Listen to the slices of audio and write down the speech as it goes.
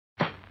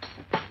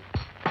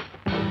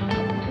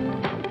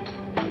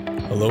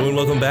Hello and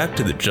welcome back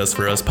to the Just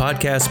For Us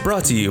podcast,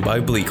 brought to you by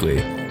Bleekly,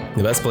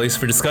 the best place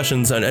for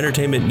discussions on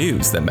entertainment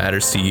news that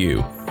matters to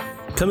you.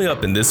 Coming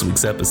up in this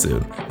week's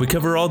episode, we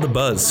cover all the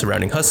buzz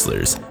surrounding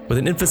Hustlers, with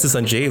an emphasis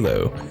on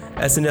J-Lo,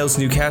 SNL's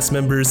new cast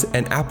members,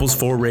 and Apple's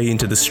foray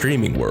into the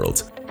streaming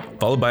world,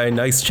 followed by a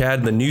nice chat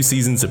in the new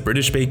seasons of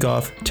British Bake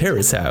Off,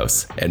 Terrace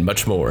House, and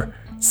much more.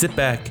 Sit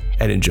back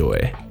and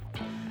enjoy.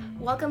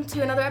 Welcome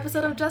to another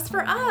episode of Just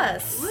For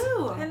Us.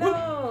 Woo!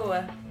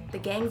 Hello! The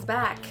gang's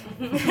back.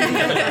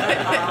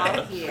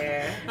 All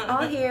here.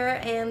 All here,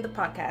 and the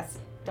podcast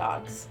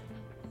dogs.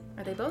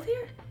 Are they both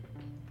here?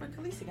 Where'd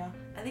Khaleesi go?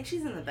 I think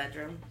she's in the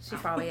bedroom. She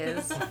probably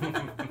is.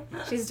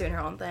 She's doing her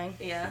own thing.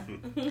 Yeah.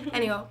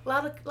 Anyway,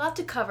 lot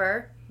to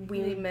cover.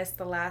 We missed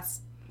the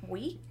last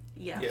week.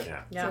 Yeah.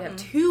 So we have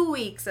 2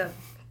 weeks of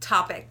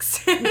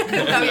topics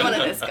that we want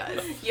to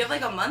discuss. You have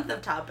like a month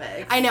of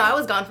topics. I know, I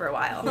was gone for a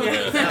while.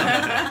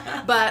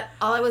 So. But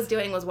all I was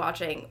doing was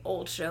watching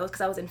old shows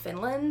because I was in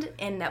Finland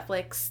and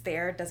Netflix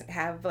there doesn't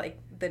have like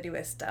the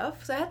newest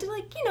stuff. So I had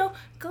to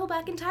go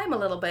back in time a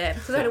little bit.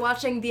 So I started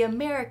watching The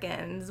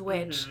Americans,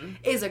 which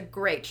is a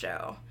great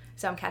show.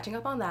 So I'm catching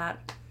up on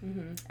that.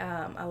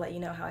 I'll let you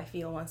know how I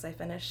feel once I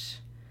finish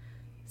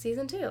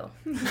Season 2.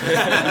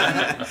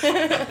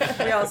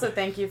 We also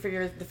thank you for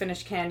the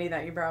finished candy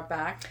that you brought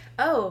back.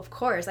 Oh, of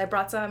course. I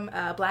brought some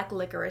black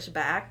licorice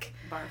back.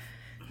 Barf.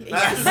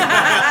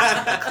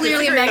 Yes.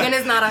 Clearly Megan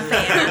is not a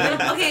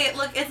fan. Okay,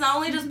 look, it's not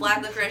only just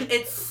black licorice,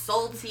 it's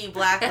salty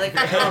black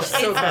licorice. Oh,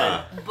 so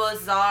it's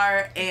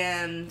bizarre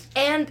and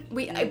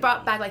I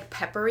brought back like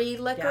peppery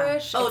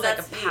licorice. Yeah. Oh, it's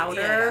that's like a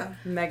powder.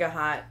 Mega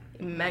hot.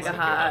 Mega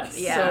hot.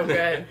 Yeah. So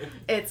good.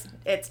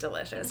 It's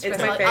delicious. It's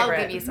Chris, my favorite.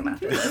 I'll give you some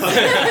after this.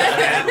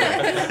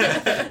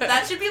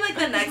 that should be like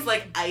the next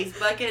like ice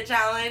bucket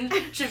challenge.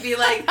 Should be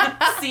like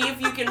see if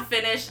you can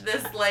finish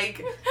this like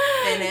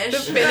finish. The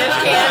finish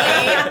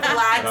candy.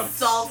 Black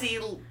salty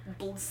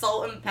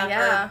salt and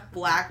pepper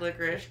black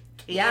licorice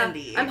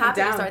candy. Yeah, I'm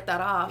happy to Down. start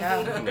that off. Yeah,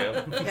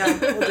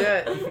 we'll do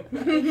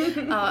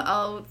it.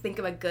 I'll think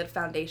of a good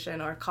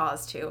foundation or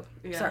cause to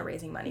start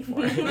raising money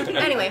for.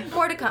 Anyway,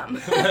 more to come.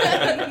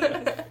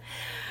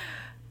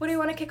 What do you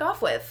want to kick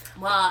off with?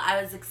 Well,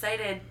 I was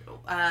excited.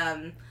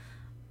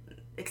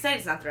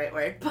 Excited's not the right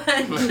word, but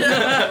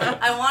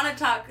I want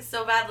to talk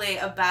so badly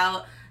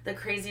about the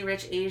Crazy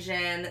Rich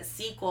Asian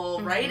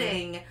sequel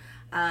writing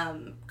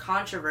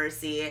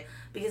controversy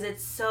because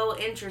it's so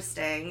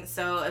interesting.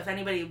 So if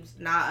anybody's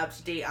not up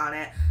to date on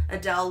it,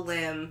 Adele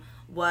Lim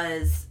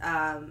was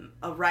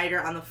a writer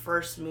on the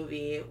first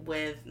movie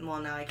with, well,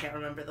 now I can't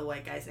remember the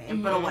white guy's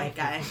name, but a white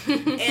guy.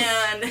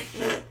 And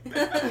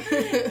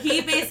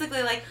he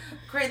basically, like,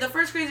 the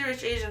first Crazy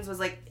Rich Asians was,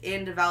 like,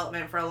 in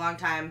development for a long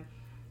time.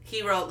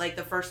 He wrote, like,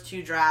 the first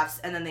 2 drafts,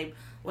 and then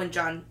when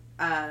John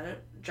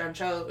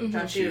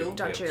Chu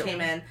came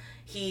in,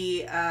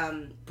 he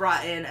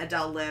brought in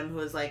Adele Lim, who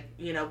was, like,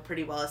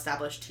 pretty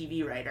well-established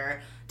TV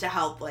writer, to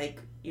help,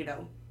 like,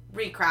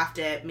 recraft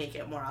it, make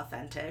it more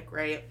authentic,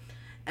 right?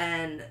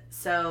 And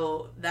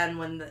so then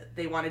when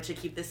they wanted to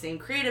keep the same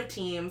creative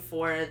team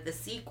for the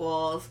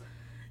sequels,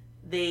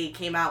 they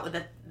came out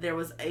with there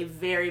was a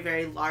very,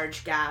 very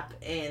large gap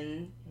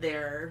in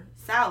their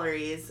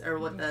salaries or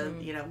what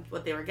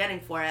what they were getting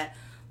for it,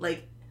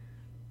 like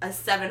a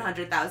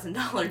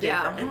 $700,000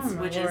 difference,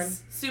 which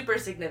is super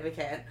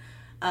significant.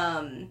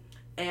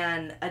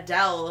 And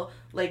Adele,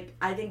 like,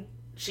 I think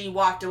she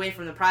walked away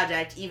from the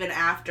project even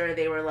after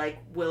they were like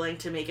willing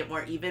to make it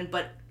more even,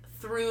 but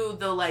through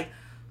the like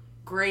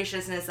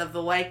graciousness of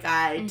the white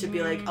guy to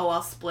be like, oh,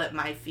 I'll split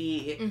my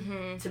fee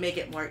to make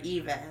it more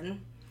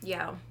even.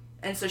 Yeah.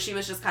 And so she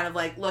was just kind of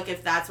like, look,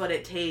 if that's what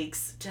it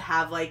takes to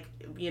have like,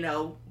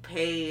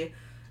 pay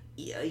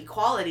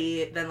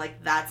equality, then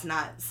like that's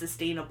not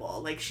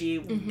sustainable. Like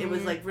it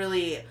was like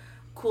really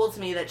cool to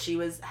me that she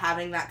was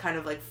having that kind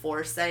of like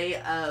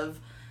foresight of,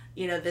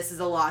 this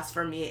is a loss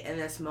for me in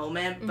this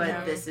moment,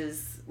 but this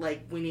is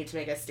like, we need to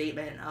make a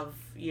statement of,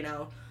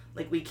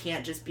 like we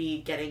can't just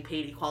be getting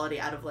paid equality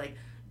out of like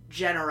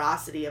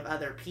generosity of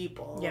other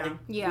people. Like,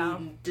 we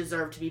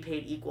deserve to be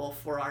paid equal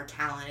for our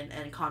talent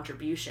and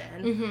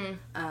contribution.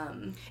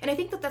 And I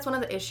think that's one of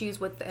the issues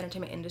with the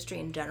entertainment industry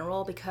in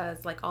general,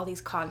 because like all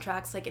these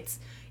contracts, like it's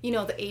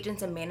the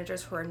agents and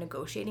managers who are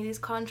negotiating these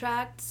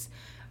contracts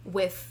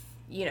with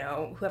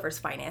whoever's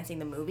financing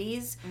the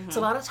movies.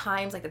 So a lot of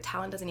times like the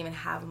talent doesn't even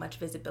have much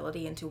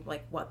visibility into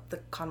like what the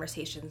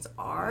conversations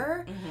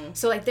are.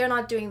 So like they're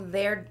not doing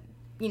their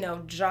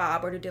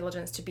job or due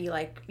diligence to be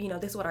like,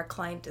 this is what our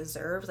client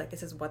deserves, like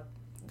this is what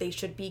they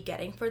should be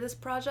getting for this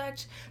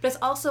project. But it's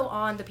also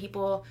on the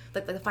people,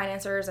 like the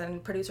financiers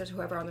and producers,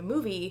 whoever on the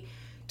movie,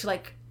 to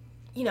like,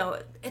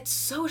 it's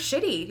so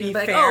shitty. Be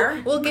like, fair.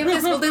 oh, we'll give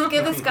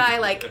this guy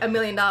like $1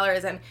 million,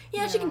 and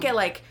she can get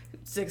like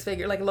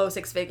low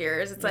six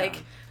figures. It's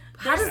like,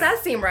 how does that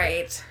seem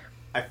right?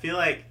 I feel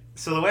like,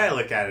 so the way I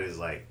look at it is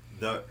like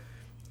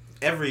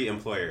every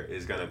employer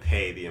is going to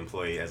pay the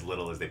employee as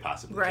little as they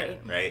possibly can,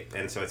 right?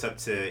 And so it's up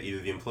to either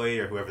the employee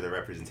or whoever the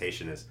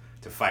representation is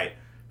to fight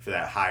for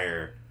that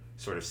higher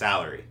sort of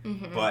salary.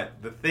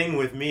 But the thing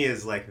with me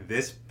is like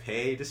this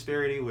pay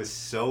disparity was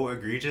so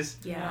egregious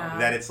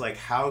that it's like,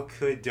 how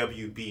could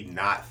WB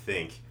not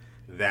think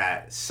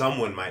that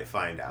someone might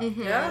find out?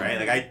 Right?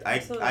 Like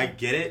I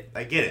get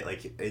it.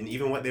 Like, and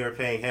even what they were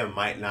paying him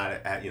might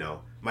not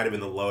might have been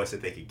the lowest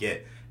that they could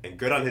get. And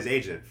good on his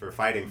agent for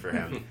fighting for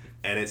him.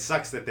 And it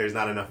sucks that there's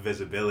not enough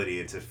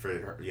visibility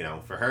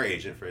for her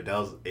agent, for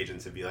Adele's agent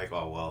to be like,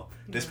 oh well,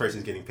 this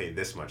person's getting paid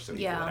this much, so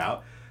he pull it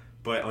out.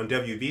 But on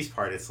WB's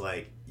part, it's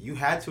like, you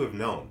had to have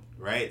known,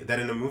 right,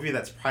 that in a movie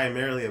that's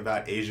primarily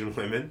about Asian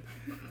women,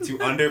 to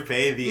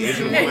underpay the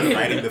Asian woman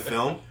writing the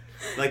film,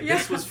 like,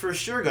 this was for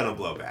sure gonna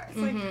blow back. It's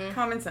like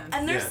common sense.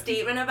 And their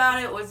statement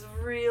about it was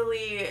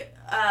really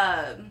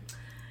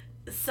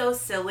so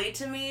silly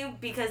to me,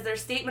 because their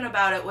statement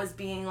about it was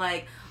being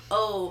like,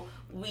 oh,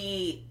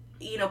 we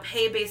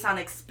pay based on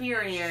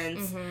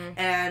experience,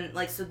 and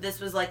like, so this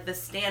was like the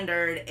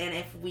standard, and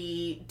if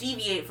we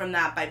deviate from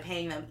that by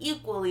paying them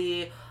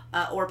equally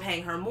or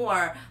paying her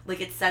more,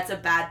 like, it sets a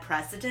bad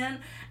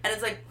precedent. And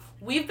it's like,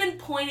 we've been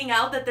pointing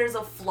out that there's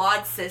a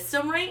flawed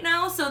system right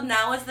now, so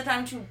now is the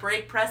time to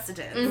break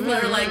precedents,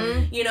 or like,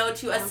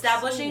 to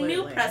establishing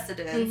new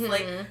precedents.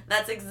 Like,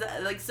 that's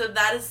so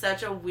that is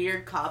such a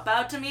weird cop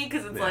out to me,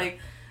 because it's like,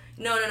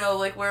 no,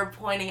 like, we're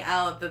pointing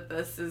out that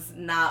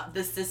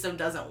this system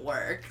doesn't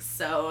work.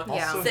 So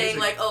saying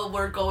like, oh,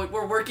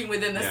 we're working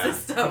within the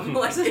system,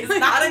 like, it's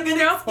not a good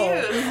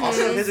excuse.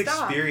 Also, his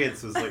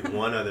experience was like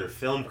one other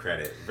film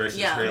credit versus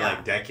her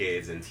like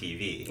decades in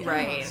TV.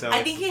 Right. So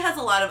I think he has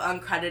a lot of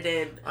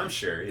uncredited, I'm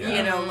sure,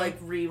 like,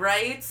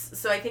 rewrites.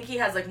 So I think he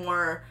has like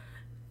more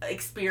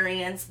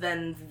experience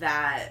than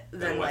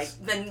what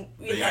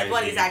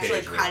he's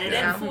actually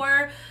credited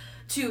for.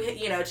 To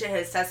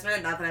his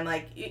testament, not that I'm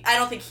like, I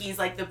don't think he's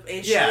like the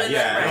issue. I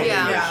don't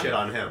think shit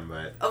on him,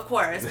 but of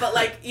course, but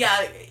like,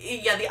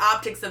 the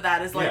optics of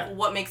that is like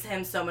what makes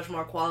him so much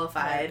more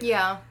qualified.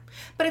 Yeah,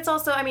 but it's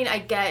also, I mean, I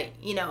get,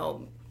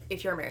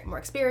 if you're more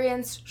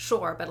experienced,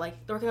 sure, but like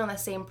working on the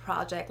same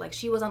project, like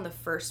she was on the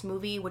first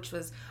movie, which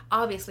was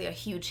obviously a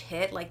huge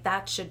hit, like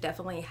that should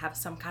definitely have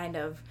some kind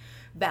of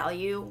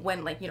value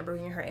when, like,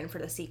 bringing her in for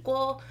the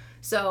sequel.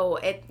 So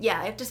it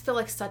just felt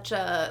like such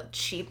a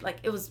cheap, like,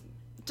 it was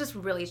just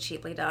really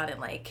cheaply done, and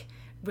like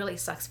really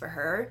sucks for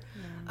her.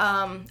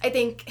 I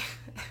think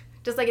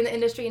just like in the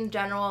industry in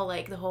general,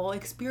 like the whole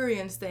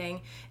experience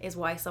thing is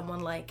why someone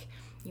like,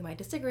 you might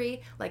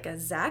disagree, like a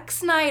Zack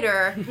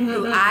Snyder,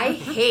 who I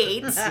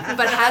hate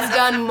but has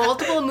done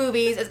multiple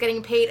movies, is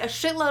getting paid a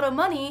shitload of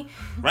money,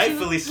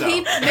 rightfully to so,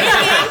 keep making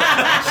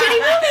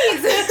shitty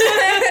movies.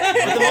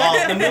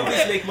 But the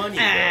movies make money,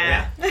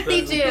 though.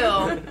 They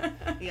do.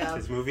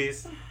 His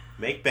movies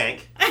make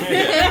bank. But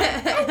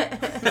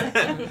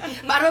I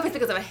don't know if it's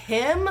because of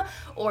him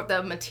or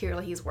the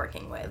material he's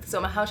working with.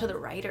 So how much are the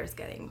writers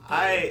getting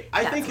paid?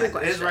 I think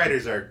his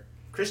writers are...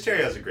 Chris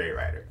Terrio's a great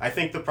writer. I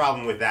think the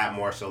problem with that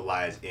more so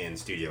lies in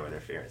studio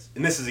interference.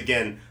 And this is,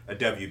 again, a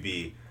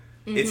WB.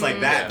 It's like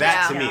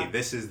that to me,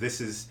 this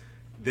is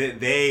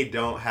they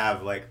don't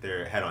have like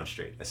their head on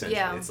straight, essentially.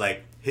 Yeah. It's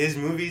like his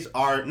movies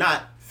are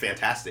not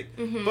fantastic,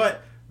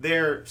 but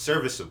they're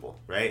serviceable,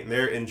 right? And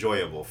they're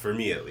enjoyable, for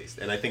me at least.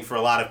 And I think for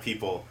a lot of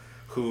people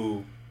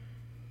who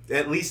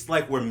at least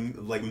like were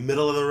like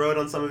middle of the road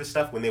on some of his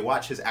stuff, when they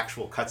watch his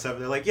actual cuts of it,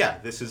 they're like, yeah,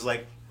 this is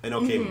like an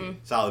okay movie,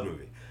 solid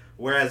movie.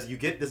 Whereas you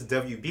get this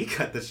WB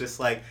cut that's just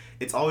like,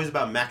 it's always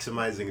about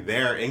maximizing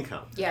their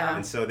income. Yeah.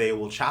 And so they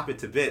will chop it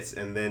to bits,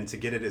 and then to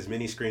get it as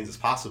many screens as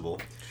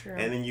possible. True.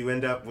 And then you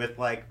end up with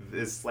like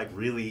this like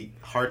really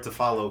hard to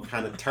follow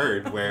kind of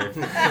turd where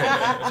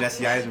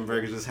Jesse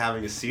Eisenberg is just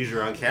having a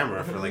seizure on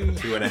camera for like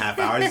 2.5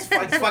 hours.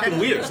 It's fucking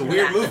weird. It's a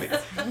weird movie.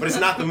 But it's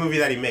not the movie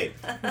that he made.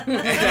 So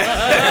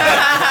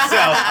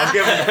I'll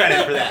give him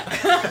credit for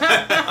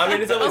that. I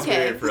mean, it's always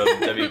weird from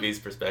WB's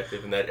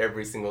perspective, in that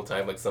every single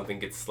time like something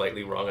gets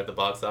slightly wrong at the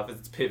box office,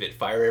 it's pivot,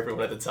 fire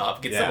everyone at the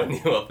top, get someone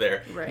new up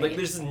there. Right. Like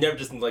there's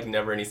just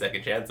never any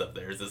second chance up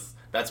there. It's just,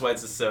 that's why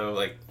it's just so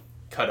like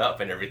cut up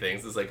and everything.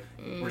 So it's like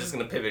we're just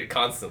gonna pivot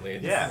constantly.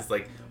 It's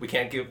like we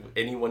can't give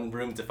anyone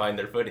room to find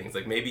their footing. It's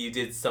like, maybe you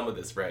did some of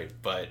this right,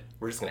 but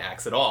we're just gonna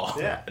axe it all.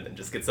 And then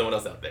just get someone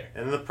else out there.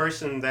 And the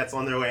person that's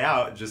on their way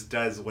out just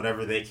does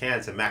whatever they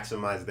can to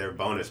maximize their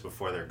bonus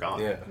before they're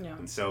gone.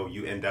 And so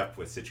you end up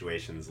with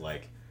situations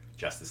like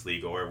Justice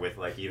League, or with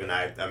like, even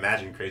I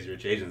imagine Crazy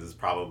Rich Asians is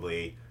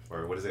probably,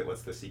 or what is it?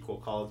 What's the sequel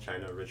called?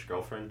 China Rich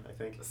Girlfriend, I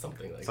think.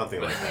 Something like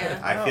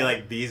that. I feel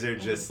like these are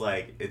just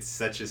like, it's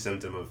such a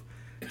symptom of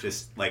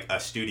just like a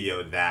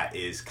studio that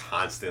is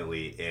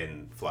constantly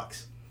in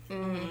flux.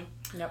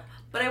 Yep.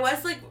 But I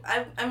was like,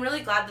 I'm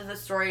really glad that the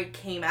story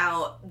came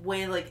out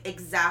with like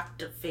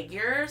exact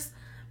figures,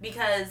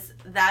 because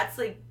that's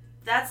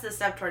the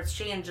step towards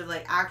change, of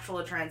like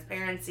actual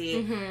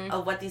transparency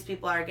of what these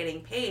people are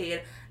getting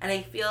paid. And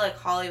I feel like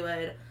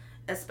Hollywood,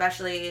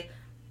 especially,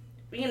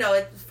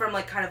 it's from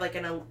like kind of like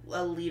an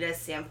elitist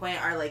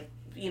standpoint, are like,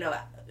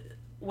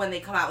 when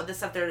they come out with this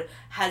stuff, they're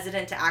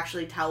hesitant to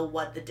actually tell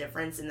what the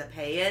difference in the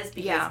pay is,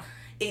 because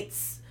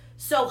it's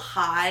so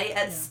high,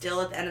 and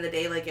still at the end of the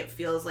day, like, it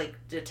feels like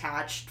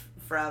detached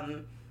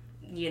from,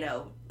 you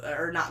know,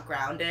 or not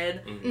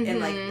grounded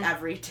in, like,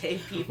 everyday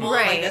people,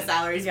 like the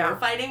salaries we're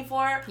fighting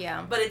for.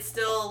 Yeah. But it's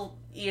still,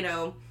 you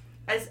know,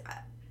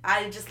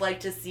 I just like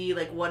to see,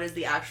 like, what is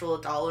the actual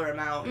dollar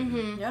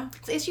amount. Yeah.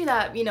 It's an issue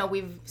that, you know,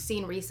 we've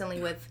seen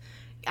recently with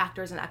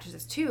actors and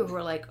actresses too, who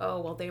are like,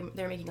 oh, well,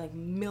 they're making like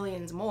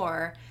millions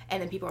more,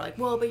 and then people are like,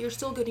 well, but you're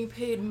still getting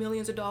paid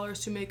millions of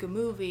dollars to make a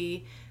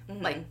movie.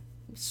 Like,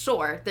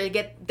 sure, they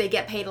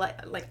get paid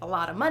like a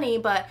lot of money,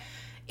 but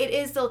it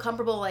is still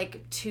comparable,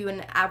 like, to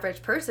an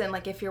average person.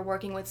 Like, if you're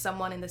working with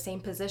someone in the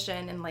same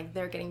position and like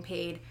they're getting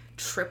paid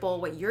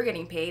triple what you're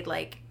getting paid,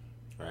 like,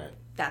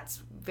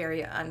 that's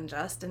very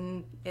unjust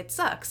and it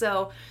sucks.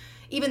 So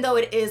even though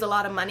it is a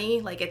lot of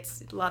money, like,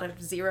 it's a lot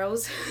of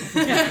zeros,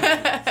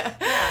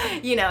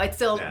 you know, it's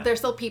still, they're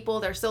still people,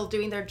 they're still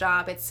doing their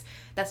job.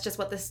 That's just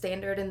what the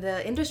standard in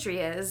the industry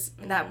is,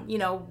 that, you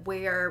know,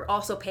 we're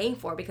also paying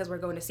for because we're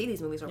going to see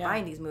these movies, we're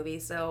buying these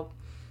movies, so.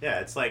 Yeah,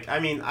 it's like, I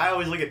mean, I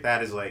always look at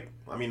that as like,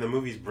 I mean, the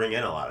movies bring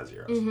in a lot of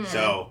zeros,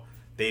 so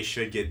they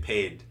should get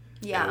paid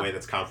in a way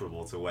that's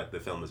comparable to what the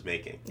film is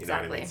making. You know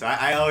what I mean? So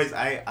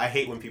I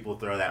hate when people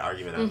throw that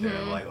argument out there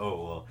of like,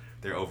 oh, well,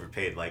 they're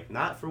overpaid. Like,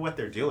 not for what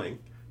they're doing.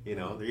 You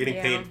know, they're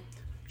getting paid,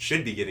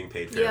 should be getting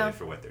paid fairly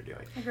for what they're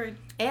doing. Agreed.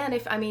 And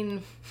if, I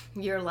mean,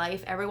 your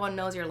life, everyone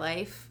knows your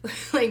life.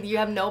 Like, you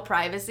have no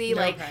privacy.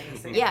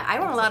 I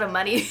want a lot of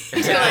money to,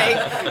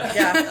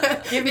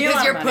 like, give me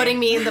because a you're lot of putting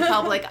money. me in the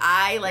public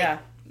eye. Like,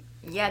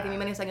 give me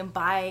money so I can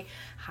buy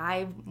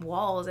high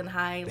walls and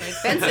high, like,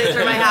 fences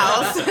for my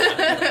house.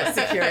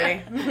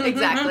 Security.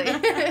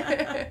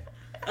 Exactly.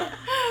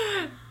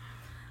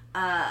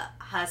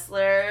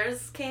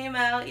 Hustlers came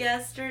out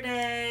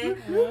yesterday,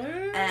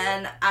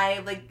 and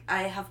I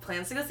have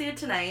plans to go see it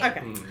tonight.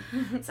 Okay.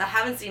 So I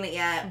haven't seen it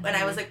yet, and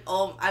I was like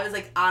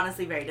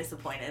honestly very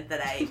disappointed that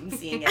I'm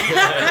seeing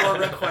it while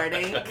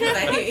recording, because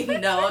I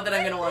know that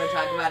I'm gonna want to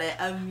talk about it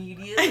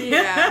immediately.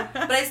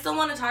 But I still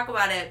want to talk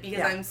about it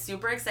because I'm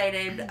super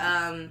excited.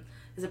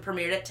 Because it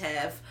premiered at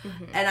TIFF,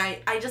 and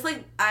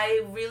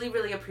I really,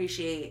 really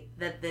appreciate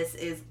that this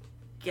is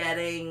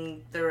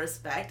getting the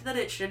respect that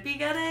it should be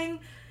getting.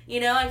 You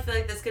know, I feel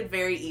like this could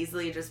very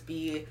easily just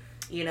be,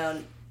 you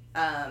know,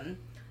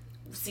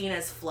 seen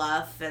as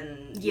fluff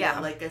and, you know,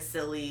 like a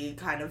silly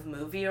kind of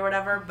movie or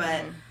whatever,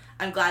 but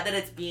I'm glad that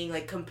it's being,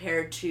 like,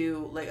 compared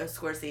to, like, a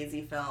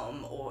Scorsese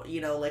film or,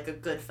 you know, like a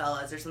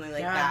Goodfellas or something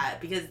like that,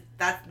 because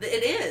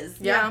it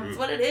is. Yeah. It's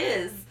what it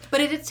is.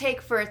 But it did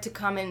take for it to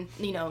come in,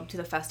 you know, to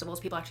the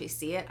festivals, people actually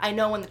see it. I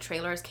know when the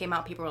trailers came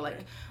out, people were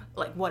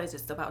like, what is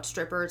this about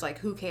strippers? Like,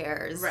 who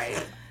cares?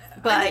 Right.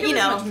 But, I think you it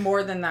was know, much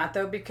more than that,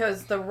 though,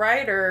 because the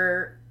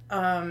writer,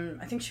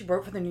 I think she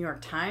wrote for the New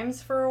York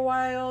Times for a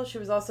while. She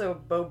was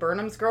also Bo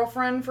Burnham's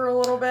girlfriend for a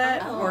little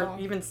bit, or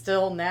even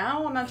still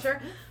now, I'm not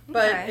sure.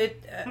 But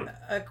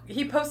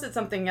he posted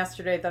something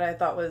yesterday that I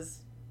thought was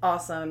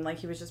awesome. Like,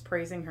 he was just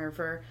praising her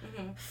for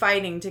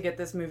fighting to get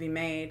this movie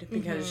made,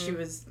 because she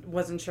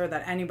wasn't sure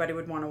that anybody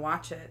would want to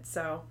watch it.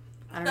 So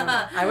I don't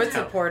know. I would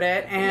support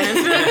it,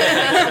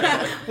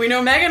 and we know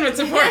Megan would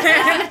support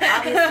it.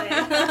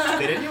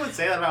 Obviously. Did anyone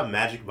say that about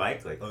Magic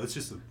Mike? Like, oh, it's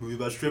just a movie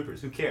about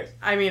strippers. Who cares?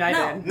 I mean, I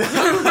did.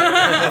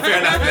 Fair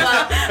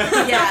enough.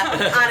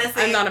 Yeah,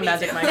 honestly. I'm not a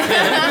Magic Mike.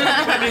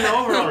 I mean, the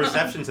overall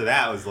reception to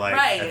that was like,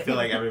 Right. I feel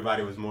like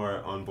everybody was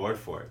more on board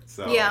for it.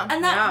 So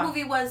And that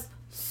movie was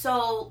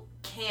so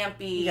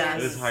campy. Yes.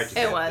 it was hard to It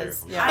get was.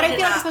 through. But I feel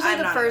like especially I'm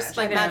the not first,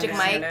 like, I didn't Magic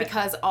understand Mike, it.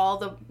 because all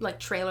the, like,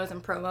 trailers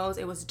and promos,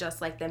 it was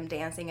just, like, them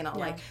dancing and all,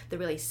 like, the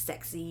really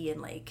sexy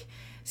and, like,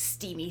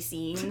 steamy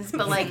scenes.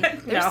 But,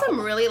 like, there's some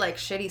really, like,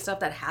 shitty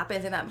stuff that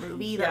happens in that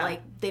movie that,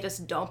 like, they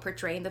just don't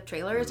portray in the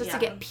trailers just to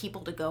get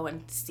people to go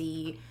and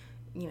see,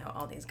 you know,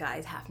 all these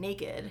guys half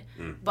naked.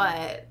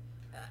 But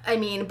I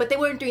mean, but they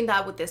weren't doing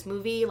that with this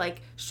movie.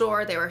 Like,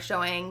 sure, they were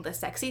showing the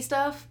sexy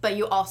stuff, but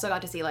you also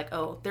got to see, like,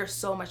 oh, there's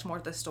so much more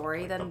to the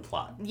story than the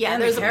plot. Yeah,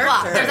 And there's the a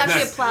plot. characters. There's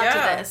actually a plot to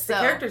this. So The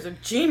characters are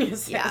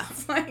geniuses. Yeah.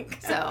 Like,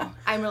 so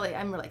I'm really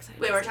excited.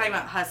 Wait, we're talking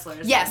about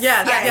Hustlers. Yes.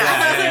 Yes.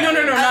 Yeah. No,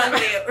 Not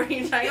wait, were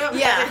you talking about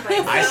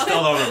Magic Mike? I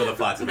still don't remember the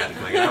plots of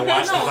Magic Mike. I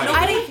watched the fucking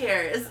Nobody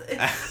cares.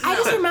 I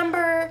just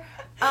remember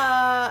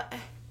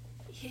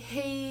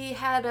he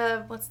had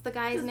a, what's the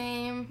guy's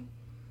name?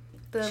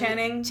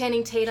 Channing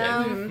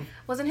Tatum.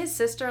 Wasn't his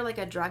sister like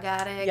a drug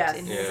addict? Yes.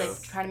 And he was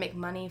like trying to make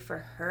money for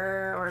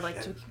her, or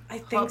like to I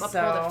think help so.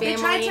 uphold the They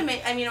family. tried to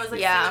make, I mean, it was like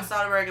Steven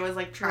Soderbergh, it was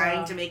like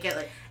trying to make it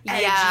like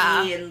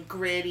edgy and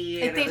gritty.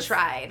 Like, And they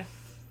tried.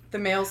 The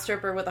male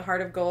stripper with a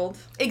heart of gold.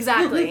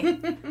 Exactly.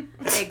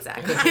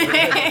 Exactly.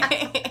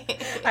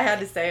 I had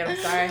to say it, I'm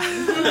sorry.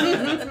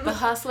 The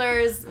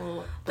Hustlers.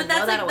 But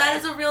that's like, that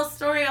is a real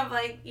story of,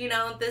 like, you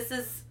know, this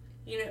is,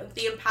 you know,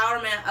 the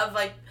empowerment of,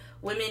 like,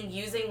 women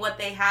using what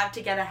they have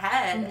to get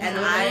ahead.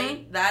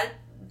 And that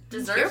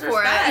deserves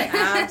respect.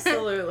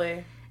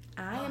 Absolutely.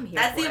 I am here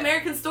That's for the it.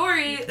 American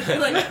story.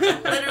 Like,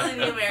 literally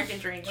the American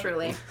dream.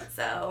 Truly.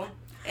 So,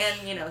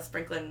 and, you know,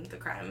 sprinkling the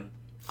crime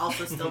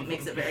also still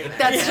makes it very nice.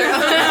 That's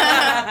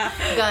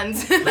true.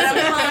 Guns. But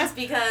I'm pumped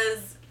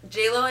because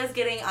J-Lo is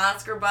getting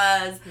Oscar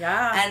buzz.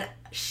 Yeah. And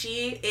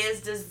she is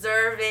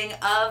deserving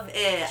of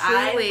it.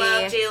 Truly.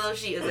 I love J-Lo.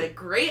 She is a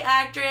great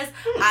actress.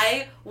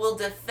 I will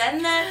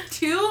defend that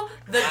to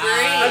the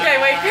grave. Okay,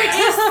 wait.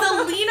 If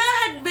Selena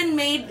had been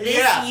made this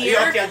year,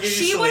 I'll give you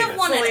she would have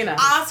won Selena. an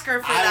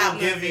Oscar for that I'll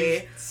give movie.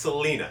 you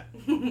Selena.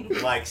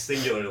 Like,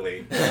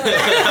 singularly.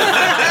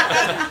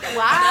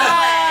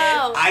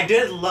 Wow. I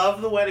did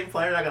love The Wedding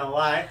Planner, not gonna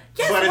lie.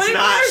 Yes, but it's Wedding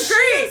not. Planner's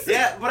great.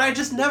 Yeah, but I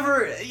just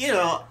never,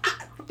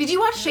 Did you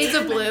watch Shades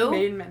of Blue?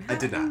 Made in Manhattan. I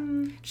did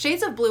not.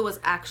 Shades of Blue was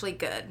actually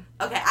good.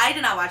 Okay, I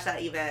did not watch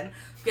that even.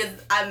 Because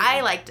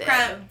I liked it.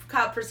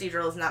 Cop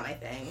procedural is not my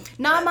thing.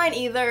 Not mine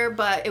either,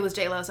 but it was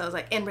J-Lo, so I was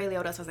like, and Ray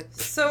Liotta, so I was like,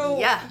 So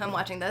yeah, I'm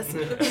watching this.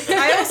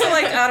 I also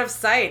liked Out of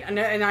Sight, and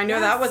I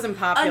know that wasn't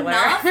popular.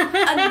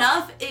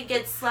 Enough. It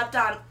gets slept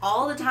on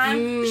all the time.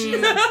 She's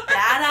a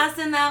badass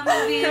in that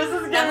movie.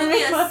 That movie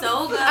is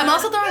so good. I'm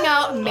also throwing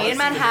out Made in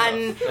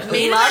Manhattan.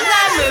 Made in Love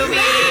that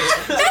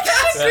movie.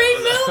 That's a great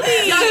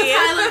movie. Young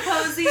Tyler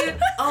Posey.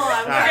 Oh,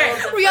 I'm Okay.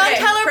 Rihanna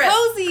Tyler Chris,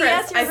 Posey. Chris,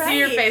 Yes, you're I see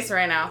your right. face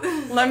right now.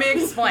 Let me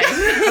explain.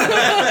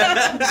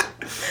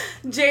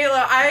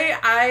 J-Lo,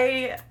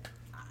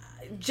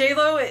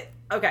 J-Lo,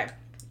 okay.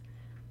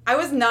 I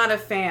was not a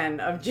fan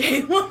of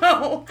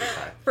J-Lo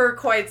for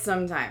quite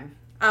some time.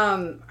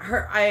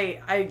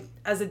 I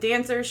as a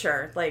dancer,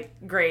 sure, like,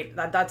 great.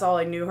 That's all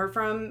I knew her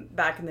from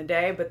back in the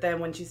day. But then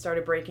when she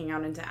started breaking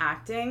out into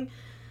acting,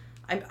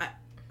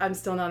 I'm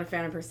still not a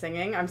fan of her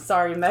singing. I'm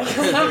sorry,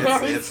 Megan. I'm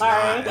very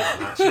sorry.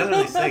 Not. She doesn't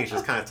really sing. She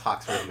just kind of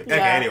talks for them. Okay,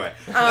 Yeah. anyway.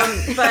 But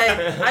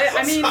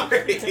I mean,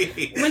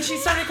 Sorry. when she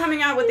started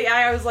coming out with the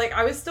eye, I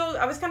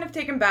was kind of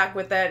taken back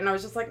with it, and I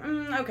was just like,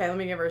 okay, let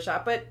me give her a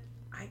shot. But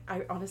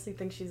I honestly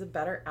think she's a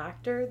better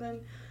actor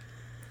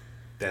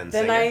than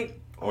singer.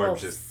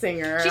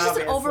 singer. She's just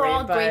an obviously,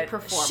 overall but great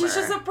performer. She's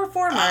just a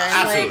performer.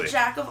 Absolutely. Like,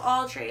 jack of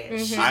all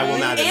trades. I will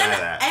not deny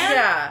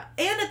that.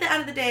 And at the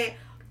end of the day,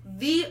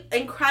 the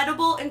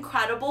incredible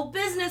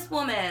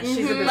businesswoman.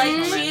 She's a Like,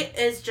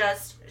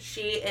 businesswoman.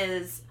 she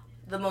is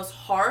the most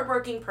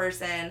hardworking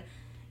person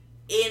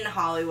in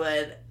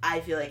Hollywood, I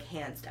feel like,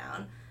 hands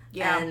down.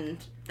 Yeah. And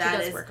that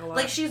does is work a lot.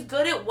 like, she's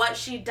good at what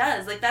she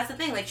does. Like, that's the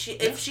thing. Like,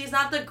 if she's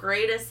not the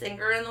greatest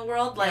singer in the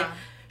world, like,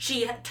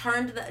 she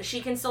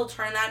can still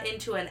turn that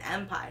into an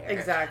empire.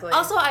 Exactly.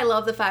 Also, I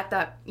love the fact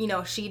that,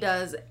 she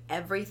does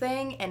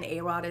everything, and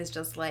A-Rod is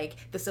just, like,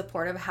 the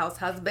supportive house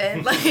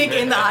husband, like,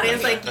 in the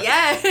audience, like,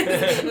 yes,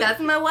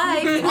 that's my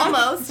wife,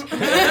 almost.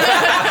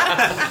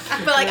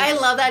 But, like, I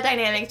love that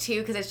dynamic, too,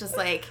 because it's just,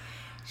 like,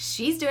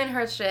 she's doing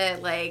her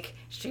shit, like,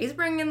 she's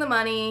bringing in the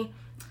money.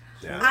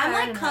 Yeah. I'm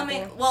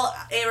like well,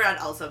 A-Rod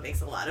also makes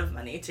a lot of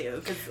money,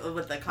 too, because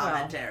with the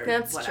commentary.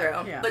 That's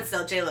whatever. true. Yeah. But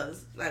still,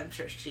 J-Lo's, I'm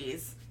sure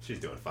she's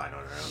doing fine on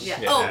her own.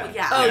 Yeah.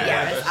 Yeah. Oh,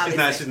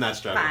 yeah. She's not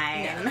struggling.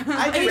 Fine. Yeah.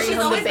 I I mean, bring she's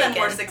home always the been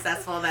more bacon.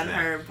 successful than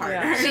her partner.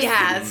 Yeah. She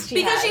has.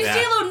 Because she's Yeah.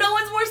 J-Lo, no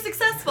one's more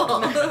successful.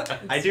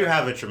 I do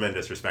have a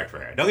tremendous respect for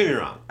her. Don't get me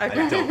wrong.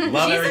 Okay. I don't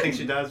love She's everything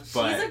she does,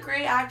 but She's a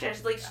great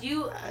actress. Like,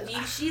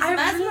 she's I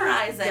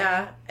mesmerizing.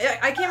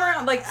 I came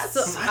around I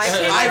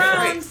came high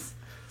around. praise.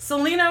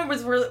 Selena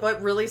was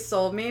what really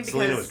sold me because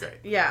Selena was great.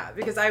 Yeah,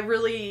 because I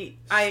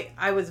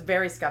was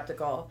very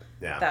skeptical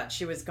Yeah. that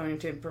she was going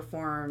to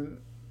perform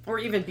or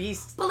even be.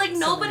 But, like,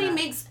 nobody Selena.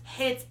 makes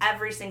hits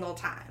every single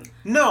time.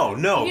 No.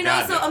 You know,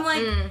 God, so no. I'm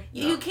like,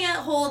 you No. can't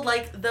hold,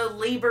 like, the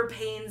labor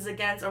pains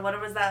against, or what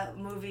was that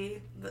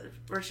movie?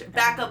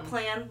 Backup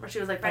Plan, where she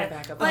was like,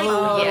 Backup like, Plan.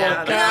 Oh,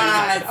 yeah.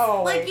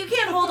 God. like, you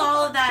can't hold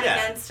all of that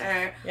Yeah. against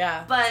her.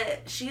 Yeah.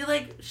 But she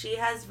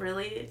has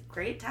really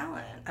great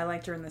talent. I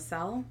liked her in The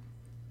Cell.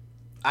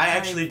 I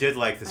actually did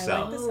like The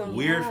Cell. like The Cell.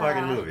 Weird Yeah.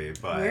 fucking movie,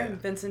 but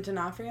Weird. Vincent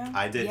D'Onofrio.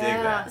 I did dig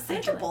Yeah. that. Is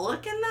Sandra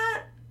Bullock in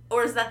that?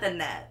 Or is that the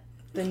net?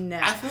 The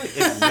Net. I feel like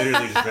it's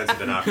literally just Vincent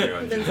D'Onofrio.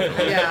 And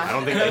Yeah. I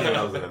don't think anyone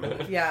else in the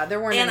movie. Yeah, there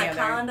weren't any other.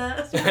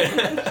 Anaconda.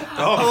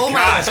 Oh my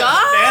gosh.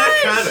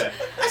 gosh. Anaconda.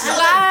 I saw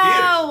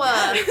that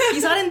Wow!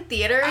 You saw it in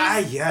theaters?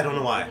 I don't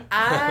know why.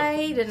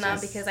 I did not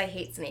Just- because I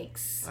hate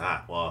snakes.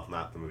 Well,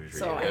 not the movies.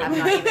 So I reviewed. have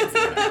not even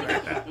seen it.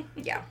 Like that.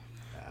 Yeah.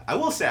 I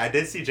will say I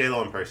did see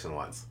J-Lo in person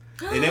once.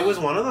 And it was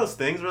one of those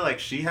things where, like,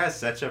 she has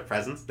such a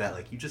presence that,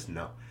 like, you just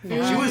know.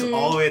 Yeah. She was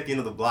all the way at the end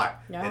of the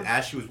block. Yeah. And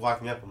as she was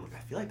walking up, I'm like,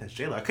 I feel like that's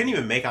J-Lo. I couldn't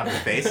even make out her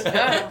face.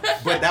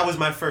 But that was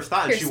my first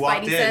thought. And Your she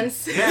walked spidey in.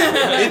 sense.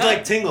 Yeah. It,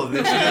 like, tingled. And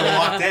then she like,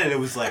 walked in, and it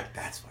was like,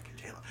 that's fucking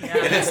J-Lo. Yeah.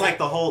 And it's like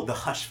the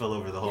hush fell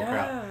over the whole Yeah.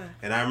 crowd.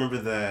 And I remember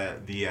the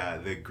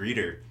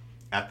greeter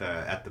at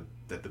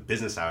the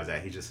business I was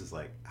at, he just was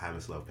like, "Hi,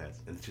 Miss Lopez,"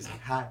 and she's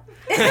like, "Hi,"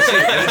 and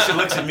then she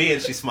looks at me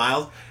and she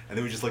smiles, and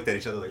then we just looked at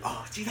each other like,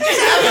 "Oh, gee, she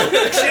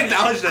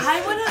acknowledged us."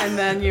 I would have And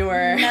then you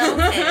were.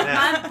 melted.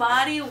 Yeah. My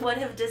body would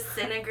have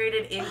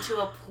disintegrated into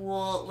a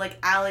pool, like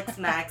Alex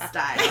Mack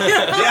style.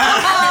 Yeah.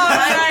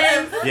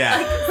 I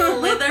Yeah.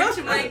 slithered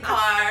to my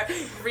car,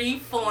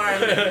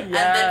 reformed, and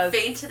then Yes.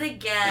 fainted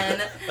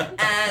again,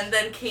 and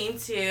then came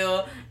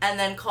to, and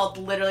then called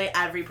literally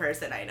every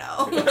person I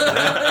know.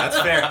 That's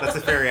fair. That's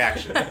a fair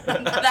reaction.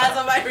 That's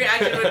what my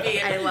reaction would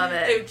be. I love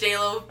it. If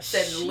J-Lo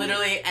said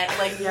literally,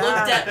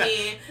 looked at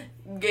me,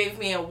 gave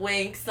me a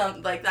wink,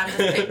 something like that.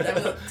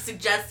 I'm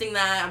suggesting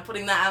that. I'm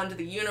putting that out into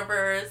the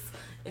universe.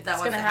 If that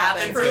wants to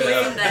happen for me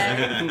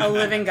someday. A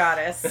living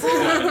goddess.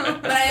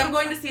 But I am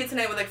going to see it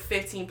tonight with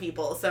 15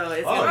 people, so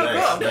it's cool.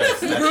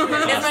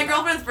 It's my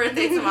girlfriend's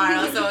birthday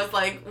tomorrow, so it's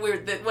like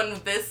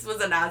when this was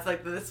announced,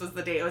 this was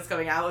the date it was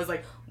coming out, it was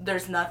like,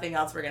 there's nothing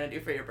else we're gonna do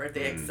for your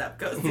birthday except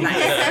go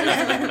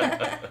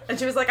tonight. And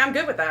she was like, I'm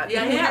good with that.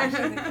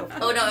 Yeah.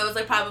 Oh no, it was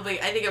I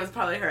think it was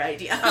probably her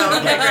idea. Oh,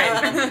 okay,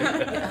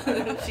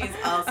 great. She's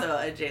also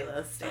a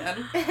J-Lo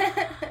stan.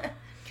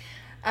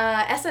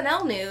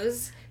 SNL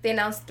news. They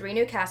announced 3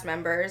 new cast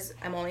members.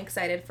 I'm only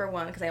excited for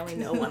one because I only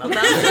know one of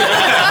them.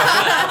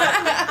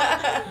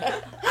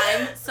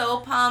 I'm so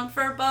pumped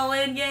for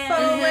Bowen Yang.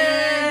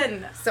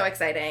 Bowen! So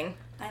exciting.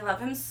 I love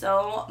him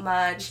so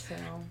much. So.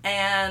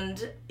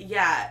 And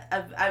yeah,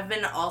 I've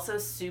been also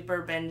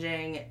super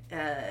binging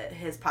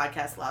his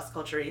podcast Las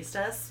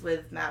Culturistas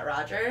with Matt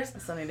Rogers. I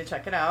still need to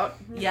check it out.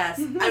 Yes.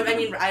 I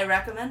mean, I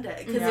recommend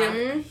it because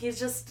Yeah. he's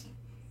just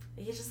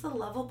a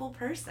lovable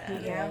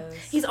person. Yeah.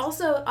 He's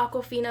also,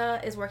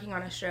 Aquafina is working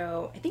on a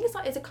show. I think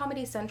it's a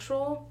Comedy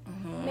Central,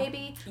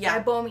 maybe. Yeah.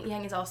 Bowen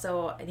Yang is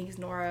also, I think it's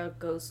Nora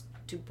Goes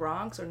to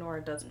Bronx or Nora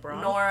Does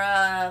Bronx.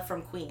 Nora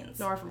from Queens.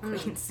 Almost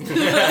Close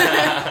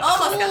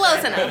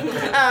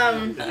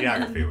enough. The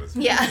geography was...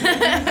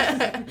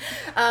 Yeah.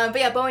 But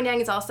yeah, Bowen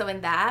Yang is also in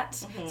that,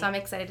 so I'm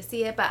excited to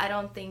see it, but I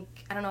don't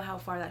know how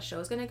far that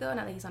show's gonna go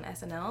now that he's on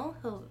SNL.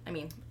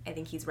 I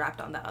think he's wrapped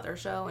on that other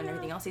show and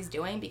everything else he's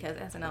doing because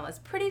SNL is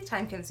pretty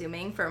time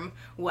consuming from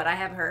what I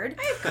have heard.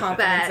 I have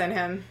confidence in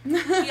him.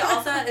 He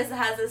also is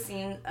a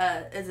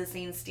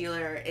scene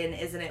stealer in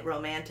Isn't It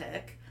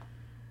Romantic?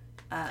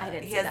 I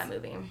didn't see that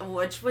movie.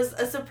 Which was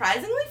a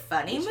surprisingly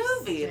funny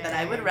movie that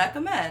I would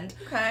recommend.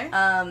 Okay.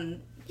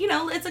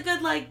 It's a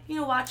good,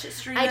 watch it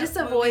stream. I just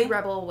avoid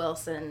Rebel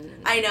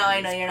Wilson. I know,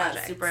 you're not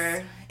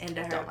super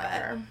into her, Don't like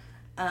her.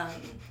 I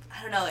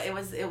don't know,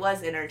 it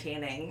was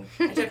entertaining.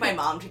 I took my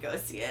mom to go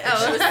see it.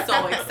 She was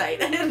so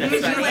excited. She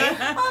was like,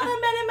 all the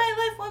men in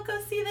my life won't go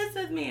see this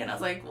with me. And I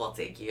was like, we'll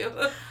take you.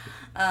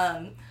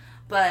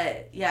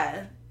 But,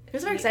 yeah. It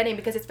was very exciting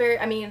because it's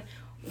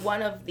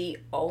one of the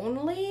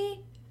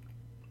only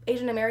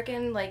Asian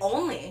American,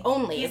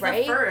 only, he's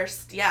right? the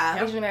first,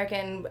 yeah. Asian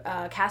American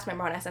cast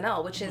member on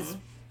SNL, which is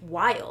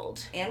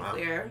wild. And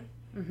queer.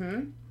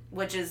 Mm-hmm.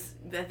 Which is,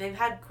 they've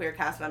had queer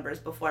cast members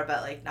before,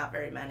 but, not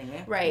very many.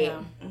 Right.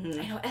 Yeah.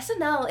 Mm-hmm. I know,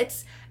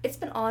 SNL, it's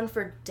been on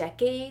for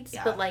decades,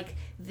 but,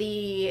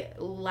 the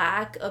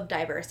lack of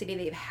diversity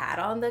they've had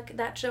on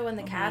that show and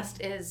the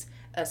cast is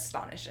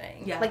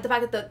astonishing. Yeah. The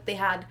fact that they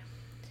had,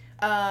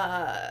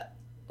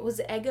 was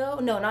it Ego?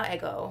 No, not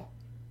Ego.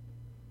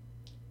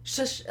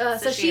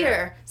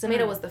 Sashir.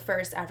 Sameda was the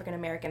first African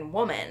American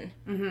woman.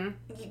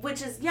 Mm-hmm.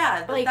 Which is,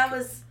 that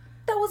was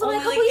only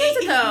a couple years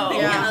ago.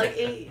 Yeah,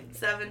 8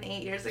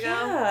 years ago.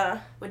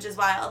 Yeah. Which is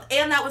wild.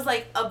 And that was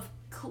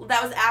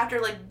that was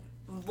after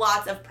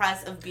lots of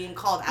press of being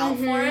called out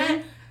for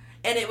it.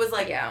 And it was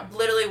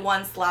literally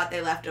one slot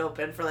they left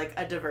open for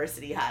a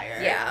diversity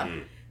hire. Yeah.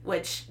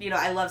 Which,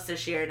 I love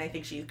Sashir and I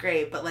think she's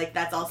great, but they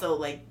also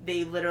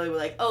they literally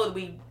were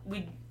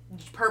we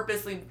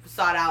purposely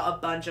sought out a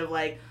bunch of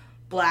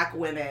Black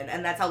women,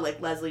 and that's how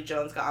Leslie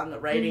Jones got on the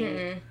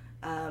writing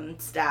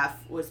staff,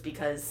 was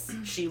because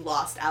she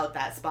lost out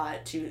that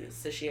spot to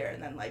Sashir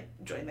and then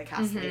joined the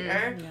cast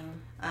later.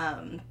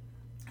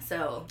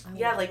 So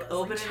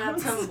open it up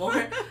to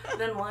more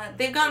than one.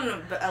 They've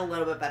gotten a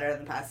little bit better in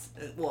the past.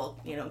 Well,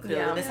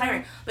 clearly with this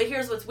hiring. But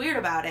here's what's weird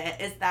about it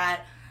is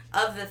that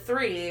of the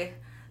 3,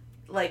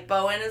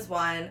 Bowen is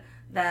one,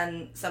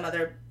 then some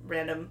other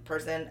random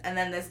person, and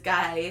then this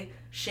guy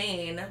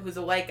Shane, who's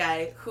a white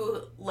guy,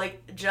 who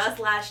just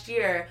last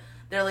year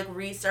they're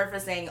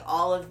resurfacing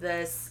all of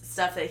this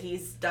stuff that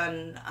he's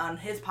done on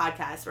his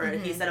podcast where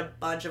he said a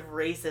bunch of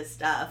racist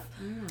stuff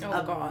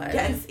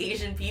against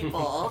Asian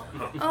people.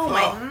 Oh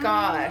my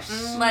gosh.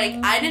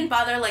 I didn't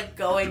bother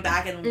going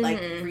back and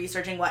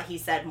researching what he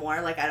said more.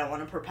 I don't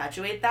want to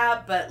perpetuate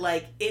that, but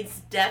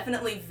it's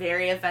definitely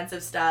very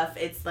offensive stuff.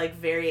 It's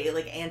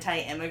very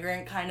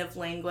anti-immigrant kind of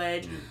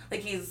language.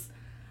 He's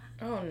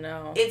oh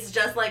no. It's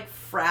just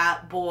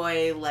frat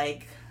boy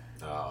white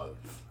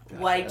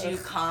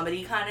dude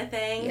comedy kind of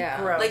thing. Yeah.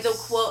 Gross. The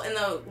quote in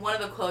one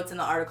of the quotes in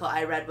the article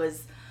I read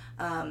was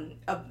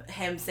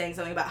him saying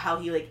something about how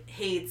he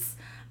hates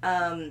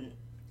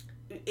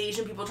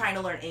Asian people trying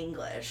to learn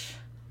English.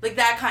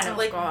 That kind of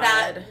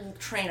that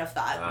train of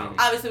thought.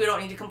 Obviously, we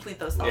don't need to complete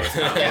those thoughts.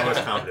 Yeah,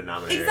 lowest common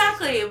denominator.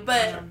 Exactly,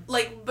 but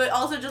but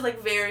also just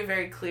very,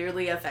 very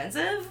clearly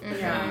offensive.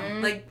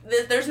 Yeah.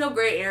 There's no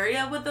gray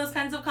area with those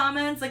kinds of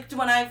comments.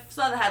 When I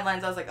saw the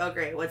headlines, I was like, oh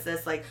great, what's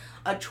this?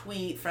 A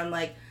tweet from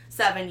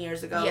 7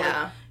 years ago.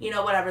 Yeah.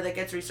 Whatever that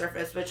gets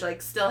resurfaced, which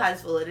still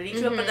has validity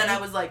to it. But then I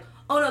was like,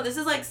 oh no, this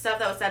is stuff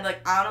that was said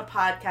on a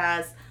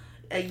podcast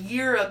a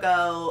year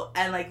ago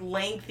and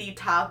lengthy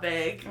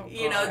topic.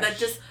 That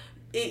just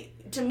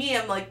to me,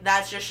 I'm like,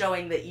 that's just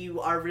showing that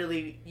you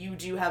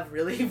do have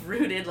really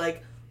rooted,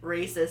 like,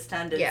 racist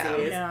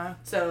tendencies. Yeah.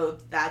 So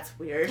that's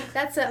weird.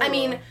 I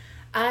mean,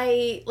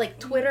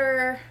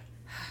 Twitter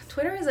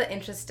is an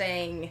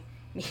interesting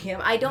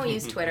medium. I don't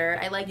use Twitter.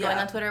 I like going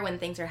on Twitter when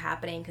things are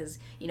happening because,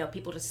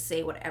 people just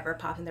say whatever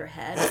pops in their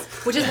heads,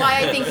 which is why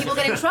I think people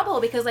get in trouble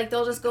because, like,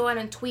 they'll just go on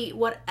and tweet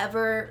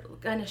whatever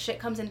kind of shit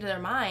comes into their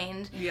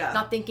mind,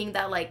 not thinking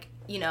that, like,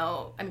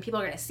 people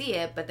are going to see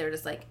it, but they're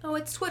just like, oh,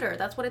 it's Twitter.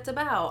 That's what it's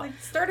about. Like,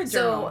 start a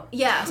journal.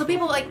 So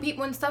people, like,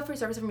 when stuff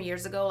resurfaced from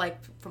years ago, like,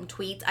 from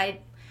tweets,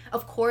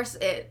 of course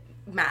it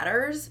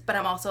matters, but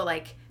I'm also,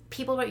 like,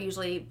 people are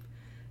usually,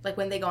 like,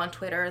 when they go on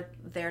Twitter,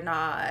 they're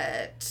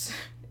not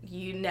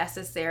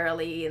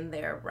necessarily in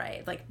their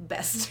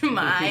best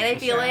mind, I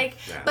feel like.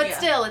 Yeah. But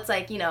still, it's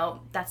like,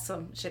 that's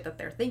some shit that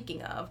they're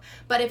thinking of.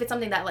 But if it's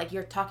something that, like,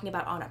 you're talking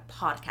about on a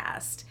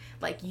podcast,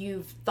 like,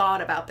 you've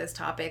thought about this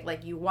topic,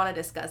 like, you want to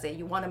discuss it,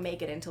 you want to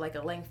make it into, like,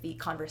 a lengthy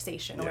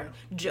conversation or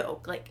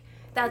joke, like,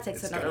 that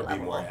takes another level. It's going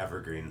to be more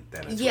evergreen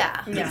than a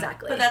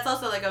exactly. But that's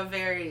also,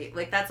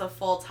 like, that's a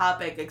full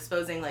topic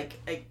exposing, like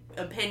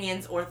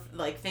opinions or,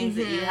 like, things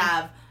that you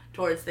have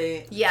towards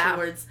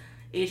towards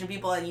Asian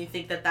people, and you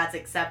think that that's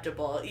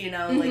acceptable, like,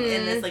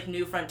 in this, like,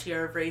 new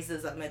frontier of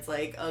racism, it's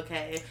like,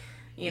 okay,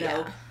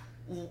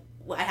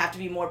 I have to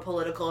be more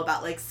political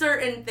about, like,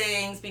 certain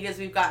things because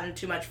we've gotten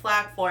too much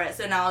flack for it,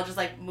 so now I'll just,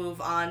 like, move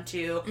on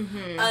to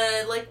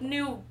a, like,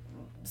 new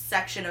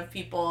section of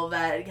people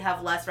that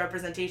have less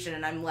representation,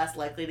 and I'm less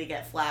likely to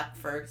get flack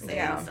for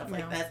saying stuff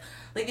like this.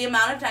 Like, the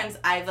amount of times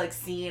I've, like,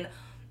 seen,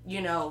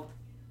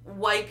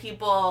 white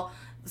people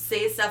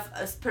say stuff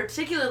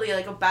particularly,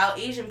 like, about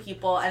Asian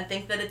people and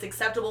think that it's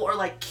acceptable or,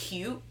 like,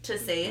 cute to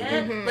say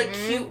it. Like,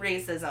 cute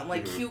racism.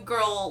 Like, cute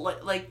girl.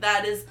 Like,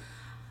 that is...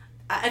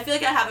 I feel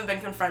like I haven't been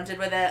confronted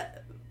with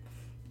it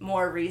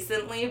more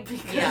recently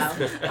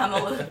because I'm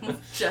a little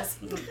just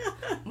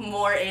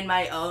more in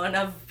my own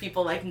of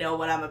people, like, know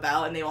what I'm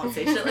about and they won't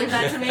say shit like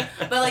that to me.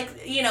 But, like,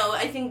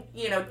 I think,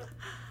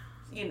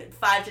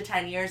 5 to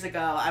 10 years ago,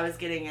 I was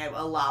getting it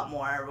a lot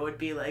more. It would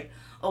be, like,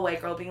 a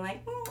white girl being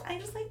like, I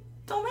just, like,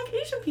 don't like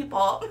Asian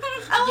people. And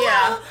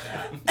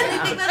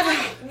I think that's,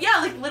 like,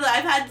 like,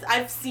 literally,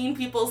 I've seen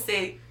people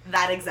say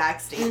that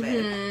exact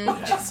statement,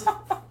 which is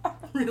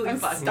really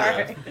fucked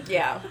up.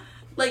 Yeah.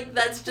 Like,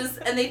 that's just,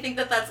 and they think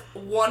that that's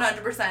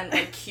 100%,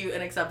 like, cute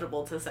and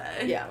acceptable to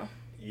say. Yeah.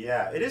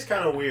 Yeah, it is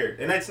kind of weird.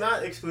 And it's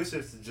not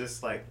exclusive to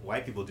just, like,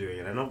 white people doing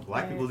it. I know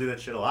black people do that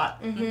shit a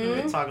lot.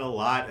 They talk a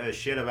lot of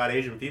shit about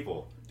Asian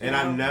people. And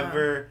I've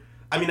never,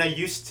 I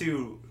used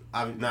to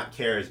not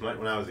care as much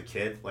when I was a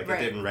kid. Like, it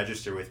didn't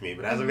register with me.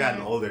 But as I've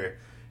gotten older,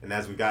 and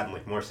as we've gotten,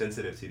 like, more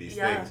sensitive to these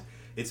things,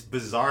 it's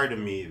bizarre to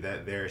me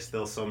that there are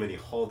still so many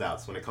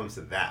holdouts when it comes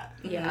to that.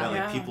 That,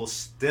 like, people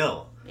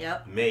still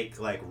make,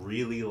 like,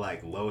 really,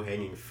 like,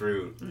 low-hanging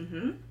fruit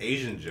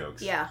Asian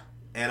jokes. Yeah.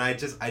 And I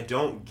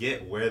don't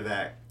get where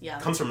that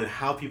comes from and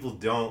how people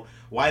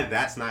why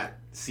that's not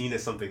seen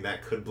as something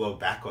that could blow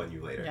back on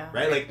you later.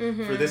 Right? Like,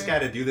 for this guy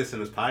to do this in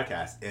his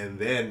podcast and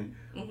then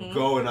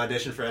go and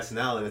audition for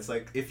SNL, and it's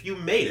like, if you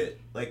made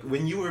it, like,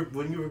 when you were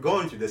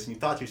going through this and you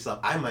thought to yourself,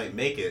 I might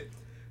make it,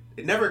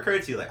 it never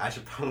occurred to you, like, I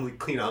should probably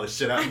clean all this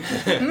shit up.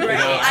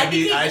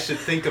 I should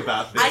think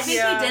about this. I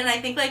think he did, and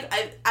I think, like,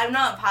 I'm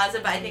not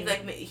positive, but I think,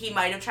 like, he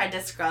might have tried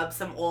to scrub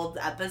some old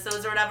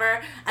episodes or whatever,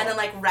 and then,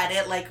 like,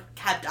 Reddit, like,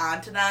 kept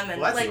on to them.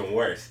 And, well, that's, like, even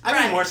worse.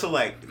 I mean, more so,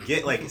 like,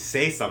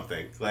 say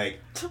something. Like,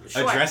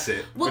 address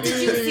it. Well,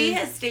 did you see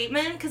his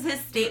statement? Because his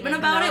statement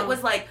about it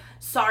was, like,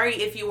 sorry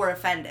if you were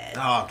offended.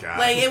 Oh, God.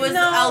 Like, it was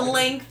a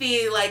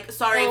lengthy, like,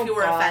 sorry if you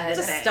were offended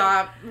Just thing.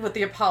 stop with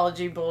the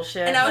apology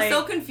bullshit. And I was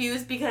so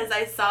confused because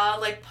I saw,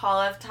 like,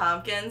 Paul F.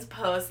 Tompkins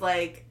post,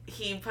 like,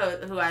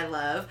 who I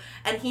love,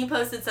 and he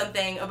posted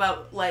something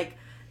about, like,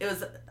 it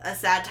was a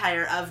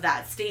satire of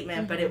that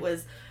statement, but it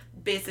was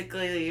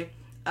basically,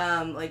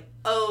 like,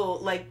 oh,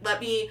 like, let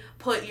me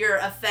put your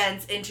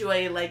offense into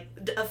a, like,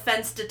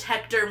 offense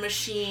detector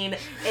machine,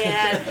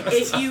 and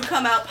if you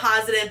come out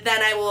positive,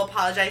 then I will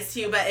apologize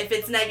to you, but if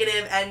it's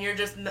negative and you're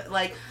just,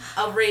 like,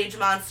 a rage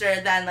monster,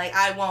 then, like,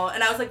 I won't.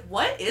 And I was like,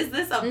 what is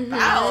this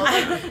about?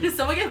 Like, did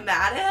someone get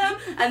mad at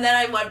him? And then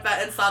I went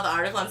back and saw the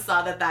article and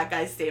saw that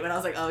guy's statement. I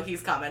was like, oh,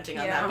 he's commenting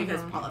on that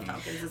because Paul F.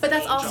 Tompkins is But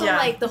that's an angel. also,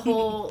 like, the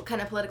whole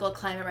kind of political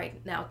climate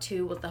right now,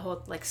 too, with the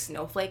whole, like,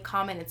 snowflake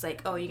comment. It's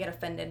like, oh, you get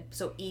offended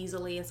so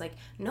easily. It's like,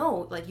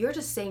 no, like, you're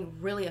just saying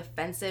really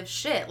offensive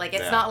shit. Like,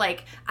 it's not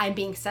like I'm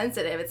being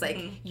sensitive. It's like,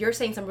 you're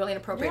saying some really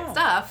inappropriate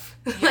stuff.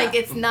 Like,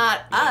 it's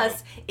not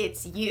us,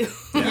 it's you.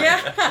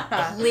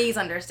 Please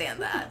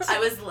understand that. I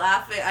was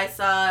laughing. I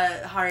saw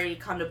Hari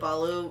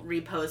Kondabolu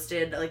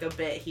reposted, like, a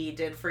bit he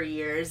did for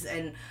years,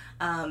 and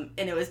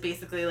it was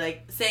basically,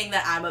 like, saying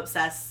that I'm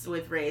obsessed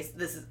with race.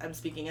 I'm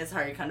speaking as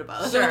Hari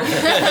Kondabolu. Sure.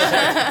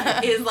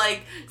 Is,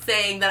 like,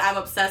 saying that I'm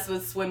obsessed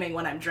with swimming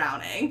when I'm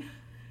drowning.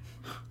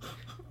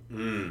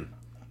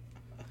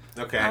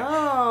 Okay.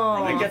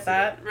 Oh. I get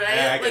that. Right?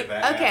 Yeah, I get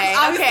that. Okay.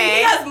 Obviously,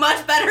 he has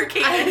much better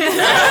cadence.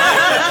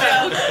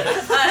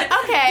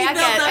 Okay,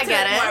 I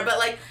get it. More, but,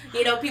 like,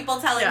 you know, people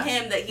telling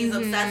him that he's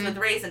obsessed with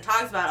race and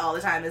talks about it all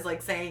the time is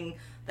like saying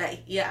that,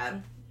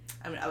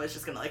 I mean, I was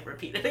just gonna like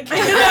repeat it again.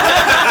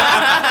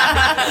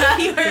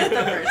 You heard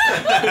the first.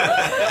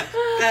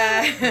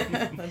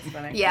 That's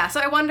funny. Yeah, so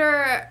I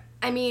wonder,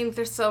 I mean,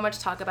 there's so much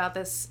talk about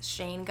this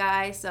Shane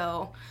guy,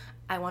 so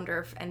I wonder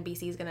if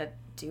NBC is gonna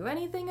do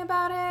anything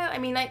about it. I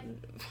mean,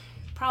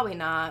 probably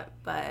not,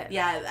 but...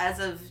 Yeah,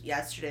 as of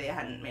yesterday, I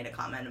hadn't made a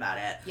comment about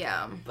it.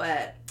 Yeah.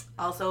 But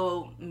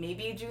also,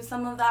 maybe do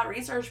some of that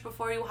research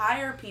before you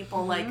hire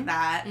people like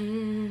that.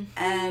 Mm-hmm.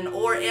 And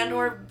or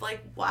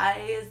like,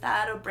 why is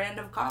that a brand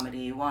of comedy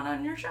you want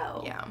on your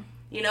show? Yeah.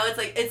 You know, it's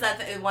like, it's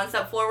that one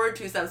step forward,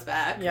 2 steps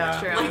back. Yeah.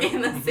 True. Like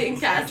in the same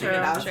casting True.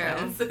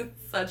 announcements.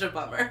 It's such a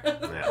bummer.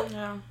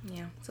 Yeah.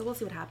 Yeah. So we'll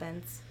see what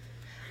happens.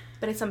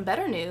 But in some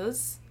better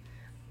news,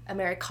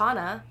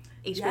 Americana,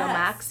 HBO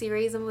Max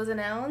series was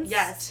announced.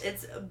 Yes,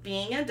 it's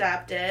being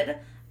adapted.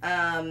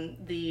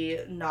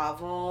 The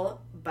novel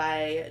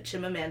by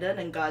Chimamanda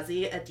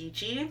Ngozi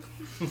Adichie.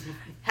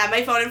 Have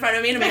my phone in front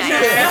of me to make sure I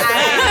read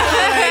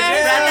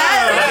that.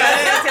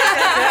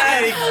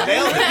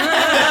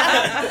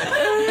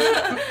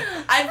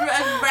 I've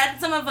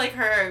read some of like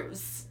her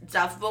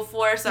stuff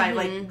before, so I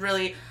like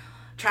really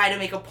try to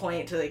make a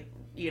point to like,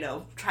 you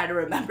know, try to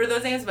remember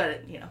those names,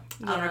 but you know,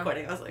 on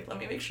recording I was like, let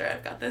me make sure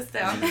I've got this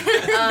down.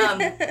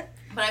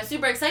 But I'm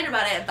super excited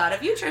about it and thought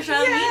of you,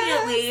 Trisha,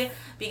 immediately,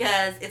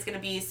 because it's going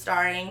to be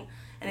starring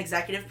and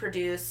executive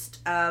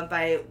produced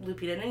by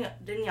Lupita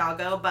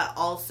Nyong'o, but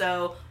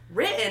also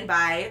written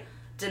by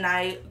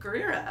Denai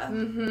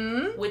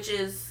Guerrera, which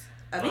is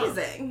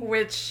amazing.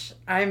 Which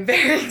I'm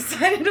very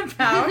excited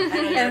about. I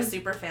know you're a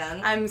super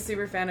fan. I'm a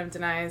super fan of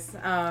Denai's.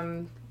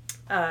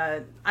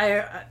 I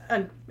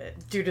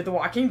due to The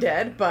Walking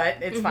Dead,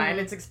 but it's fine.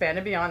 It's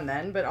expanded beyond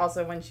then. But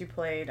also when she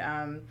played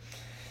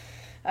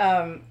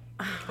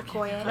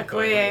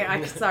Okoye.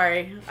 I'm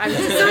sorry. I'm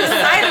just so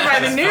excited by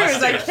the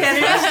news. I can't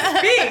even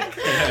speak.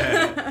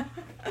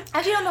 I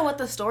actually don't know what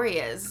the story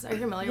is. Are you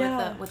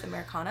familiar with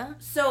Americana?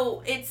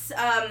 So it's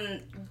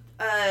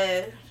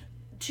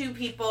 2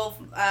 people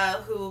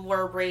who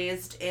were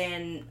raised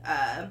in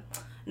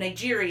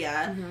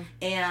Nigeria,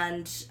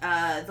 and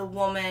the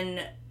woman,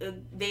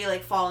 they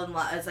like fall in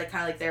love. It's like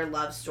kind of like their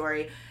love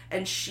story,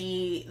 and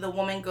the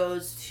woman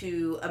goes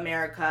to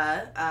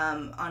America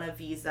on a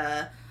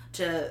visa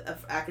to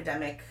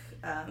academic,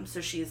 so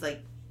she's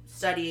like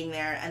studying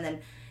there, and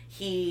then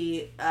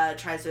he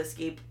tries to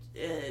escape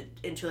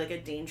into like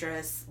a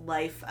dangerous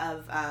life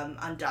of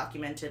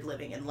undocumented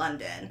living in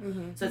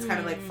London. So it's kind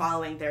of like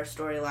following their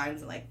storylines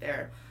and like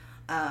their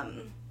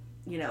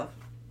you know,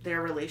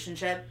 their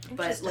relationship,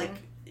 but like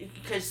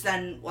because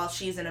then while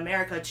she's in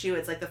America too,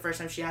 it's like the first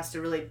time she has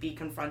to really be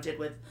confronted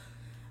with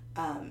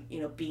you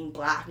know, being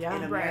black in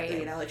America. Right.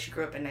 You know, like she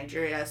grew up in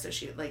Nigeria, so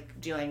she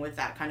like dealing with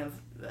that kind of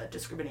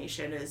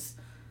discrimination is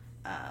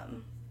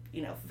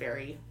you know,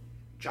 very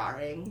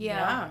jarring.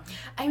 Yeah.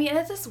 I mean,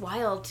 it's just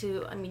wild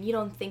to, I mean, you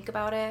don't think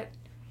about it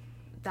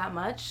that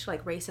much.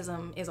 Like,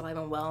 racism is alive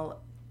and well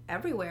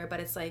everywhere,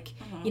 but it's like,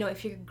 you know,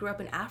 if you grew up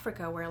in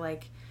Africa where,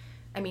 like,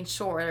 I mean,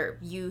 sure,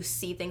 you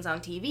see things on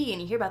TV and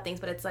you hear about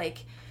things, but it's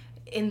like,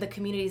 in the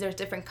communities, there's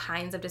different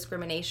kinds of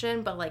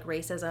discrimination, but, like,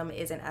 racism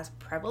isn't as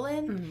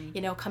prevalent.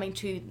 You know, coming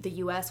to the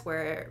U.S.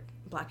 where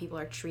Black people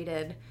are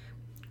treated,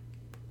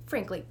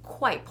 frankly,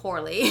 quite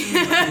poorly.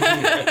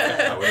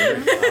 I would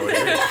agree.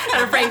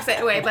 In a frank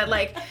way, but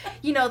like,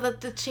 you know,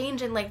 the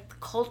change in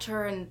like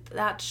culture and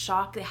that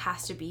shock it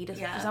has to be to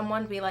for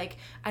someone to be like,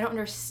 I don't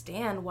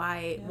understand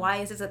why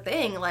is this a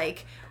thing?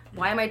 Like,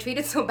 why am I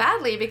treated so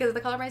badly because of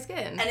the color of my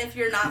skin? And if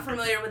you're not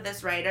familiar with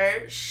this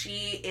writer,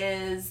 she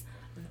is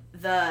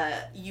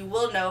you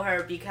will know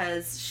her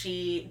because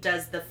she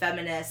does the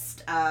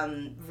feminist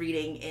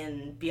reading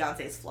in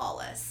Beyonce's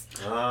Flawless.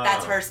 Oh.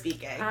 That's her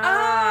speaking.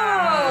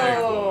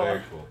 Very cool,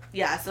 very cool.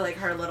 Yeah, so like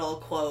her little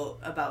quote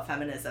about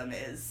feminism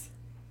is,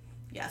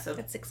 so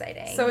That's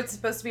exciting. So it's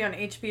supposed to be on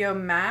HBO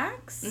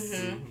Max?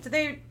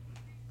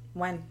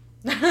 When?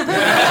 they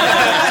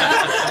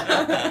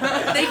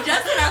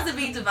just announced it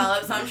being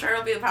developed, so I'm sure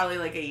it'll be probably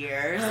like a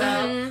year or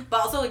so. But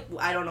also, like,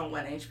 I don't know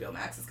when HBO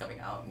Max is coming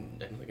out.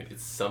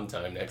 It's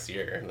sometime next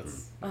year.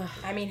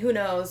 I mean, who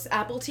knows?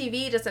 Apple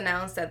TV just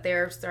announced that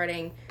they're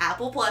starting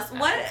Apple Plus.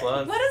 What is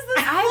this?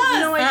 I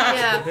have no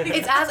idea.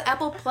 It's as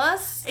Apple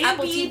Plus,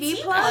 Apple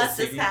TV Plus.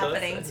 is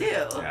happening too.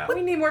 Yeah.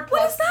 We need more plus.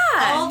 What is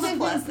that? All the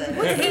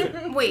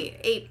pluses.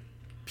 Wait,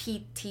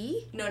 APT?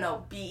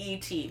 No,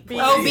 BET.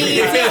 Oh,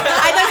 BET.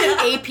 I thought it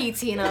was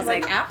APT, and I was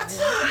like, Apple?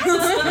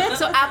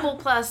 So Apple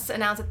Plus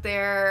announced that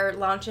they're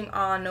launching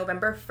on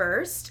November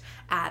 1st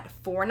at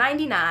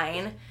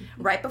 $4.99,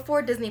 right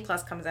before Disney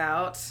Plus comes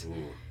out.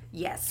 Ooh.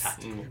 Yes.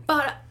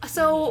 But,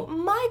 so,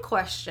 my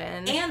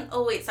question... And,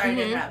 sorry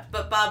to interrupt,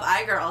 but Bob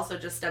Iger also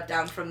just stepped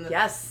down from the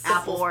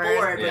Apple's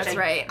board, which that's I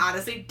right.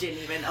 honestly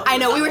didn't even know. I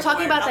know, we were on the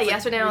talking board. about that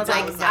yesterday, and I was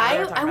like,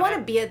 I want to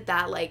it. be at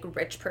that, like,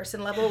 rich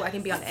person level where I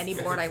can be on any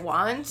board I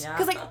want.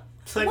 Because, like,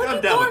 It's like,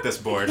 I'm down with this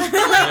board. I'm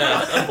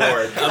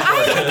bored.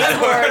 I'm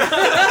bored.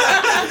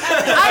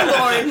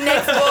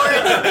 Next board.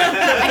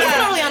 I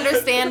can totally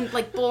understand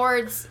like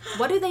boards,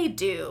 what do they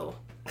do?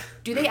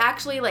 Do they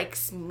actually like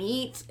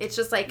meet? It's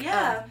just like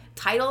a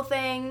title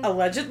thing.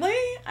 Allegedly,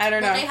 I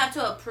don't know. But they have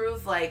to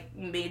approve like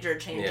major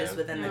changes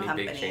within the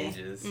company. Big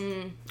changes.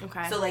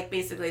 Okay. So like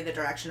basically the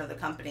direction of the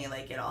company,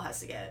 like it all has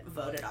to get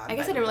voted on. I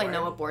guess I didn't really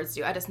know what boards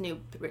do. I just knew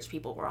rich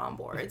people were on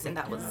boards, and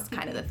that was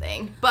kind of the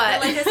thing.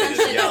 But like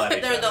essentially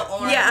they're the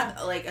owners. Yeah.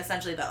 Like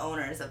essentially the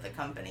owners of the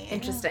company.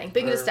 Interesting.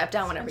 But you can just step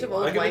down whenever you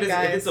want. Like if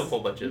it's a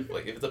whole bunch of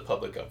like if it's a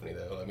public company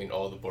though, I mean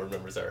all the board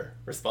members are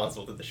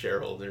responsible to the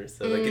shareholders,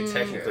 so they could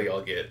technically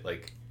all get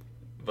like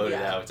voted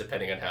out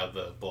depending on how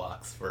the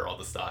blocks for all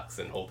the stocks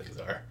and holdings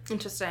are.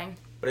 Interesting.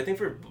 But I think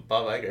for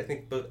Bob Iger, I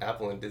think both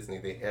Apple and Disney,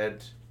 they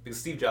had, because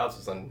Steve Jobs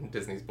was on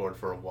Disney's board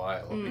for a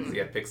while because he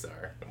had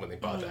Pixar when they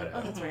bought that out.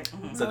 Oh, that's right.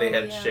 So they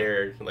had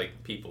shared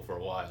like people for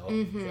a while.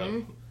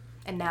 So.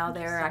 And now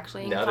they're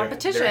actually in Now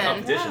competition. they're in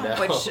competition now.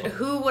 Which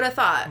who would have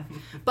thought?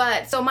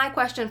 But so my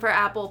question for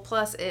Apple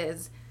Plus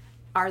is,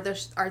 are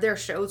their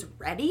shows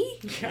ready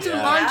to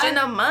launch in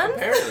a month?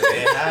 Apparently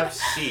they have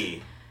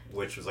C,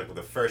 which was like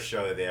the first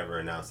show that they ever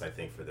announced, I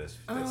think, for this.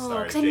 That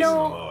stars Jason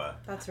Momoa.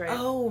 That's right.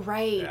 Oh,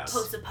 right. Yeah.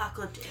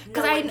 Post-apocalyptic.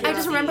 Because I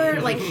just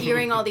remember like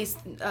hearing all these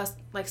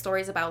like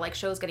stories about like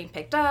shows getting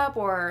picked up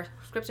or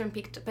scripts being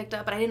picked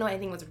up, but I didn't know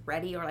anything was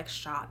ready or like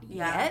shot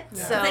yet.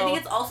 Yeah. So I think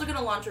it's also going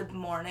to launch with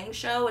Morning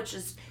Show, which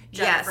is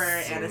Jennifer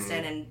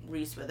Aniston and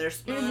Reese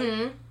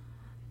Witherspoon.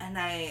 And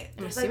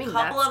there's a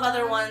couple of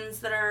other ones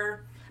that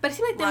are. But it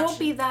seems like there won't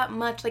be that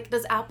much. Like,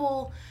 does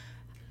Apple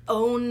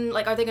own,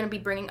 like, are they going to be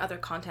bringing other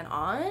content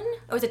on?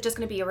 Or is it just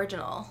going to be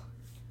original?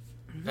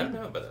 I don't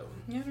know about that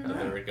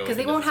one. Because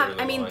they won't have,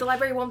 I mean, the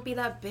library won't be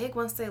that big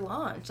once they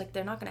launch. Like,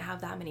 they're not going to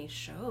have that many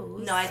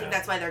shows. No, I think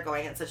that's why they're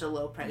going at such a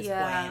low price point.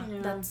 Yeah,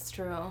 that's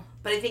true.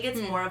 But I think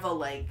it's more of a,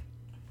 like,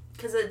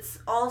 because it's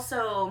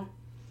also,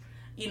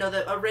 you know,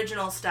 the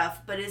original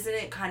stuff, but isn't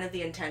it kind of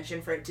the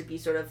intention for it to be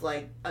sort of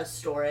like a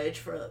storage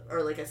for,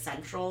 or like a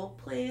central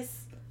place?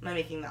 Am I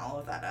making all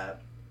of that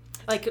up?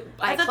 Like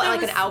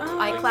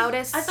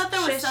iCloudist. I thought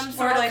there was some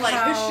sort or of like like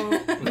how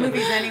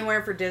Movies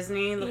Anywhere for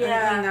Disney.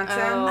 Yeah. In that sense.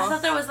 I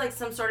thought there was like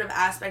some sort of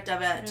aspect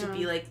of it to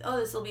be like,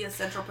 oh, this will be a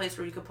central place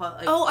where you could put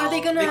like. Oh, are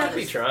they gonna? They could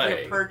be trying.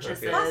 Your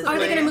purchases. Okay. Are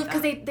they gonna move?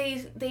 Because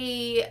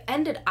they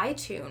ended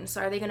iTunes,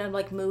 so are they gonna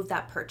like move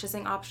that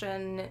purchasing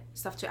option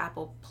stuff to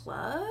Apple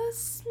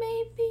Plus?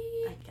 Maybe.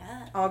 I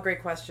guess. All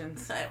great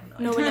questions. I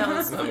don't know. No one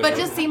knows. But it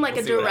just seemed like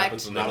a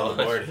direct. Not on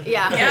board.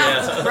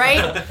 Yeah.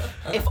 Right.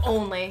 If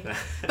only.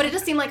 But it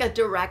just seemed like a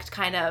direct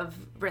kind of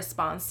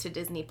response to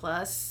Disney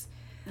Plus.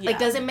 Like,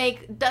 does it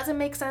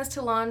make sense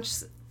to launch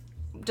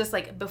just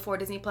like before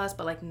Disney Plus,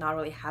 but like not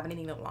really have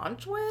anything to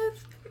launch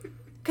with?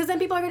 Because then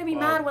people are gonna be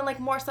mad when like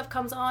more stuff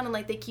comes on and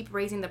like they keep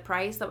raising the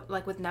price.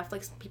 Like with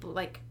Netflix, people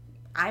like.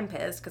 I'm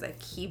pissed because I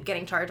keep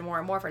getting charged more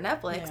and more for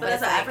Netflix. Yeah. But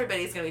that's what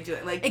everybody's gonna be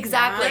doing. Like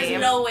exactly. There's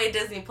no way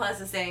Disney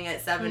Plus is staying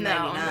at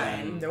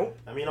 $7.99. Nope.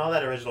 I mean, all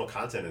that original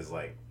content is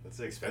like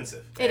it's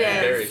expensive. It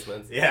is very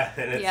expensive. Yeah,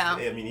 and it's. Yeah.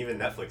 I mean, even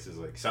Netflix is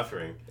like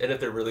suffering. And if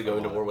they're really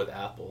going to war with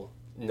Apple,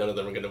 none of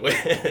them are going to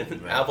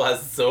win. Apple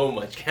has so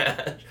much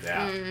cash.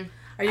 Yeah.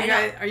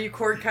 Are you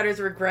cord cutters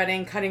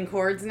regretting cutting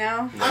cords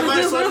now? I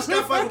might as well just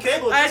got fucking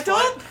cable. I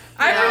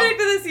predicted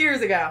this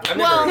years ago. I've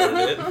never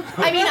heard of it.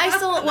 I mean, I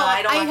still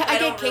I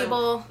get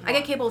cable. Really, I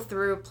get cable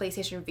through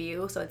PlayStation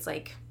View, so it's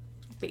like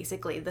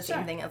basically the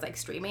same thing as like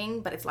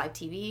streaming, but it's live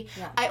TV.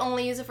 Yeah. I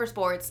only use it for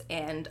sports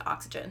and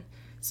Oxygen.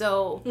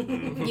 So,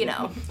 you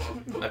know,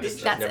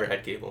 I've never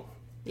had cable.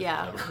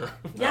 Yeah.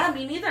 Yeah,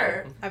 me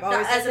neither. I've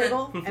always had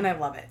cable, and I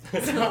love it.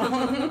 So.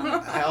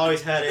 I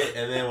always had it,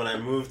 and then when I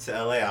moved to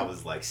LA, I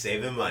was like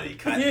saving money,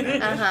 cutting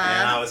it, and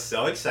I was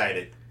so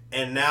excited.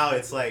 And now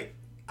it's like,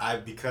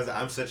 because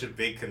I'm such a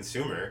big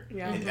consumer,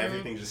 and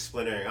everything's just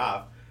splintering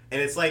off. And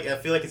it's like, I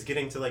feel like it's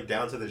getting to like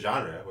down to the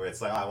genre where it's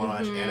like, oh, I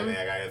want to watch anime,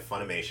 I gotta get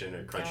Funimation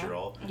or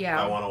Crunchyroll. Yeah. If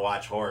I want to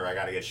watch horror, I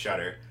gotta get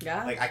Shudder.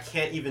 Yeah. Like, I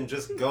can't even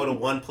just go to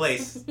one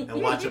place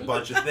and watch a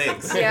bunch of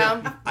things.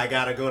 Yeah. I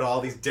gotta go to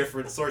all these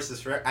different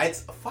sources for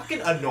it's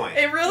fucking annoying.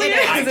 It really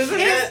is, isn't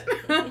it?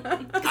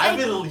 I've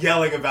been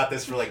yelling about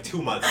this for like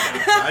 2 months now.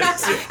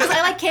 Because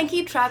I like can't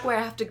keep track where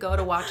I have to go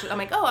to watch it. I'm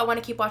like, oh, I want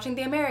to keep watching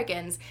The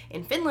Americans.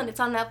 In Finland,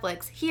 it's on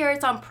Netflix. Here,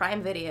 it's on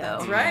Prime Video.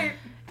 That's right.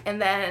 And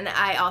then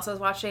I also was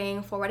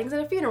watching 4 Weddings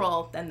and a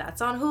Funeral, and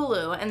that's on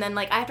Hulu. And then,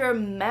 like, I have to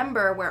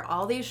remember where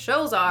all these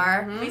shows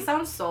are. We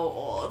sound so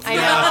old. I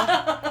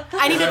know.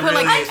 I need to put,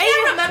 like... I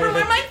can't remember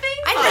where my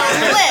things are.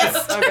 I know,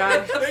 list. Oh,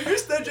 God. There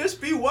used to just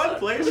be one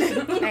place. I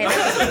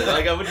know.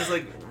 Like, I would just,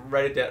 like,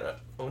 write it down.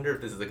 I wonder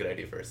if this is a good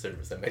idea for a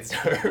service I might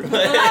start. Ooh,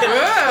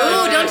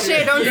 don't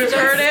share. Don't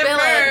heard it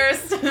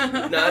first.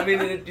 No, I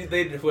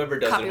mean, whoever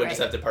does it would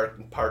just have to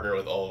partner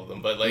with all of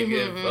them. But, like,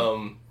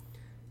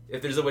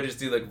 if there's a way to just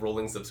do like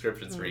rolling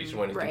subscriptions for each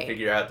one, you can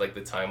figure out like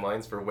the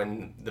timelines for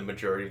when the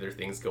majority of their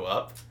things go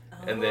up,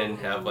 and then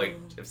have like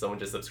if someone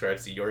just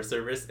subscribes to your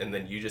service, and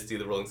then you just do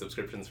the rolling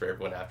subscriptions for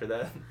everyone after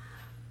that.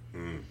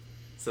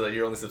 So that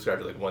you're only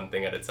subscribed to like one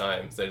thing at a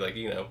time. So like,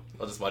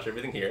 I'll just watch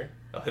everything here.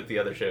 I'll hit the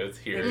other shows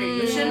here.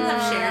 You shouldn't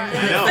have shared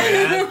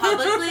this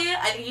publicly.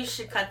 I think you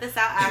should cut this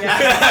out after.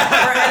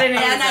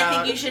 And I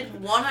think you should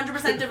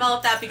 100%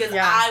 develop that because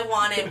I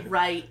want it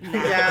right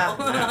now.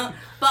 Yeah.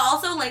 But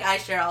also, like, I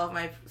share all of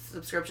my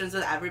subscriptions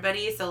with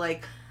everybody, so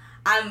like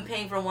I'm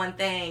paying for one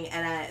thing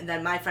and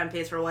then my friend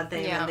pays for one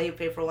thing and then they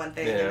pay for one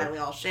thing and then we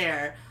all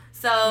share.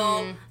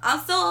 So I'm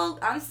still,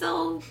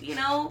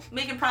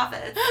 making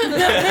profits. I'm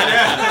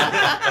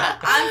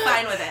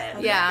fine with it.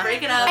 Yeah.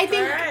 Break it up. I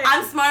think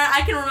I'm smart.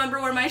 I can remember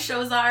where my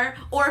shows are,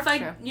 or if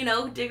I,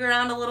 dig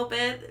around a little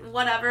bit,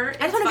 whatever.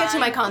 I just want to get to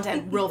my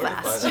content real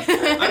fast. I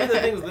mean, the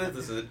thing with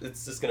this is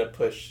it's just gonna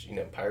push,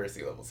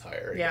 piracy levels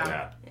higher.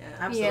 Yeah.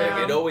 Absolutely.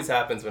 Like, it always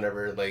happens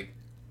whenever like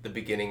the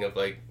beginning of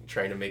like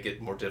trying to make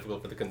it more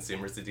difficult for the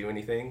consumers to do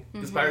anything.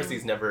 Because piracy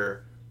is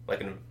never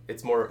like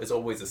it's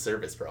always a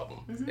service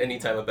problem.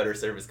 Anytime a better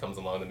service comes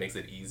along that makes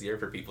it easier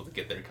for people to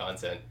get their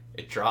content,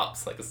 it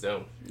drops like a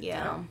stone.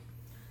 Yeah.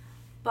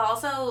 But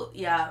also,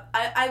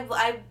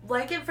 I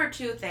like it for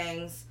two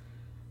things.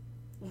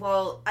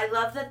 Well, I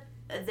love that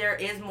there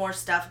is more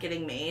stuff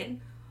getting made,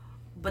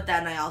 but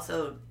then I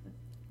also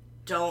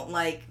don't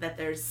like that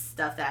there's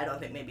stuff that I don't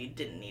think maybe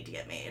didn't need to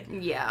get made.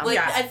 Yeah. Like,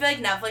 I feel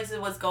like Netflix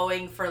was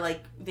going for,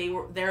 like,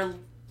 their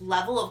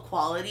level of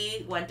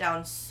quality went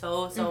down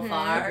so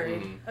far.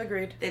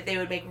 Agreed. That they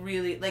would make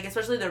really, like,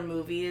 especially their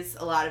movies,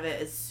 a lot of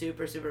it is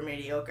super, super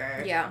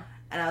mediocre. Yeah.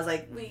 And I was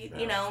like,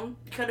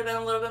 could have been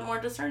a little bit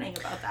more discerning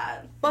about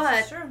that.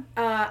 But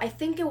I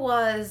think it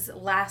was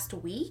last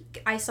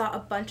week, I saw a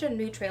bunch of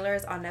new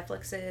trailers on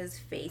Netflix's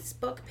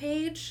Facebook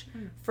page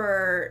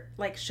for,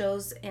 like,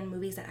 shows and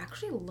movies that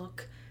actually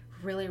look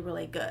really,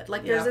 really good.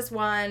 Like, there's this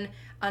one,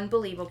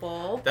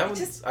 Unbelievable.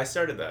 That I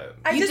started that.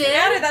 I just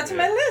added that to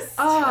my list.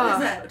 Oh. What is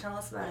that? Tell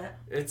us about it.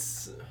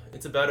 It's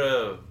about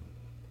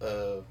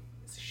is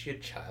she a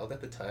child at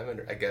the time?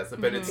 I guess.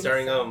 But it's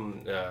starring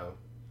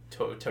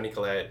Toni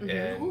Collette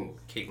and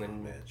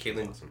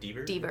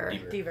Caitlin Dever.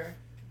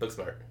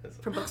 Booksmart.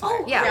 From Booksmart.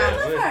 Oh, yeah. I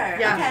love her.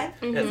 Yeah.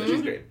 Okay. Yeah, so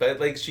she's great.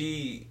 But like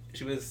she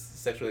was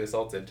sexually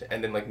assaulted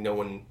and then like no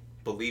one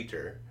believed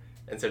her.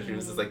 And so she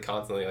was just like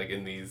constantly like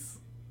in these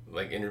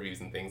like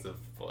interviews and things of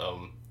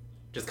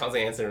just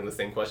constantly answering the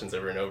same questions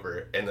over and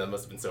over, and that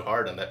must have been so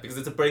hard on that because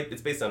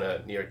it's based on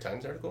a New York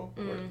Times article.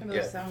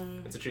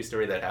 It's a true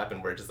story that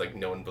happened where just like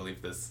no one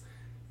believed this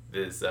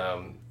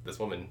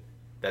woman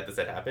that this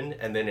had happened,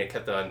 and then it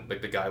kept on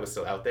like the guy was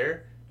still out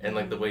there, and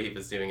like the way he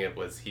was doing it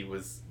was he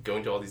was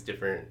going to all these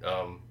different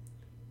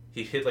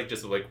he hit like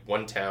just like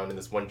one town in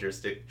this one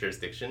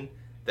jurisdiction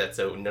that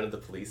so none of the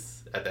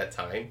police at that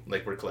time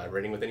like were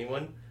collaborating with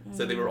anyone,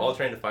 so they were all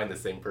trying to find the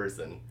same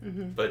person,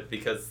 but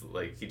because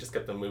like he just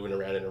kept them moving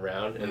around and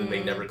around, and then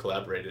they never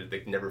collaborated,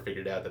 they never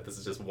figured out that this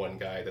is just one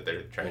guy that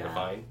they're trying to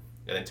find,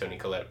 and then Toni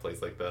Collette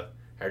plays like the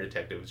hired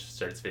detective, which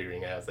starts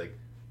figuring out it's like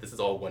this is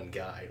all one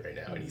guy right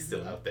now, and he's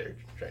still out there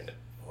trying to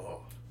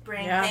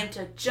bring him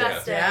to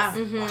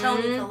justice.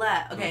 Toni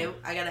Collette. Okay,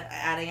 I gotta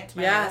adding it to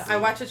my list. I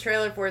watched a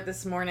trailer for it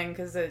this morning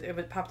because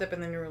it popped up in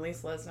the new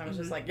release list, and I was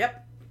just like,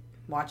 yep,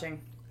 watching.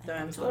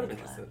 Done. It's a lot of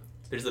interesting.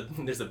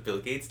 There's a Bill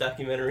Gates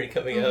documentary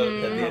coming out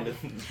at the end of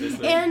this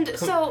week. And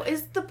so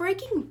is the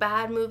Breaking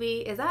Bad movie,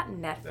 is that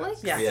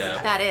Netflix? Yes.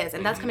 Yeah. That is,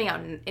 and that's coming out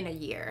in a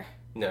year.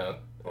 No.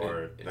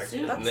 Or next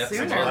soon. month. That's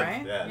sooner,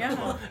 right?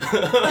 Yeah.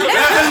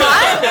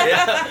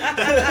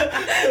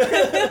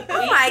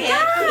 Oh my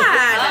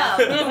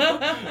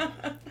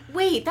god!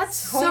 Wait, that's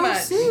so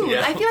much. soon.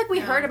 Yeah. I feel like we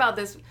heard about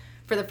this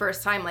for the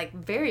first time like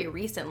very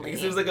recently.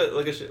 Because it was like a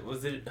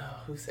was it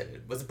who said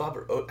it? Was it Bob?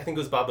 I think it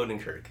was Bob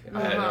Odenkirk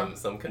at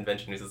some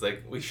convention. He was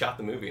like, "We shot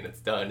the movie and it's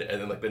done." And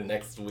then like the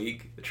next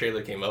week, the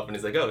trailer came up and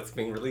he's like, "Oh, it's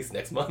being released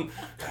next month."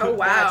 Oh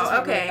wow! Just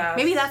Okay, really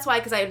maybe that's why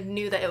because I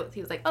knew that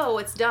he was like, "Oh,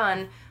 it's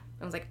done."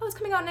 I was like, "Oh, it's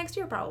coming out next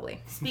year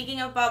probably." Speaking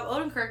of Bob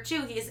Odenkirk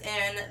too, he's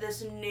in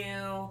this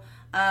new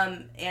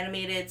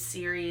animated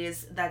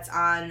series that's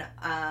on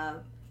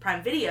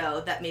Prime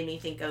Video that made me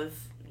think of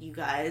you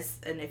guys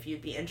and if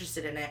you'd be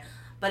interested in it.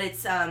 But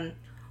it's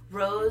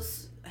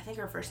Rose, I think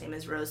her first name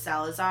is Rose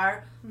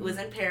Salazar, who was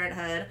in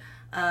Parenthood.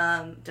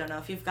 Don't know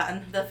if you've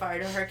gotten the far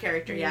to her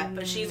character yet,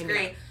 but she's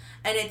great.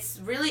 And it's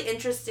really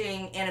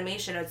interesting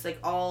animation. It's like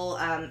all,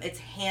 it's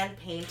hand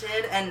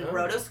painted and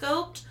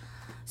rotoscoped.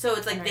 So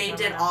it's like they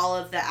did all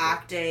of the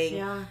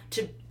acting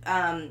to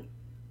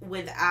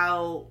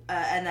without,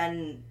 and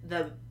then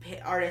the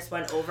artist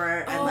went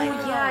over and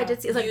I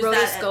did see it's like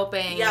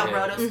rotoscoping.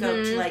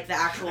 Rotoscoped to like the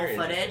actual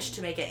footage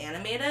to make it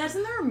animated.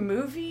 Isn't there a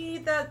movie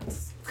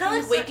that's It's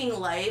kind of like Waking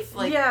Life?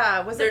 Like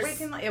was it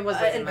Waking Life? It was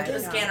Waking Life.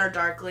 The Scanner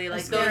Darkly.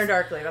 Like Scanner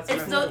Darkly. That's what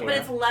it's but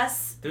it's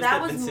less. There's that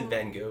the was Vincent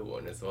Van Gogh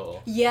one as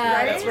well. Yeah,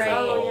 Right? that's right.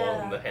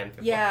 Oh, The hand.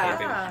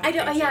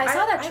 I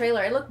saw that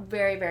trailer. It looked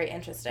very, very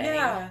interesting.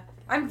 Yeah.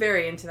 I'm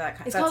very into that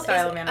It's that called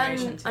style of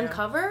animation too.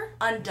 Uncover?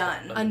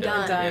 Undone.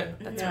 Undone. Yeah.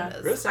 That's Yeah. what it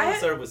is. Rose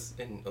Salazar was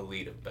in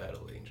Alita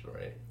Battle Angel,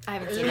 right? I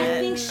haven't seen I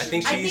it.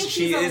 think I think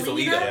she is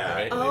Alita, Yeah.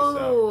 right?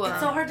 Oh. It's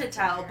so hard to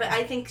tell, but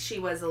I think she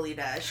was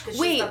Alita because she's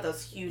Wait, got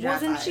those huge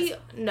wasn't ass she? eyes.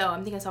 No, I'm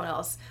thinking of someone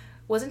else.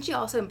 Wasn't she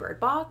also in Bird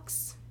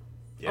Box?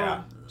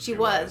 Yeah. She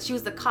was. She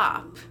was the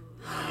cop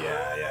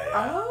Yeah.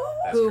 Oh.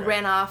 That's who correct.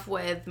 ran off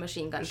with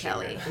Machine Gun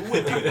Kelly. Who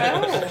would do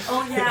that?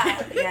 Oh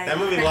yeah. That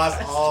movie lost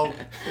all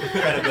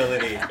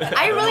credibility.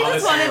 I really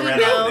just Honestly, wanted to ran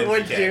know- out of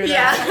Would MK. do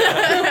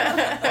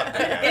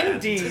Yeah.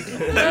 Indeed.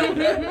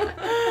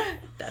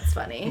 That's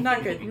funny.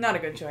 Not good. Not a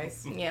good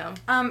choice. Yeah.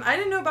 I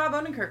didn't know Bob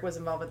Odenkirk was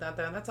involved with that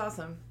though. That's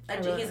awesome.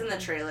 He's in the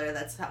trailer.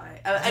 That's how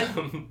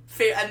I'm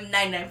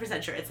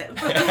 99% sure it's him.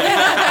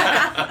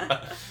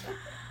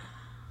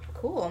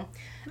 Cool.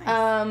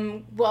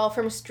 Well,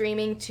 from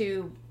streaming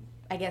to,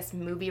 I guess,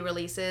 movie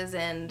releases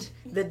and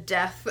the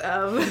death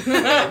of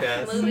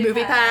Yes.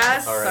 Movie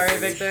Pass. All right. Sorry,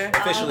 Victor.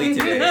 Officially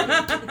today.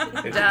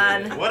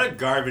 Done. What a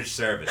garbage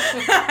service.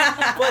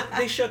 But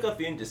they shook up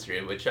the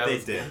industry, which I They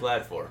was did.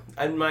 glad for.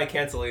 And my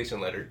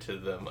cancellation letter to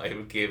them, I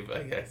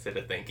said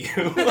a thank you.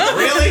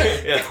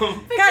 Really? Yeah.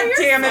 God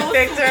damn it,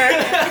 Victor.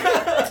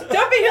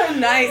 Don't be so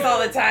nice all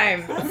the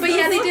time. But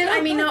yeah, they did. I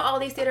mean, now all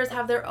these theaters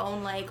have their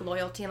own like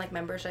loyalty and like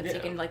memberships. Yeah. You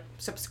can like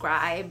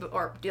subscribe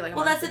or do like. A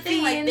Well, that's the monthly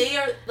thing. Like fee. they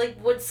are like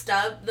would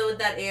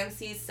that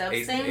AMC sub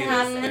Ace- thing Ace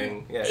happen.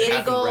 thing. Yeah, it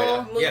Eagle happened right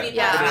after- movie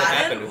yeah, pass it didn't had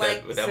happen it, with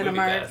like, that movie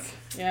Cinemark. pass.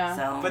 Yeah.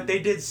 So But they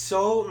did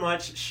so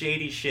much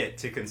shady shit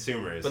to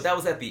consumers. But that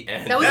was at the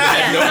end. That was They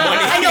had yeah. no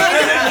money. I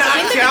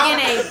know.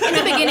 Count. In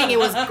the beginning, it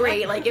was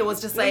great. Like it was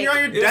just when like. you're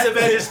on your It was a-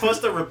 deathbed, you're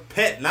supposed to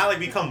repent, not like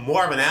become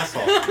more of an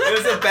asshole. It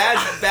was a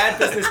bad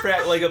business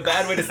practice, like a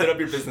bad way to set up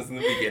your business in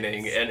the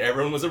beginning, and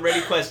everyone was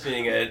already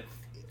questioning it.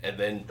 And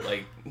then,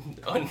 like,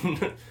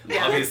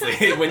 obviously,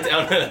 it went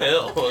down a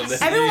hill. And then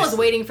Everyone was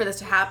waiting for this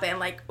to happen.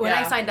 Like when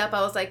I Yeah. signed up,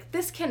 I was like,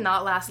 "This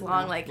cannot last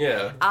long. Like,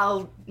 Yeah.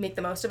 I'll make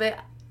the most of it."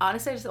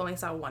 Honestly, I just only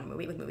saw one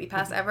movie with Movie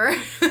Pass ever.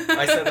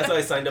 That's why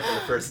I signed up on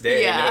the first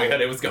day, Yeah. knowing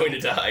that it was going to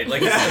die.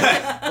 Like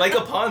like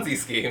a Ponzi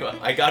scheme.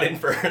 I got in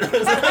first.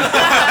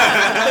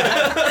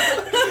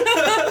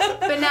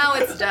 But now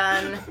it's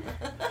done.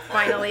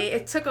 Finally,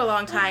 it took a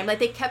long time. Like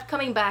they kept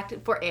coming back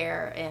for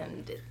air,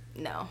 and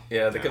no.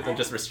 Yeah, they kept on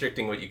just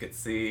restricting what you could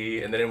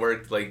see, and then it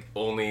worked like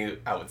only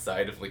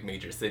outside of like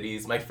major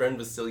cities. My friend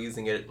was still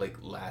using it like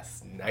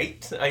last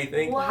night, I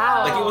think.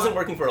 Wow. Like it wasn't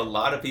working for a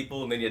lot of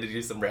people, and then you had to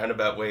do some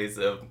roundabout ways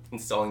of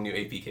installing new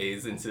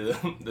APKs into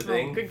the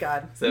thing. Oh, good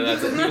God. So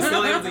that's it. He was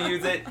still able to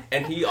use it,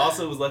 and he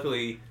also was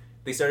luckily.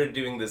 They started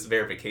doing this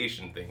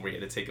verification thing where you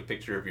had to take a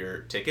picture of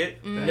your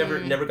ticket.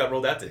 Never got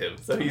rolled out to him,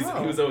 so he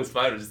was always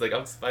fine. It was just like I'll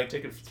just buy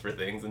tickets for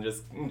things and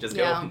just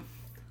Yeah.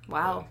 go.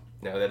 Wow.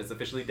 Now that it's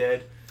officially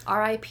dead.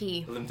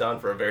 R.I.P. Lived on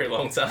for a very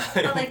long time.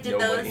 But like, did No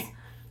those money.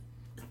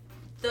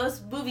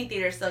 those movie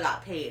theaters still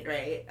got paid,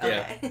 right?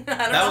 Yeah. Okay. I don't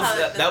know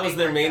how That was thing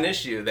their worked main out.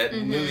 issue. That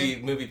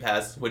movie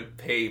pass would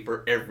pay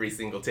for every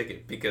single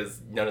ticket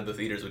because none of the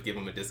theaters would give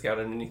them a discount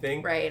on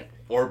anything, Right.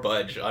 or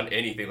budge on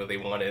anything that they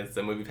wanted.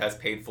 So movie pass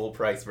paid full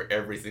price for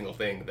every single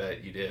thing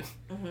that you did.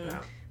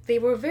 They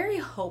were very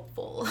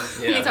hopeful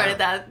when Yeah. they started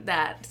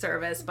that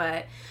service,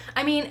 but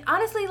I mean,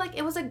 honestly, like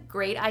it was a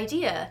great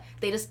idea.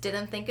 They just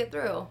didn't think it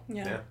through.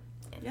 Yeah.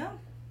 Yeah.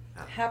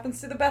 Happens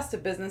to the best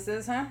of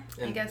businesses, huh?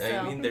 And, guess I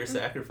so. mean, their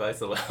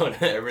sacrifice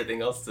allowed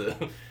everything else to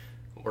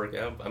work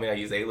out. I mean, I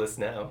use A-list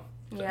now.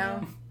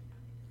 Yeah.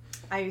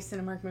 I use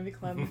Cinemark Movie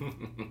Club.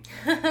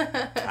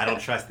 I don't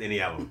trust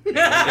any of them.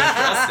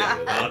 Trusted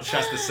with I it. don't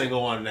trust a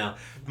single one now.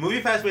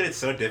 MoviePass made it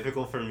so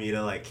difficult for me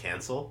to like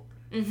cancel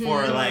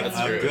for like That's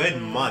a true.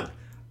 good month.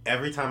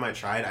 Every time I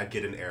tried, I'd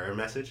get an error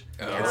message,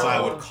 and so Oh.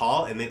 I would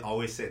call, and they'd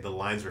always say the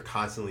lines were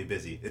constantly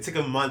busy. It took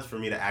a month for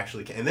me to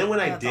actually, and then when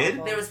I That's did,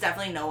 awful. There was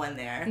definitely no one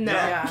there. No.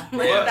 Yeah.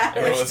 Like, Yeah, that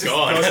everyone was was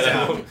gone. ghost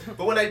town.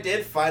 But when I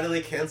did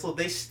finally cancel,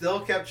 they still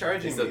kept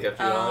charging They still me,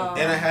 kept you on.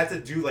 and I had to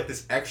do like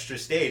this extra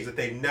stage that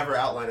they never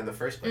outlined in the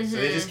first place. So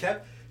they just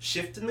kept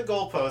shifting the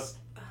goalposts.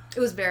 It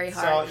was very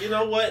hard. So you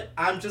know what?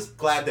 I'm just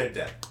glad they're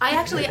dead. I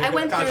went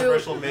through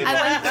Controversial maybe.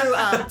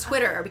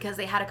 Twitter because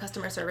they had a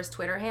customer service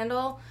Twitter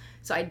handle.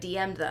 So I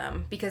DM'd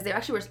them because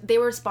they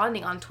were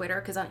responding on Twitter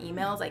because on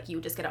emails like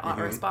you just get an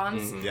auto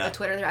response. Yeah. But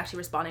Twitter they're actually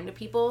responding to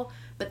people.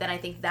 But then I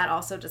think that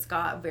also just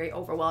got very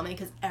overwhelming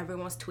because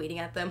everyone was tweeting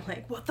at them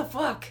like, "What the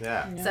fuck?"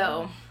 Yeah.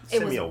 So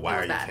Send it was me a why it are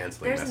was you bad.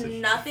 canceling There's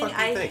message. nothing Fucking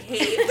I think.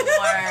 hate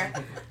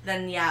more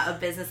than a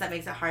business that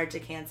makes it hard to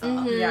cancel.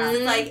 Yeah.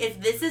 It's like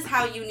if this is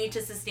how you need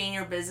to sustain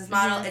your business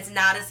model, it's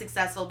not a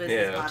successful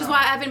business Yeah. model. Which is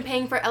why I've been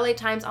paying for LA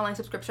Times online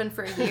subscription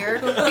for a year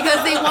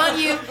because they want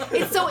you.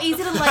 It's so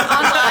easy to like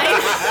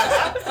online.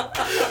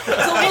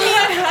 So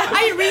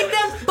I read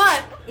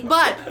them,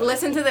 but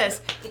listen to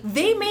this.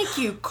 They make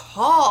you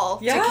call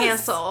Yes. to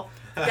cancel.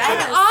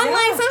 Yes. An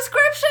online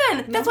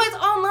subscription. That's why it's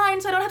online,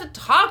 so I don't have to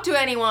talk to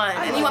anyone.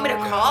 And you want me to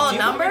call Do a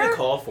you want me number? to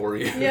call for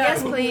you?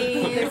 Yes,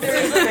 please. Yes,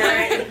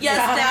 Dad.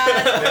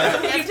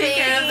 Yes, You take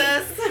care of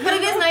this. But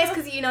it is nice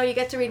because you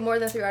get to read more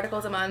than 3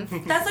 articles a month.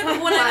 That's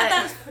like when I got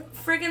that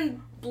friggin'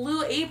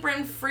 Blue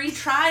Apron free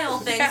trial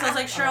thing. So I was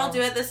like, sure, I'll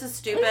do it. This is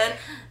stupid.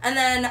 And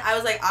then I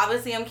was like,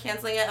 obviously I'm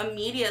canceling it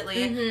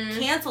immediately.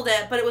 Canceled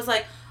it, but it was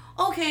like,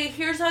 okay,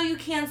 here's how you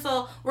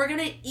cancel. We're going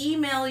to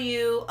email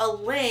you a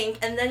link,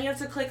 and then you have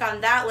to click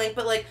on that link.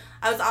 But, like,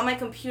 I was on my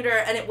computer,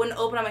 and it wouldn't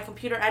open on my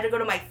computer. I had to go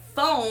to my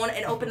phone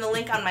and open the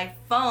link on my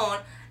phone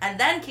and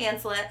then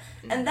cancel it.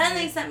 And then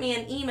they sent me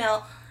an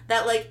email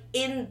that, like,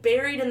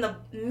 buried in the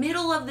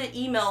middle of the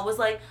email was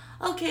like,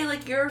 okay,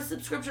 like, your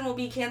subscription will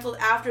be canceled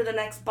after the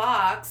next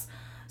box.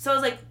 So I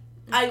was like,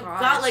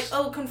 got, like,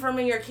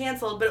 confirming you're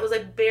canceled, but it was,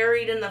 like,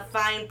 buried in the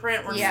fine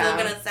print. We're still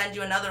going to send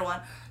you another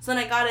one. So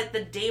then I got it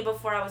the day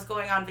before I was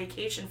going on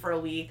vacation for a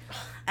week,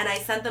 and I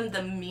sent them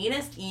the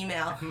meanest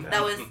email.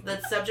 That was, the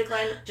subject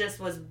line just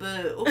was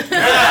boo. Yes.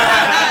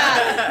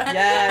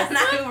 And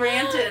I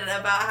ranted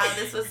about how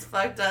this was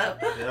fucked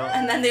up. Yeah.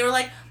 And then they were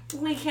like,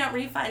 we can't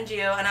refund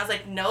you. And I was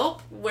like,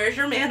 nope, where's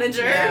your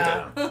manager?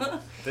 Yeah.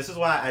 This is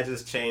why I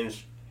just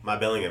changed my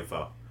billing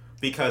info.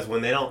 Because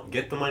when they don't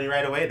get the money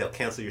right away, they'll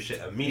cancel your shit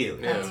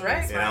immediately. That's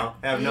right. You know?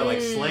 I have no, like,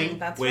 sling.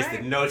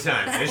 Wasted no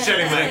time. It's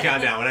shutting my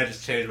account down when I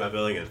just changed my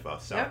billing info.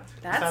 So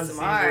that's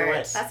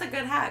smart. That's a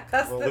good hack.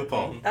 That's the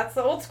loophole. That's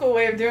the old school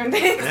way of doing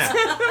things. Yeah.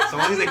 So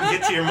long as they can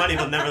get to your money,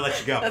 they'll never let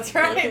you go. That's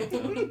right.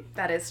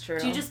 That is true.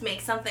 Do you just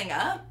make something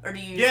up? Or do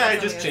you I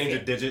just change a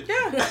digit.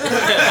 Yeah.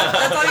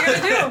 That's all you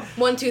gotta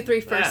do. 1, 2,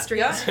 3 First Street.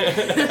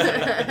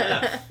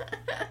 Yeah.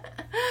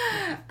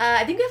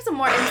 I think we have some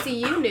more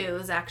MCU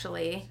news,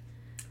 actually.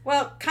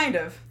 Well, kind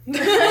of.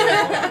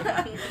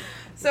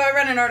 So I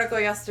read an article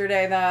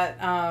yesterday that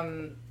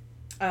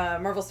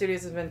Marvel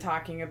Studios has been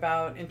talking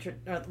about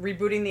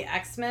rebooting the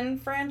X-Men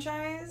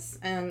franchise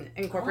and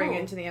incorporating it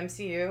into the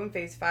MCU in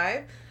Phase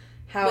 5.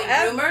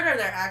 Wait, rumored or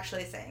they're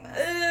actually saying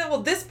this?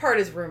 Well, this part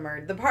is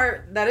rumored. The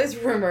part that is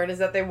rumored is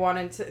that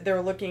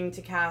they're looking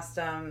to cast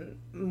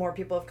more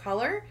people of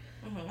color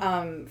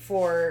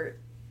for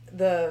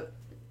the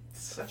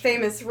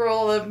famous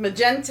role of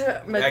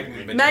Magneto.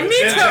 Magneto.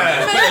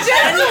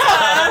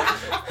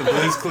 The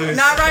Blue's Clues.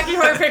 Not Rocky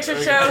Horror Picture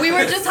Show. We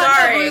were just talking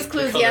about Blue's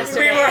Clues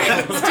yesterday.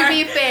 To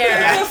be fair.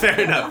 Yeah,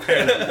 fair enough.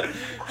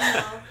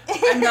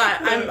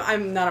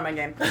 I'm not on my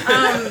game.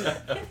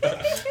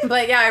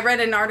 But yeah, I read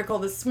an article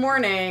this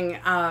morning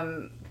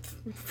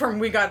from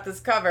We Got This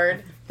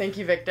Covered. Thank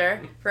you,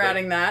 Victor, for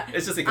adding that.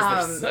 It's just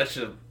because they're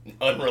such an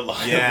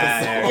unreliable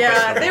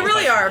Yeah, they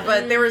really are.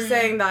 But they were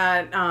saying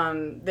that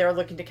they were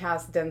looking to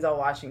cast Denzel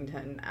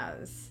Washington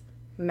as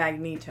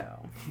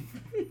Magneto.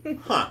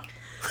 Huh.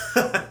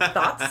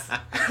 Thoughts?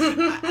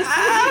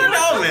 I don't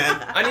know,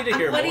 man. I need to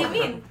hear more. What do you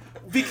mean?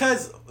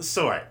 Because,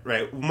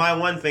 right, my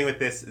one thing with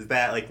this is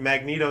that, like,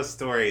 Magneto's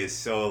story is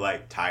so,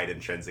 like, tied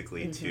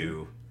intrinsically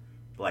to,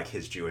 like,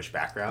 his Jewish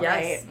background.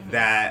 Yes.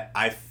 That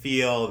I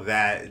feel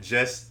that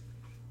just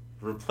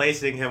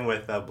replacing him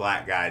with a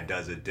black guy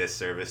does a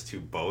disservice to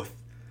both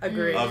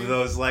Agreed. of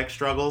those, like,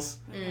 struggles.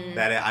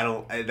 That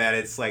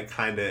it's, like,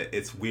 kind of,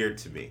 it's weird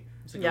to me.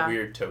 It's like a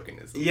weird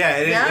tokenism. Yeah,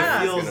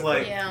 it feels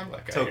like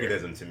black guy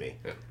tokenism to me.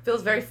 Yeah.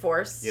 Feels very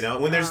forced. You know,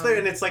 when there's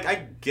and it's like,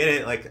 I get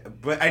it, like,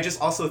 but I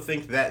just also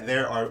think that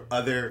there are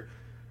other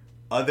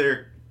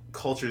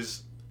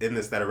cultures in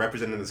this that are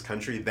represented in this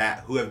country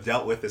who have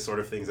dealt with the sort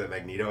of things that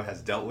Magneto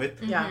has dealt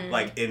with,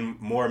 like, in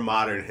more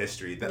modern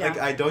history. That like,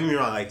 I don't get me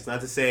wrong, like, it's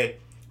not to say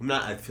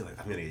I feel like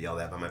I'm gonna get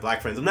yelled at by my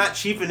black friends. I'm not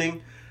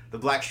cheapening the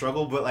black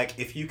struggle, but, like,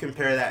 if you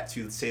compare that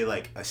to, say,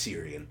 like, a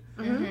Syrian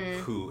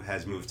who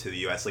has moved to the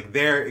U.S., like,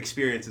 their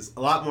experience is a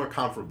lot more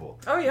comparable.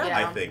 Oh,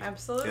 yeah. I think.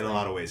 Absolutely. In a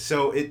lot of ways.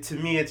 So, to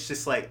me, it's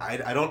just, like, I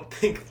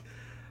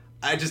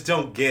just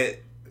don't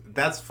get,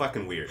 that's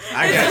fucking weird.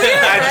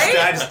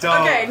 I just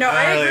don't. Okay, no,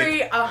 I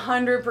agree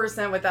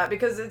 100% with that,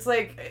 because it's,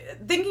 like,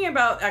 thinking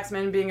about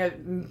X-Men being a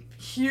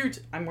huge,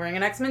 I'm wearing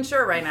an X-Men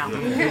shirt right now.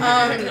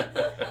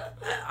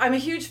 I'm a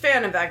huge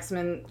fan of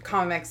X-Men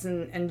comics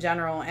in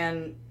general,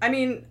 and, I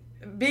mean,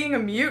 being a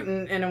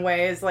mutant in a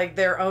way is like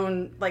their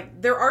own,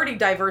 like, they're already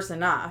diverse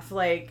enough,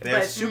 like,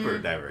 they're super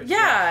diverse.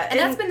 Yeah, and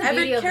that's been the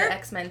beauty of the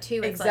X-Men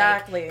too. It's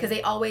exactly, because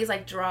they always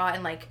like draw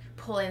and like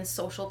pull in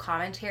social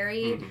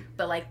commentary,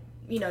 but like,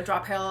 you know, draw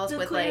parallels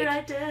with like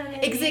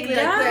exactly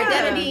like queer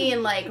identity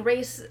and like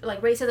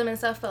racism and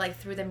stuff, but like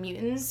through the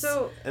mutants.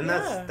 So and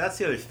that's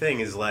the other thing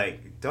is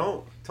like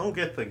don't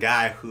get the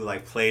guy who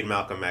like played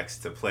Malcolm X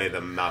to play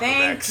the Malcolm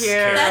X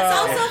character. That's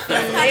also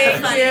kind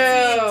of funny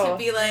to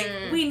be like,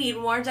 we need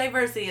more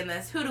diversity in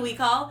this. Who do we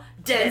call?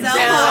 Denzel.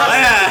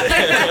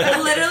 Like,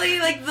 literally,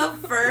 like, the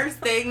first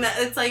thing that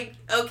it's like,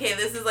 okay,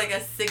 this is like a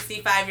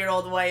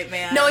 65-year-old white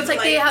man. No, it's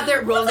like they have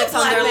their Rolodex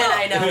on their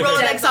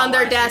Rolodex on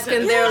their desk,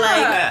 and they're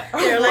like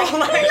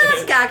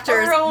mask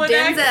actors,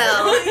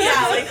 Denzel.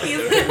 Yeah, like he's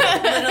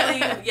literally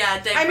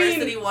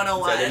diversity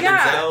 101.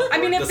 Yeah, I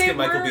mean, if they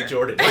Michael B.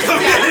 Jordan.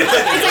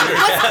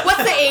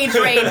 What's the age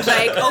range?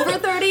 Like over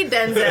 30,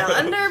 Denzel.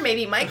 Under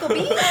maybe Michael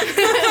B.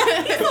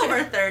 He's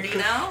over 30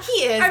 now.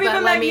 He is. I mean,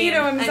 but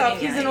Magneto himself,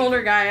 he's an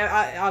older guy.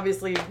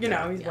 Obviously, you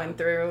know, he's went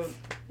through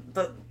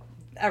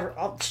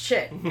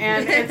shit,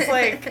 and it's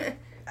like,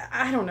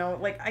 I don't know,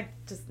 like, I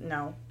just,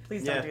 no,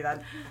 please don't do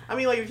that. I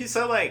mean, like, if you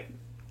said, like,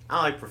 I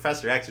don't like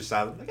Professor X or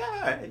something. Like,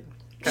 alright.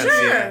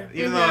 Sure.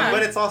 Even though,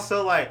 but it's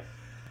also like,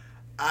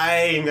 I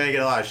am gonna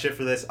get a lot of shit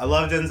for this. I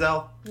love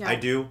Denzel. Yeah. I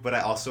do, but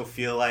I also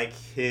feel like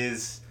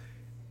he's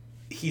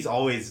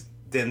always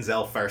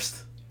Denzel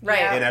first.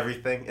 Right. In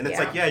everything. And it's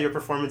like, yeah, your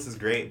performance is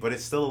great, but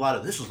it's still a lot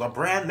of, this is a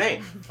brand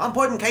name. I'm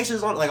putting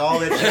cases on, like, all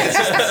that shit. It's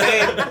just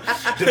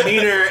the same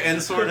demeanor and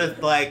sort of,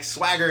 like,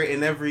 swagger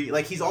in every,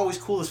 like, he's always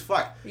cool as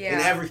fuck in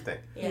everything.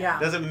 Yeah.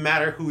 Doesn't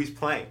matter who he's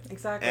playing.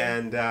 Exactly.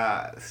 And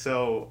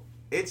so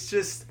it's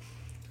just,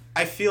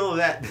 I feel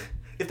that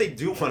if they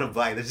do want a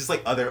black, there's just,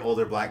 like, other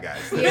older black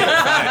guys.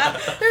 Yeah.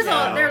 There's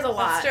a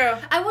lot. That's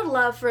true. I would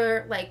love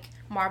for, like,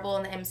 Marvel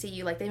and the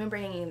MCU, like, they've been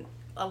bringing in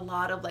a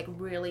lot of, like,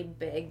 really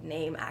big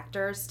name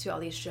actors to all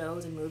these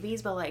shows and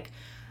movies, but, like,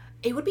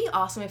 it would be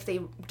awesome if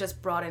they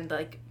just brought in,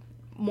 like,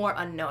 more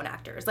unknown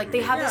actors. Like,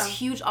 they have this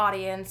huge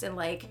audience, and,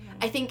 like,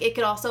 I think it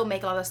could also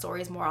make a lot of the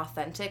stories more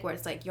authentic, where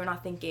it's, like, you're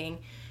not thinking,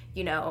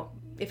 you know,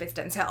 if it's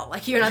Denzel,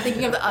 like, you're not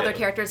thinking of the other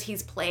characters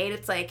he's played.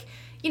 It's, like,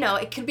 you know,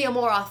 it could be a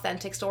more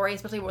authentic story,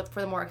 especially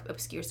for the more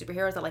obscure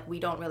superheroes that, like, we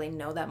don't really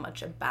know that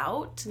much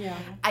about. Yeah.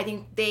 I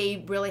think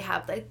they really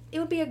have, like, it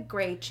would be a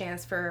great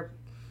chance for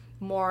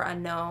more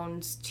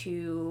unknowns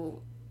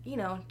to, you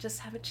know,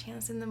 just have a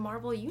chance in the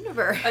Marvel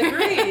universe.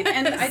 Agreed.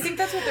 And I think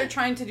that's what they're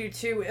trying to do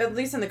too, at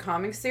least in the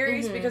comic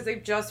series, because they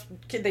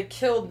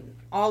killed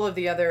all of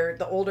the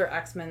older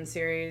X-Men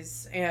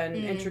series and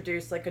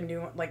introduced, like, a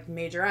new, like,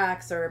 Major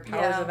X or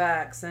Powers of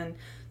X, and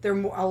they're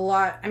a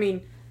lot, I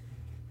mean,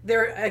 they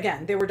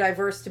were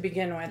diverse to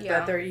begin with,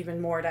 but they're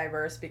even more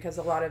diverse because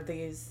a lot of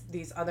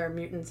these other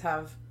mutants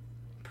have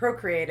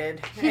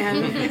procreated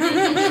and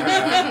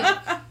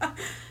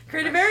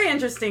created very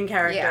interesting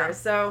characters. Yeah.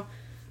 So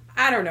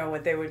I don't know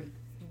what they would.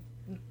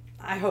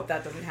 I hope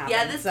that doesn't happen.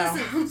 Yeah, this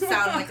doesn't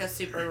sound like a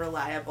super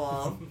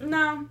reliable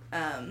no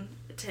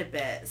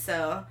tidbit.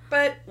 So,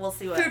 but we'll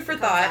see what food for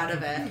comes thought out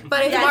of it.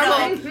 But if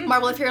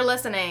Marvel, if you're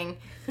listening,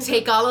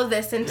 take all of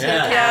this into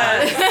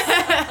account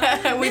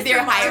with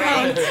your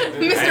hiring,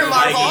 Mr.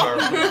 Marvel.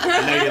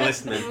 I know you're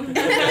listening.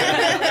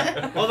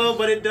 Although,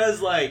 but it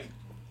does, like,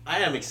 I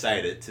am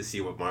excited to see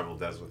what Marvel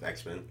does with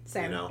X-Men.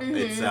 Same. You know,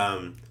 it's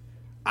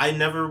I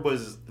never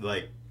was,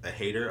 like, a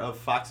hater of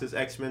Fox's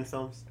X-Men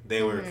films.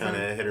 They were kind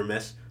of hit or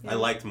miss. I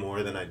liked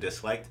more than I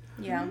disliked.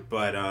 Yeah.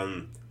 But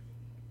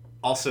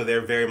also they're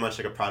very much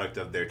like a product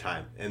of their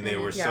time, and they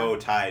were so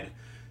tied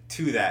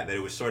to that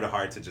it was sort of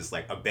hard to just,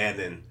 like,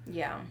 abandon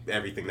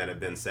everything that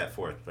had been set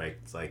forth. Right?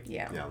 It's like, you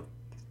know,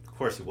 of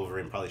course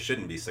Wolverine probably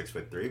shouldn't be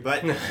 6'3",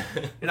 but you're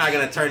not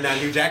gonna turn down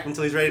Hugh Jackman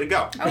until he's ready to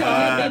go.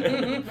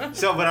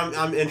 But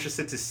I'm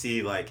interested to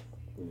see, like,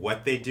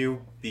 what they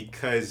do,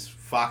 because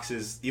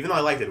Fox's, even though I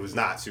liked it, it was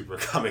not super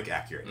comic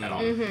accurate at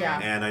all. Yeah.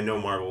 And I know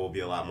Marvel will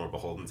be a lot more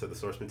beholden to the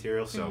source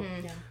material, so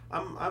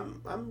I'm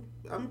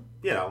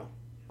you know,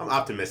 I'm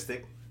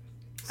optimistic.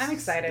 I'm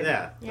excited.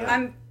 Yeah.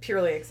 I'm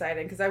purely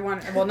excited because I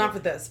want, well, not for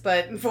this,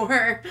 but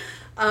for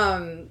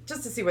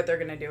just to see what they're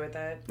gonna do with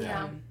it.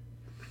 Yeah.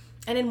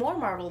 And in more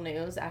Marvel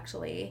news,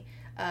 actually,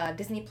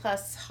 Disney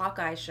Plus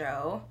Hawkeye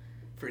show.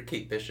 For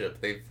Kate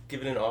Bishop, they've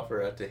given an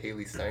offer out to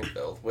Haley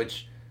Steinfeld,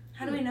 which...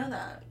 How do we know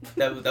that?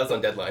 That was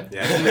on Deadline.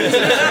 Yeah,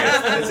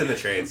 it's in the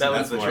trade. That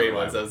one's the trade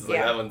one, so I was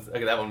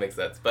like, that one makes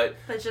sense. But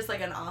it's just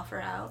like an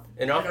offer out.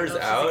 An offer's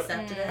out.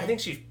 I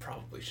think she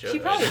probably should. She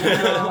probably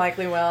will.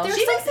 Likely will.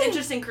 She makes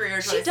interesting career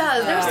choices. She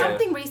does. There was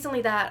something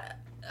recently that,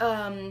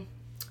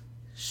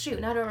 shoot,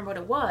 now I don't remember what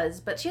it was,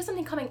 but she has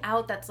something coming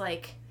out that's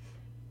like,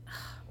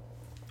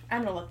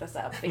 I'm gonna look this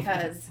up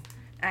because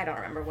I don't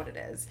remember what it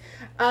is.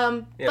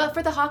 But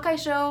for the Hawkeye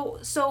show,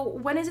 so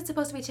when is it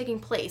supposed to be taking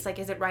place? Like,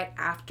 is it right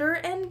after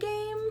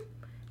Endgame?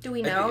 Do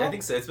we know? I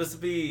think so. It's supposed to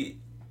be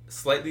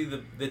slightly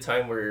the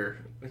time where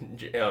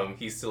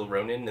he's still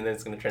Ronin, and then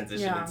it's going to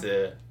transition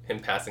into him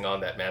passing on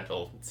that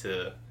mantle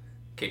to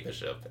Kate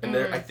Bishop. And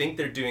I think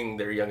they're doing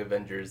their Young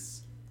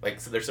Avengers,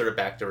 like, so they're sort of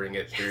backdooring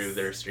it through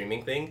their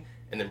streaming thing,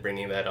 and then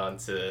bringing that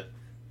onto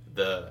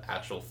the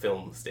actual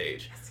film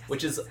stage,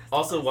 which is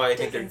also why I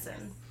think they're...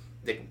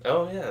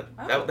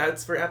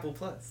 That's for Apple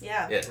Plus.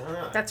 Yeah.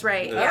 That's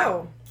right.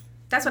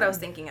 That's what I was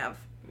thinking of.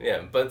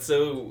 Yeah, but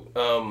so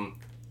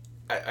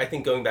I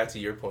think going back to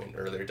your point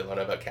earlier,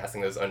 Delana, about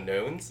casting those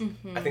unknowns,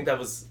 I think that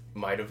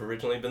might have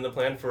originally been the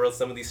plan for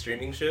some of these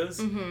streaming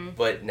shows,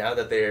 but now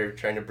that they're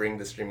trying to bring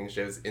the streaming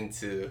shows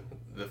into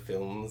the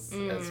films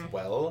as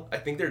well, I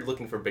think they're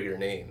looking for bigger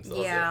names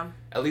also. Yeah.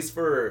 At least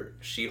for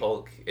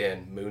She-Hulk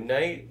and Moon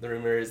Knight, the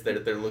rumor is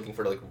that they're looking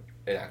for, like,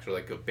 an actual,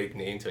 like, a big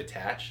name to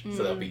attach,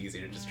 so that'll be easy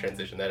to just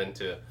transition that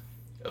into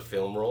a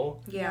film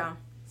role. Yeah.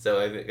 So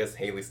I guess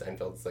Haley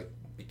Steinfeld's, like,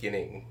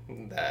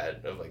 beginning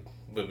that of, like,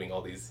 moving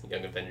all these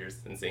Young Avengers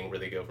and seeing where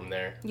they go from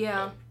there.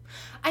 Yeah.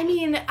 I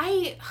mean,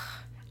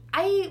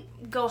 I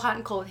go hot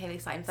and cold with Haley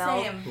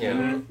Steinfeld. Same.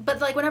 Yeah.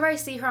 But, like, whenever I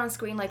see her on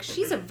screen, like,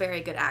 she's a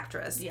very good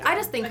actress. Yeah. I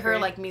just think her,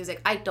 like,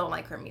 music, I don't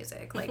like her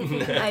music. Like,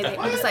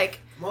 I'm just like...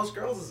 Most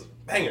girls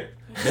banger.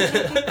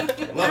 I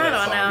don't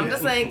know. I'm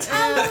just like,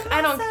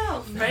 I don't.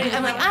 Right?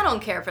 I'm like, I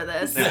don't care for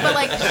this. But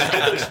like,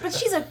 but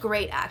she's a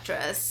great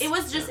actress. It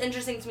was just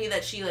interesting to me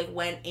that she like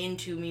went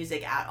into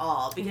music at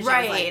all because she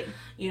was like,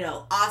 you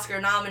know, Oscar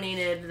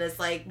nominated, this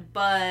like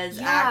buzz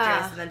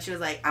actress, and then she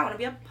was like, I want to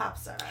be a pop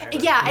star.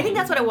 Yeah, I think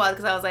that's what it was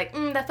because I was like,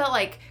 that felt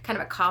like kind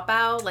of a cop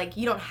out. Like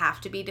you don't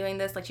have to be doing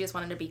this. Like she just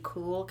wanted to be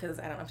cool because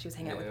I don't know if she was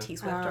hanging out with T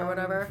Swift or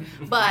whatever.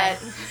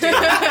 But we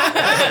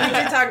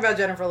did talk about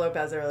Jennifer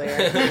Lopez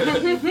earlier.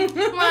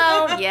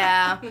 Well,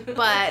 yeah,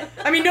 but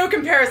I mean, no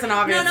comparison,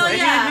 obviously. No,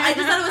 yeah. I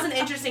just thought it was an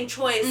interesting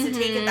choice to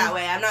take it that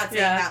way. I'm not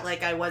saying that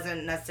like I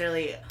wasn't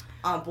necessarily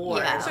on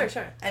board. Yeah.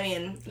 Sure. I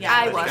mean, yeah,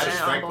 I You gotta wasn't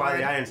strike on while the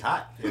board. iron's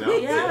hot, you know?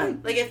 Yeah,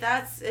 like if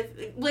that's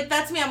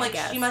me, I'm like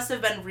guess. she must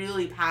have been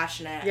really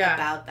passionate Yeah.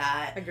 about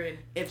that. Agreed.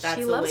 If that's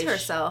she the loves way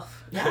herself.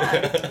 Yeah,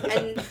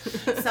 and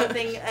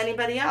something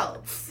anybody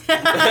else.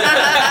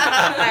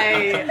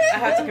 I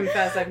have to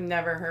confess, I've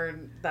never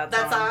heard that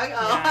song. That song?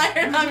 Oh,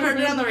 Yeah. I've heard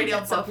it on the radio.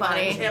 That's so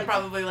funny. And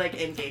probably like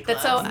in gay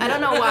clubs. That's so. I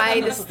don't know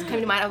why this came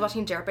to mind. I was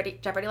watching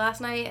Jeopardy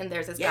last night, and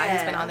there's this guy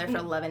who's been on there for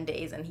 11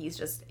 days, and he's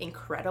just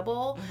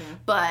incredible.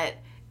 But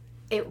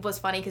it was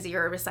funny because you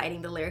were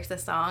reciting the lyrics of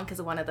the song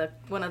because one of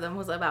them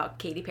was about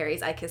Katy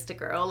Perry's "I Kissed a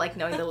Girl," like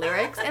knowing the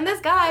lyrics. And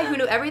this guy who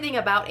knew everything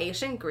about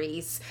ancient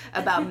Greece,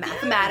 about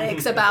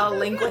mathematics, about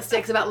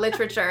linguistics, about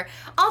literature,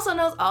 also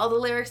knows all the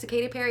lyrics to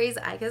Katy Perry's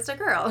 "I Kissed a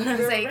Girl." And I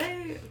was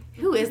like,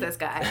 who is this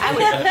guy?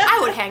 I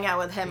would hang out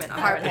with him in a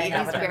heartbeat.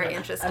 He's very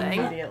interesting.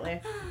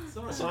 Immediately.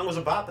 So the song was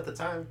a bop at the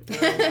time.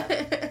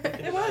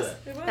 It was.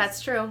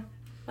 That's true.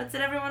 What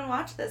did everyone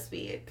watch this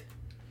week?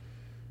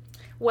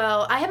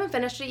 Well, I haven't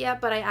finished it yet,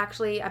 but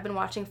I've been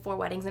watching 4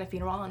 Weddings and a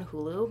Funeral on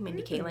Hulu,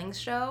 Mindy Kaling's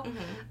show,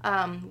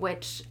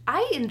 which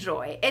I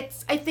enjoy.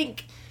 I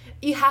think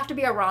you have to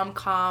be a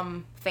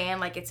rom-com fan.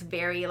 Like, it's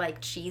very,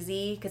 like,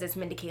 cheesy because it's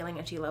Mindy Kaling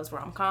and she loves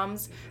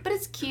rom-coms. But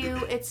it's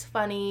cute. It's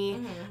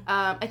funny.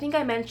 I think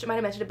I might have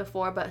mentioned it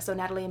before, but so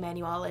Natalie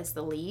Emmanuel is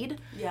the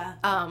lead. Yeah.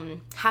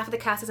 Half of the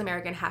cast is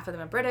American, half of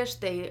them are British.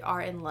 They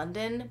are in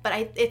London.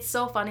 But it's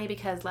so funny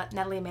because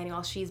Natalie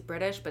Emmanuel, she's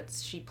British, but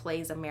she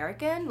plays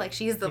American. Like,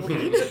 she's the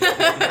lead.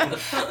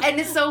 And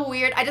it's so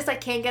weird. I just,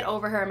 like, can't get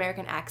over her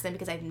American accent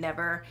because I've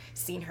never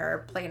seen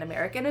her play an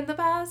American in the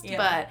past. Yeah.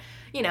 But,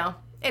 you know,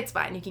 it's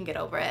fine. You can get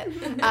over it.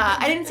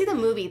 I didn't see the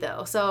movie,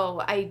 though,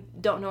 so I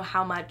don't know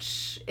how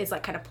much is,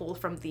 like, kind of pulled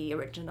from the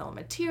original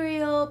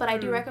material, but I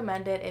do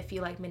recommend it if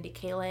you like Mindy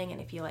Kaling and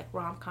if you like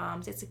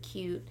rom-coms. It's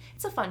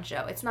a fun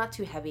show. It's not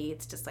too heavy.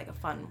 It's just, like, a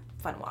fun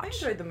watch. I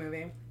enjoyed the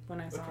movie when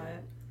I saw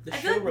it. The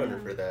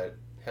showrunner for that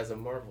has a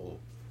Marvel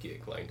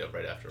gig lined up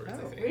right afterwards,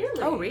 I think.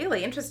 Really? Oh,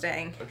 really?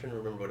 Interesting. I'm trying to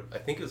remember I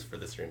think it was for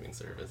the streaming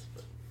service,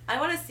 but... I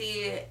want to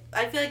see.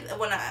 I feel like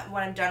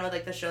when I'm done with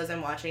like the shows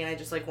I'm watching, and I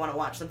just like want to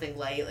watch something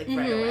light, like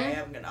right away.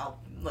 I'll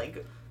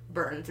like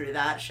burn through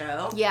that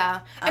show.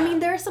 Yeah, I mean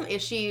there are some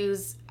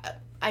issues.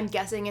 I'm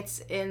guessing it's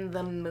in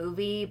the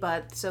movie,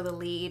 but so the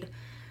lead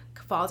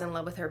falls in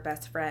love with her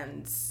best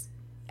friend's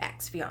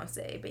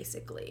ex-fiance,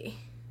 basically.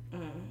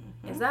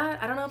 Is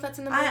that? I don't know if that's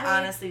in the movie. I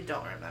honestly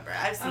don't remember.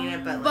 I've seen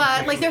it, but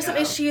like there's some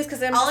issues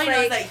because I'm all just I know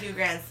like, is that Hugh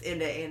Grant's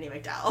into Andy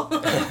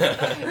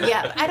McDowell.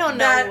 yeah, I don't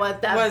know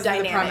what that was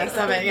dynamic the premise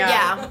of it. Yeah.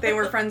 Yeah. They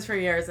were friends for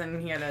years,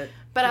 and he had a.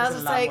 But I was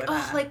just like,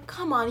 like,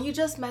 come on, you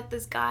just met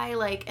this guy,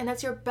 like, and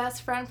that's your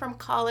best friend from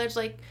college.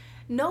 Like,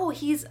 no,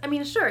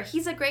 sure,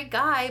 he's a great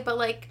guy, but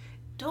like,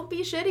 don't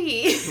be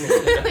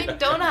shitty. Like,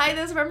 don't hide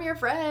this from your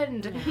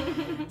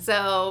friend.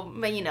 So,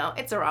 but you know,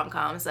 it's a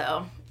rom-com,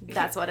 so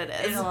that's what it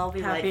is. It'll all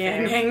be happy like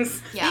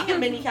endings. Yeah. Speaking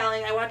of Mindy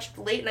Kaling, I watched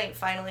Late Night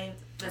finally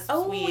this week.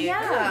 Oh,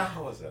 yeah.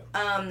 How was it?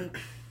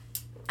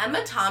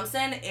 Emma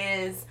Thompson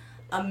is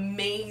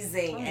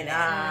amazing in it.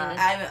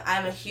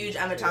 I'm a huge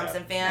Emma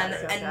Thompson fan,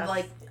 and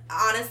like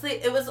honestly,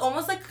 it was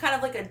almost like kind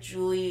of like a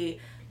Julie.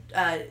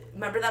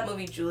 Remember that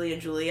movie Julie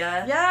and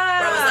Julia? Yeah.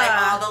 Where it was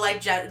like all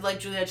the like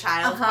Julia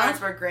Childs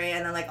parts were great,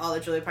 and then like all the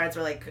Julia parts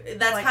were like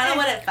that's like, kind of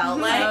what it felt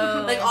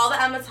like. Like all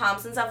the Emma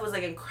Thompson stuff was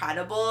like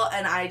incredible,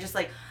 and I just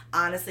like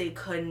honestly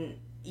couldn't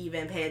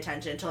even pay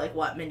attention to like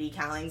what Mindy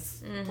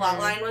Kaling's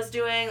plotline was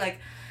doing, like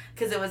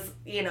because it was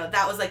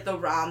that was like the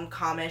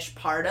rom-comish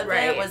part of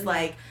it was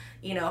like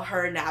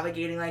her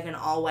navigating like an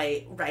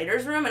all-white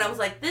writer's room, and I was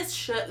like,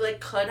 this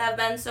could have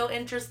been so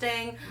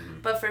interesting,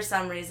 but for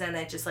some reason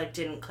it just like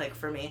didn't click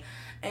for me.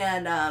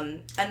 And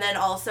then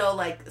also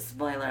like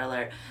spoiler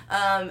alert,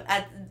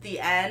 at the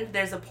end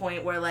there's a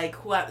point where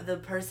like the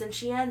person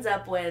she ends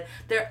up with,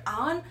 they're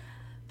on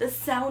the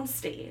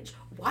soundstage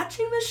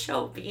watching the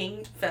show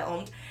being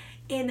filmed,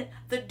 and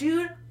the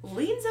dude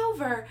leans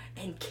over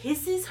and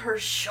kisses her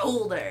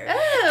shoulder. Ew.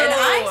 And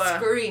I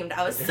screamed.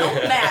 I was so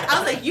mad. I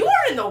was like, you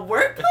are in the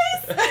workplace?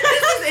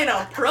 This is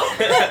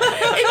inappropriate.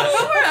 And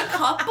you were a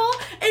couple,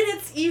 and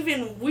it's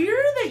even weirder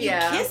that you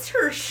kissed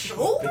her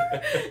shoulder?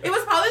 It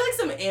was probably like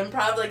some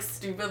improv, like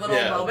stupid little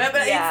moment,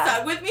 but it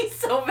stuck with me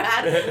so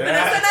bad. Vanessa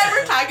and I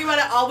were talking about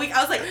it all week.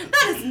 I was like,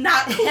 that is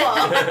not cool.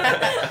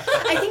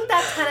 I think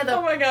that's kind of the...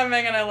 Oh my god,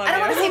 Megan, I love you. I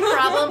don't want to say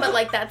problem, but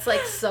like that's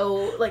like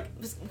so, like,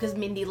 because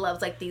Mindy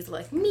loves like these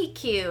like meet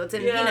cute cute,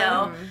 and you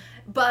know,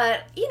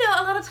 but you know,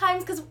 a lot of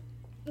times because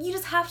you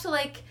just have to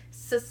like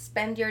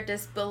suspend your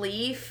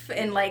disbelief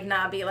and like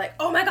not be like,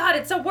 oh my god,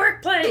 it's a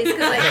workplace,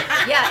 because like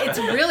yeah, it's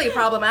really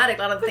problematic,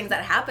 a lot of the things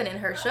that happen in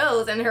her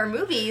shows and her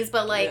movies,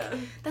 but like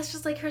that's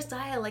just like her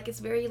style, like it's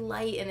very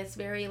light and it's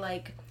very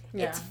like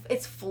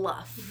it's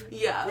fluff.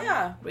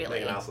 Yeah.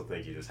 Really. And I also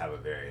think you just have a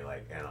very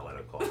like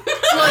analytical. Well,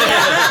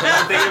 yeah.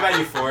 I'm thinking about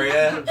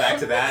Euphoria. Back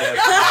to that.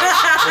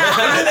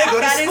 Where did they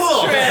go to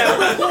school?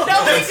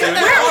 Nobody did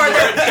that. Where are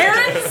their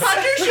parents?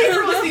 Hunter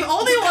Schafer was the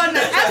only one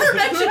that ever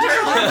mentioned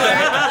her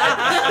homework.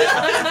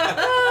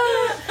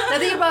 Now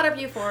that you brought up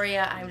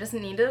Euphoria, I just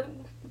need to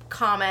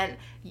comment.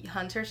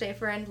 Hunter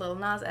Schafer and Lil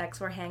Nas X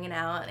were hanging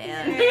out,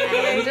 and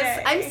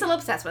I'm still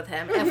obsessed with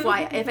him.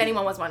 If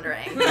anyone was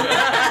wondering, Lil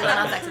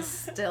Nas X is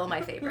still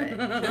my favorite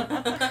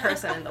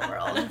person in the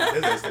world. His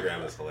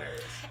Instagram is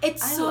hilarious.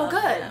 It's so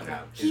good.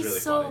 Yeah, he's really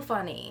so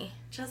funny.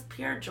 Just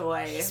pure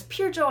joy. Just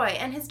pure joy.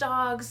 And his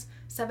dogs,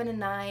 7 and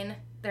 9.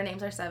 Their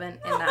names are 7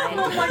 and 9.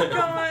 Oh my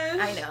gosh.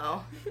 I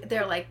know.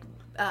 They're like,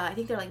 I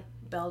think they're like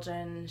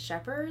Belgian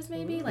shepherds,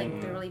 maybe. Like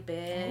they're really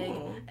big.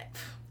 Ooh.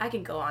 I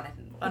can go on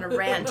a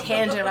rant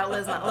tangent about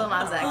Lil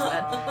Nas X,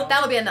 but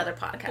that'll be another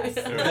podcast.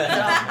 I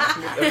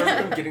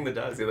remember him getting the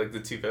dogs. He had like the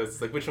 2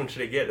 posts. Like, which one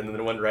should I get? And then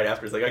the one right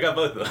after is like, I got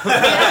both of them.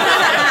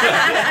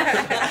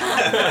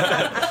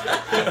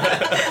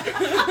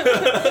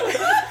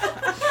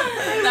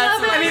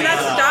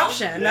 That's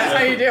adoption. That's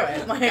how you do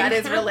it. Like, that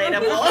is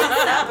relatable.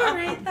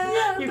 Separate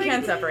them. You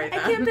can separate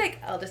them. I can't pick.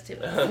 I'll just do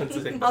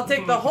it. I'll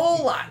take the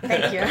whole lot.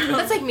 Thank you.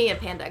 That's like me at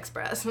Panda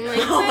Express. I'm like,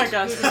 Oh my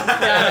gosh.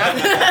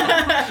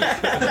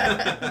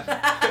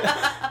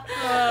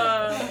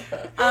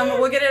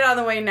 We'll get it out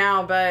of the way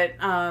now, but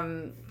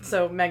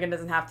so Megan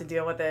doesn't have to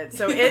deal with it.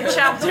 So It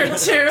Chapter 2. La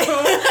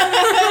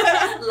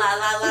la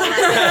la la.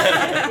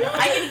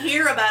 I can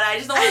hear about it. I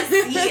just don't want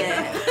to see it.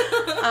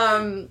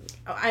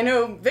 I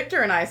know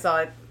Victor and I saw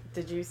it.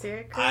 Did you see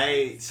it,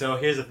 Chris? So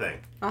here's the thing.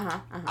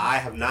 I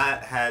have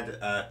not had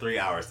 3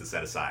 hours to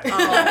set aside. Oh. To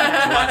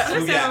watch this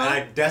movie, and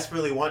I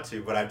desperately want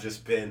to, but I've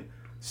just been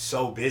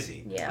so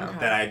busy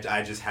that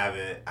I just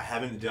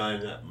haven't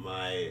done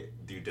my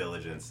due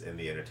diligence in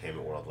the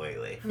entertainment world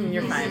lately.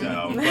 You're fine.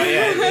 So, but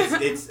yeah,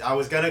 it's I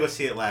was gonna go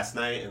see it last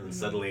night, and then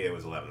suddenly it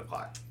was 11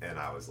 o'clock, and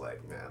I was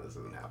like, man, this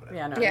isn't happening.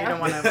 Yeah, no, you don't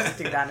want to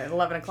do that at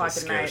 11 o'clock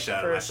Just at night. scared the shit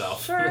out of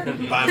myself. Sure.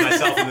 By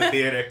myself in the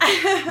theater.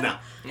 No.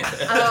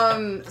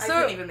 I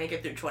couldn't even make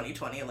it through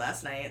 2020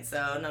 last night,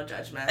 so no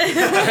judgment.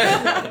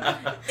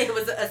 It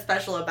was a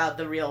special about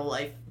the real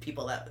life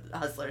people that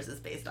Hustlers is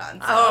based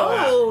on. So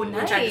oh, I'm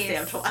nice. trying to stay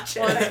up to watch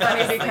it. Well, it's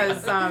funny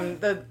because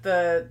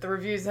the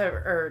reviews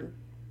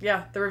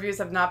the reviews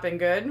have not been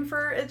good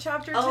for It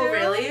Chapter 2. Oh,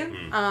 really?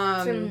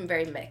 It's been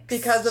very mixed.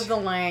 Because of the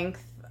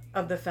length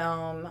of the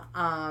film,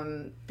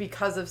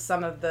 because of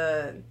some of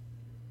the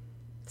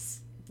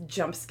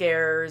jump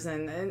scares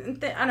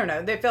and I don't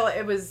know. They felt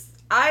it was.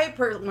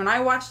 When I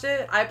watched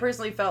it, I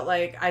personally felt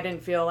like I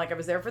didn't feel like I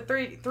was there for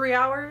three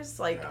hours.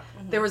 Like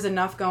there was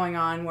enough going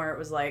on where it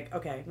was like,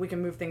 okay, we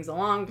can move things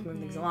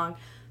along.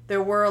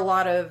 There were a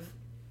lot of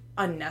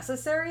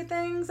unnecessary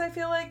things. I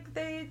feel like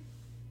they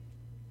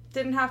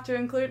didn't have to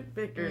include.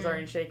 Victor's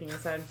already shaking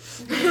his head.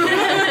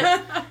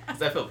 I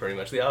felt pretty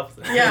much the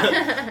opposite.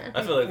 Yeah.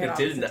 I feel like they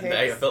didn't.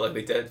 I felt like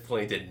they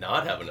definitely did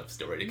not have enough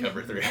story to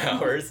cover 3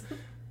 hours,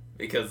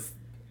 because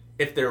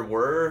if there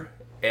were.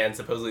 And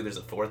supposedly there's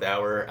a 4th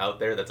hour out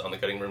there that's on the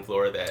cutting room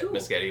floor that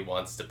Muschietti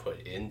wants to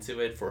put into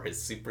it for his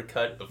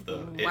supercut of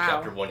the It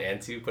Chapter 1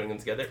 and 2, putting them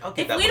together. If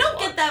we don't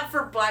get that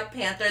for Black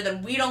Panther,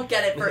 then we don't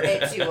get it for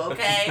It too,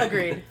 okay?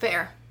 Agreed.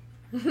 Fair.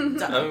 I don't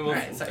know.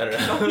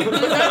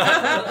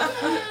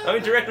 I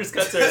mean, director's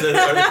cuts are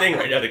the thing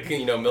right now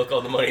to milk all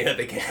the money that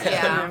they can.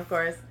 Yeah, of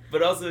course.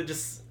 But also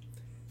just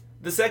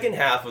the second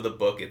half of the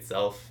book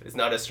itself is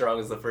not as strong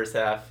as the first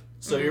half,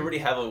 so you already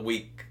have a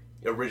weak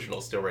original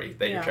story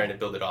that you're trying to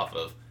build it off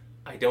of.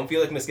 I don't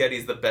feel like Muschietti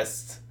is the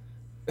best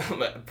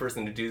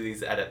person to do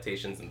these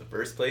adaptations in the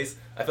first place.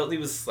 I felt he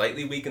was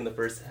slightly weak in the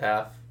first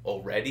half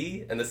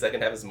already, and the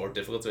second half is more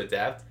difficult to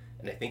adapt,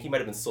 and I think he might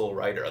have been sole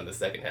writer on the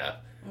second half.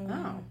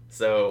 Oh.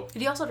 So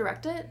did he also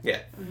direct it?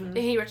 Yeah.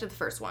 He directed the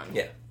first one.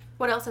 Yeah.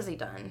 What else has he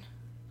done?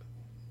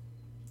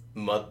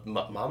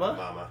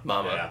 Mama.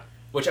 Yeah.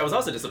 Which I was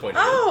also disappointed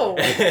in. Oh,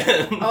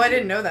 I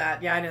didn't know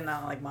that. Yeah, I did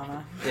not like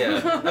Mama. Yeah.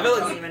 I feel I like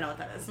don't even know what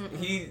that is.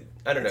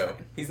 I don't know.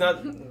 He's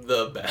not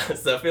the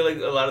best. I feel like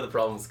a lot of the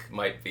problems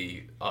might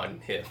be on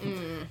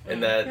him.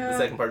 And that the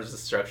second part is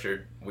just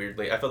structured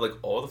weirdly. I felt like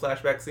all the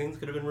flashback scenes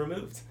could have been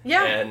removed.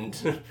 Yeah. And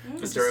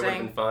the story would have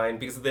been fine,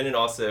 because then it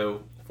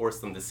also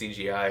forced them to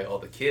CGI all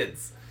the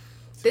kids.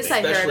 This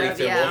I heard of,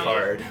 especially Tim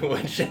Wolfhard,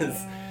 which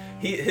is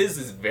His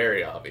is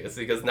very obvious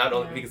because not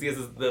only because he has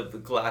the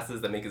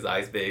glasses that make his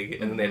eyes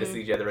big, and then they had to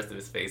CGI the rest of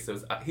his face. So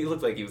he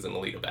looked like he was an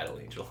Alita Battle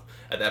Angel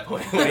at that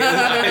point. When his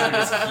eyes were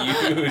just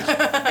huge.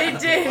 They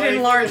did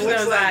enlarge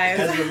those eyes.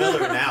 Ezra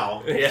Miller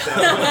now. Yeah. So,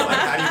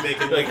 how do you make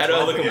him how do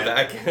I look him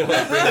back? Bring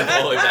them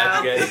all the way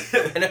back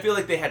again. And I feel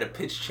like they had to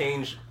pitch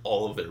change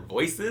all of their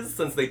voices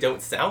since they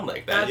don't sound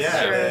like that.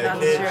 That's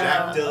true.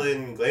 Jack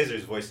Dylan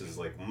Glazer's voice is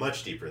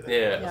much deeper than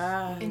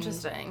Yeah.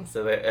 Interesting.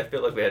 So I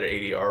feel like they had to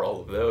ADR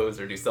all of those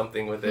or do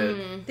something with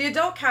it. The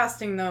adult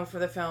casting, though, for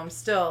the film,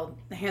 still,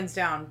 hands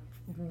down,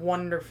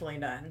 wonderfully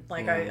done.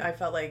 I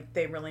felt like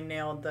they really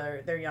nailed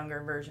their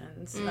younger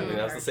versions. I mean,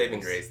 that was the saving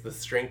grace. The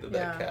strength of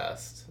that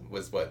cast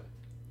was what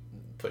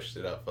pushed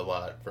it up a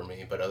lot for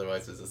me. But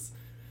otherwise,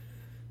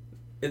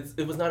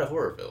 it was not a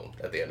horror film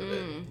at the end of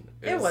it.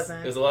 It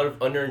wasn't. It was a lot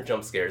of unearned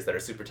jump scares that are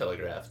super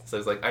telegraphed. So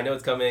it's like, I know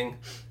it's coming.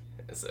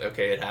 It's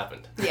okay, it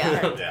happened.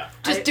 Yeah.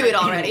 Just do it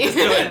already. Just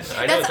do it.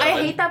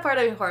 I hate that part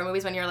of horror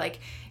movies when you're like,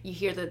 you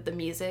hear the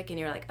music and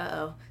you're like,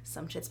 uh-oh,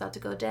 some shit's about to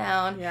go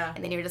down. Yeah.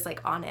 And then you're just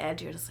like on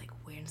edge. You're just like,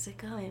 when's it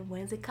coming?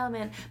 When's it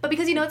coming? But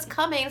because you know it's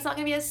coming, it's not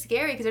going to be as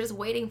scary because you're just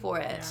waiting for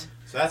it. Yeah.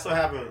 So that's what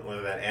happened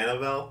with that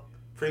Annabelle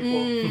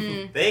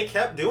prequel. They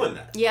kept doing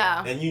that.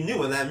 Yeah. And you knew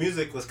when that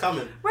music was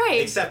coming.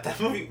 Right. Except that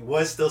movie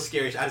was still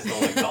scary. I just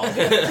don't like dolls.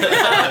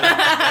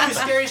 That was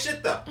scary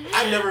shit, though.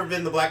 I've never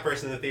been the black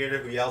person in the theater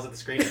who yells at the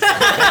screen.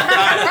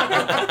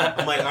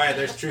 I'm like, all right,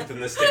 there's truth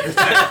in this stereotype.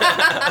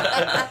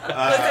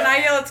 Listen,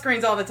 I yell at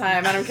screens all the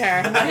time. I don't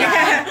care.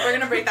 We're going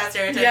to break that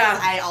stereotype because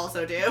I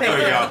also do. There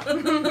we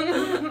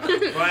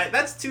go. But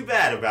that's too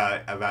bad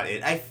about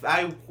it.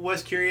 I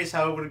was curious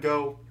how it would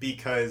go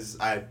because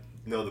I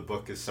know the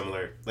book is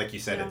similar. Like you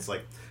said, it's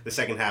like the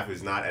second half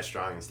is not as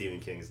strong, and Stephen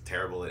King is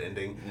terrible at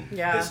ending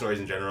his stories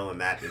in general, and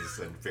that is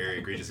a very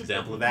egregious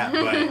example of that.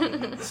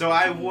 But so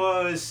I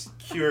was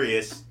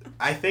curious.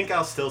 I think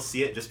I'll still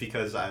see it just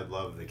because I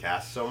love the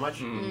cast so much.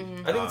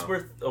 I think it's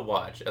worth a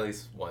watch at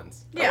least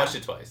once. Yeah. I watched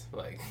it twice.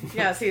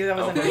 Yeah, see, that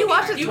wasn't. You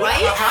watched it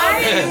twice? How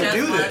did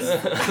you do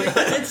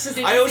this? It's just,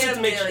 I always have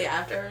to make sure.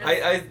 After.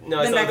 I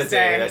saw the next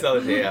day. day. I saw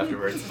the day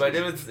afterwards. But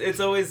it's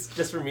always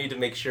just for me to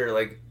make sure.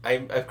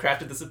 I've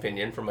crafted this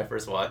opinion from my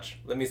first watch.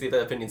 Let me see if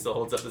that opinion still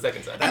holds up the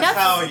second time. That's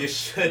how you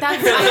should.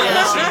 That's you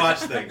should watch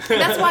things.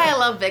 That's why I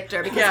love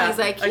Victor because he's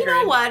like, you know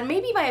agreed. what?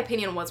 Maybe my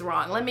opinion was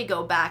wrong. Let me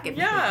go back and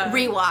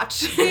rewatch.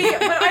 See,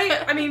 but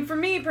I mean, for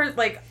me,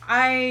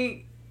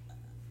 I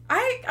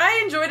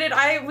enjoyed it.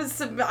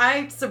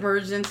 I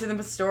submerged into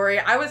the story.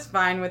 I was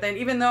fine with it,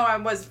 even though I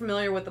was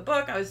familiar with the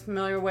book. I was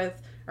familiar with,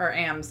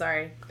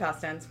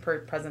 past tense,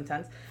 present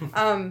tense.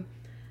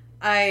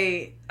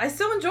 I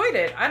still enjoyed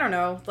it. I don't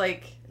know,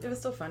 it was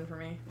still fun for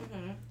me.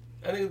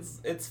 I think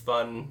it's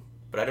fun.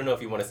 But I don't know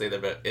if you want to say that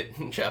about it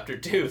in chapter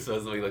 2, so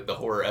it's like the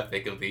horror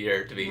epic of the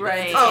year to be.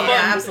 Right. Oh,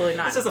 yeah, absolutely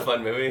not. It's just a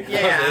fun movie.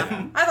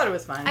 Yeah. I thought it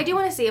was fun. I do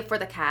want to see it for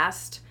the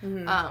cast,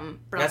 but I'll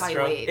probably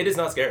wait. It is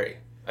not scary.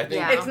 I think.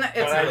 Yeah. It's not.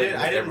 It's But not.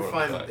 I didn't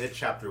find it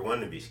chapter 1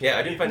 to be scary. Yeah,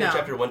 I didn't find it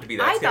chapter 1 to be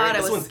that I scary. thought it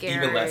This was one's scary.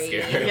 even less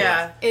scary.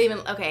 Yeah.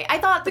 Okay. I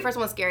thought the first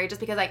one was scary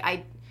just because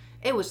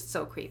it was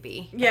so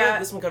creepy. Yeah.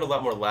 This one got a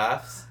lot more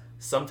laughs.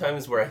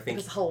 Sometimes where I think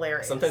It was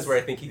hilarious. Sometimes where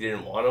I think he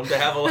didn't want him to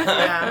have a laugh,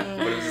 Yeah.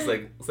 but it was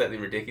just slightly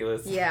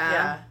ridiculous.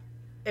 Yeah.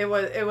 It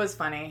was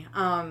funny.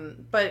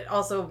 But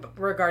also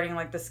regarding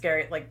the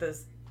scary,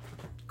 this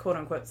quote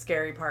unquote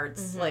scary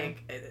parts,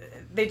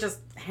 they just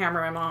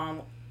hammer him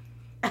on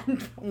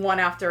one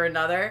after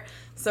another.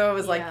 So it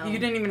was you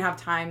didn't even have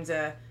time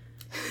to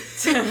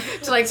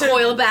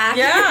coil back.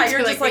 Yeah, to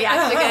you're just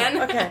react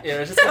again. Okay. Yeah,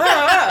 it's just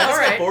I just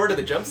right. got bored of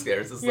the jump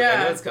scares. It's I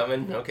know it's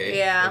coming.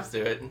 Okay, let's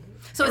do it.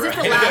 So is this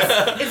the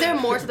last? Is there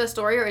more to the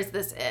story, or is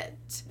this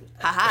it?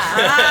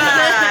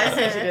 I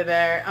see what you did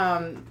there.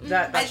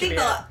 That I should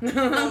think be it.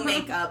 they'll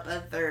make up a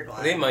third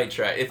one. They might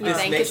try. If this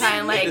think makes to try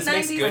and, if this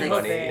makes good 96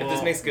 money, thing. if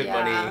this makes good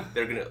money, Yeah.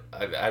 they're gonna.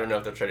 I don't know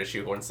if they'll try to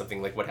shoehorn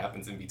something like what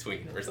happens in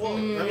between or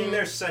something. Well, I mean,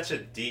 there's such a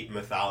deep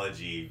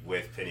mythology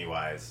with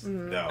Pennywise,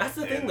 though. That's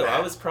the thing, and though. that-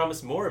 I was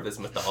promised more of this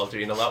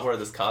mythology and a lot more of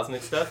this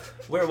cosmic stuff.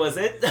 Where was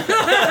it? This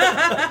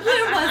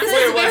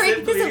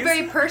is a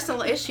very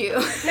personal issue.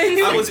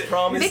 I was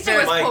promised Victor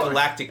was my poor.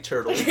 galactic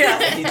turtle.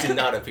 And he did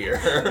not appear.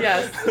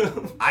 Yes.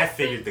 I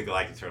figured the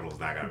Galactic Turtle's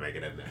not gonna make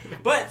it in there.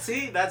 But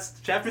see, that's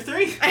chapter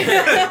 3.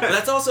 But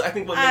that's also, I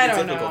think, what I made it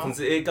don't difficult. know. Since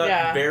it got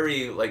Yeah.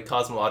 very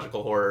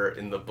cosmological horror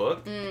in the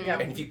book, Yep.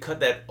 and if you cut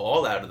that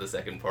all out of the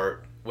second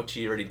part, which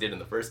he already did in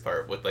the first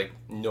part, with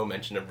no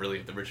mention of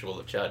really the ritual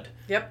of Chud,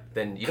 Yep.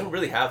 then you don't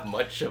really have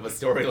much of a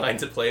storyline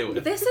to play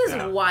with. This is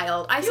Yeah.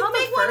 wild. I saw the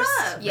make one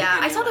first. up. Yeah, You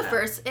I can saw make the one up.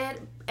 first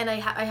and I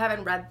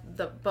haven't read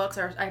the books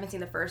or I haven't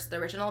seen the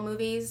original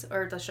movies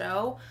or the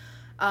show.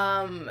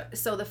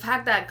 So the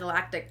fact that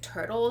galactic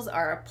turtles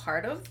are a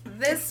part of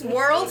this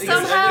world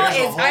somehow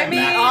is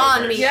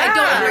beyond me. Yeah. I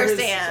don't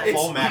understand. It's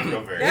a whole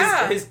macroverse.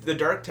 Yeah. The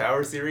Dark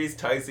Tower series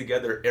ties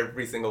together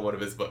every single one of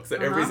his books. So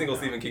every single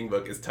Stephen King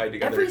book is tied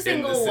together Every in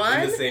single the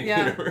one? same Yeah.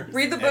 universe.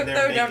 Read the book, And though.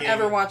 they're Don't making-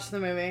 ever watch the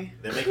movie.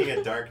 They're making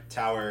a Dark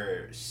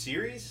Tower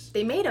series.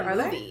 They made a Are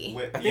they? movie.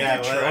 With, I think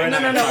yeah, they're well, trying we're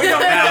to- not No, gonna we talk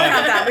don't about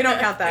count that. We don't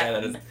count that. Yeah,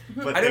 that is.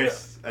 But I don't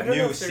there's know- I a don't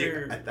know new if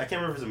series. they're- I can't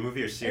remember if it's a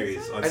movie or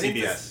series on I think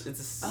CBS.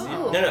 it's a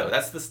Oh. No,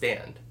 that's The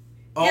Stand.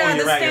 Oh, Yeah,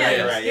 you're The right. Stand.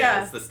 You're right.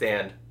 Yeah. It's The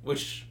Stand,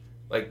 which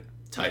like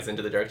ties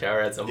into the Dark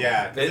Tower at some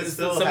Yeah, point. 'cause it It's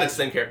still some has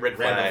extent Red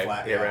Randall Flag.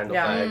 Flag, Yeah, yeah. Randall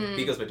Yeah. Flag.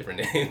 He goes by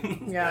different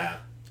names. Yeah.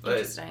 But,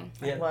 Interesting.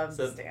 yeah, Love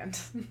so the Stand.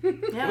 Yeah, we'll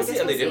I see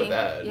guess how they we'll do with see.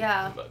 that.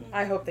 Yeah. But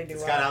I hope they do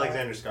It's well. got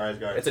Alexander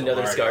Skarsgård. it's so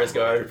another already-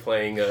 Skarsgård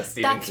playing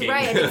Stephen That's King.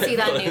 right. I did see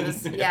that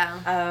news.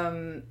 Yeah.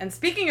 And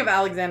speaking of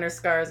Alexander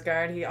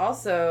Skarsgård, he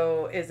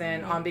also is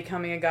in On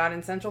Becoming a God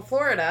in Central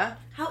Florida.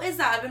 How is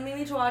that? I've been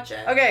meaning to watch it.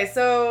 Okay,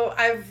 so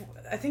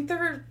I think there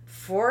were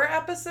 4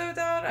 episodes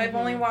out. I've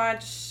only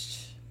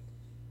watched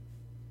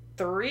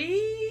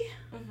 3,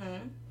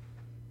 Mm-hmm.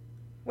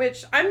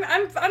 which I'm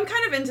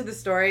kind of into the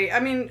story. I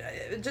mean,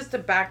 just to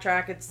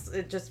backtrack,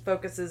 it just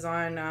focuses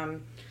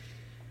on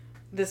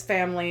this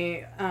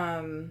family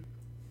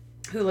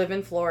who live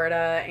in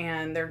Florida,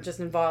 and they're just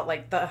involved.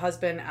 Like the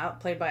husband,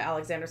 played by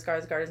Alexander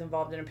Skarsgård, is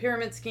involved in a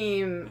pyramid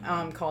scheme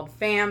called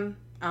FAM.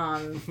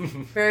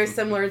 Very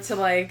similar to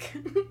like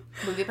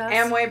Movie Pass?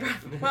 Amway.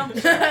 Well,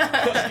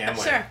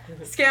 Scamway. sure.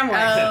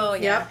 Scamway. Oh,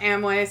 yeah. Yep,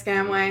 Amway,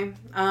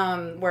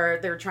 Scamway, where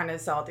they're trying to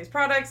sell out these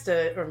products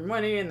to earn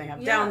money, and they have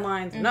Yeah. down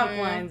lines and up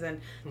lines, and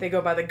they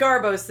go by the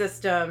Garbo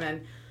system,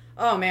 and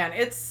oh man,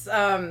 it's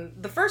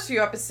the first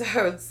few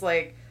episodes,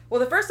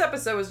 the first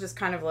episode was just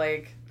kind of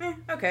like,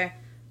 okay,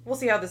 we'll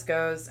see how this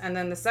goes, and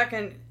then the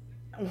second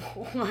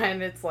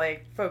one, it's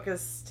like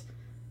focused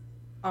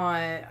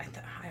on,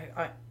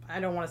 I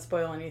don't want to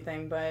spoil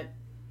anything, but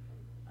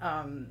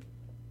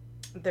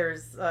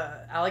there's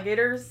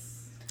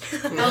alligators.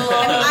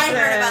 Oh, I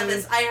heard about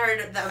this. I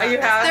heard that. Oh, you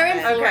have? They're in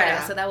Okay.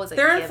 Florida, so that was a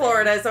They're in given.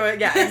 Florida, so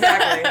yeah,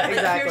 exactly,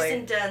 exactly.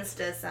 Kirsten Dunst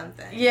does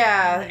something.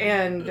 Yeah,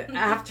 and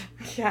after,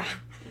 yeah.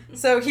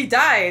 So he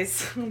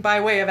dies by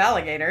way of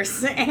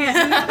alligators,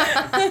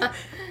 and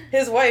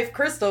his wife,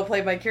 Crystal,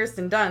 played by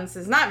Kirsten Dunst,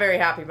 is not very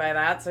happy by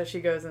that, so she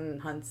goes and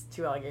hunts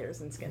 2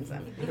 alligators and skins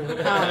them.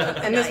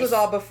 And this was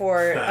all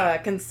before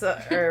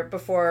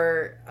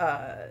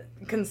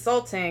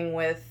consulting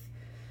with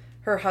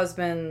her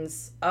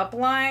husband's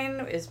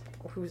upline,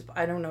 who's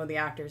I don't know the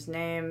actor's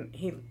name.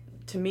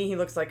 To me, he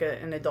looks like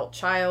an adult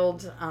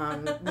child,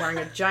 wearing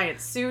a giant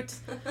suit,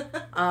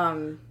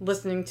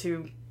 listening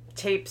to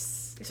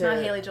tapes It's not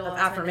Haley Joel of Osment,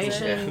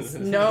 affirmations. is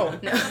it? No.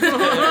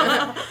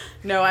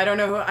 No, I don't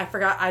know I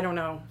forgot. I don't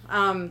know.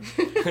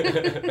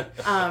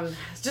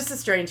 It's just a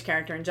strange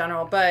character in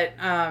general. But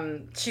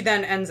she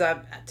then ends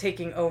up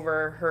taking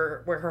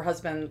over where her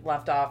husband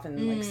left off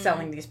and like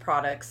selling these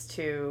products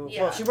to.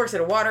 Yeah. Well, she works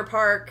at a water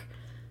park,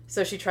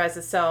 so she tries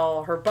to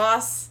sell her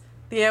boss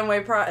the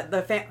Amway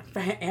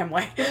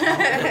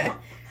Amway.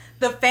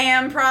 The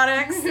FAM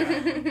products.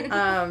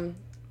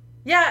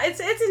 Yeah, it's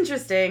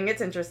interesting.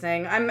 It's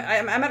interesting. I'm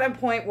at a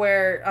point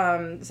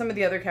where some of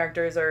the other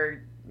characters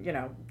are,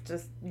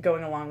 just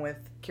going along with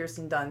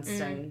Kirsten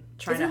Dunst and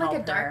trying to Is it help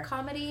like a dark her.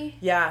 comedy?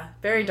 Yeah,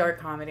 very dark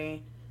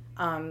comedy.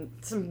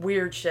 Some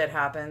weird shit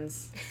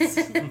happens,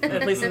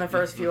 at least in the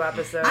first few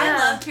episodes. I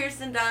love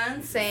Kirsten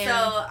Dunst. Same.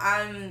 So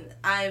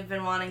I've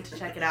been wanting to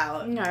check it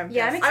out. Yeah,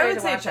 I'm I excited would to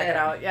say watch check it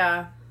out.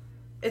 Yeah,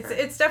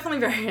 it's definitely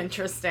very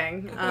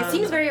interesting. It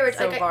seems very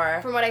so like,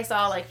 far. from what I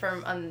saw, like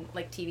from on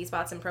like TV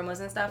spots and promos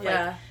and stuff.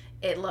 Yeah. Like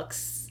it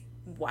looks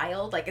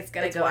wild. Like it's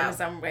gonna go wild. in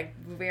some like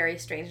very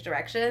strange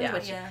direction. Yeah.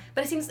 Which, Yeah.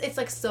 but it seems it's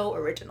like so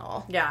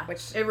original. Yeah,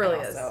 which it really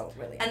I'm is. also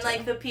really And into.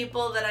 like the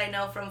people that I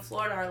know from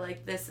Florida are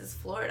like, this is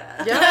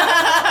Florida.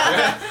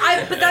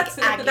 Yeah. But that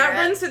Accurate.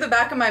 runs through the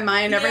back of my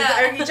mind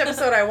Yeah. each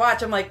episode I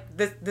watch. I'm like,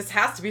 this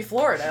has to be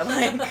Florida.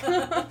 Like,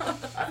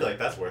 I feel like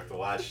that's worth the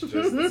watch. Just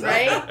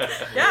Right?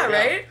 yeah,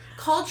 right.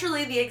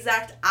 Culturally, the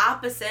exact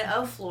opposite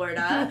of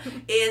Florida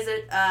is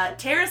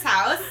Terrace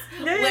House,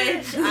 Yay.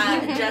 which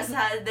just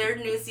had their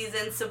new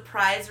season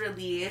surprise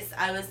release.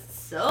 I was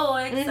so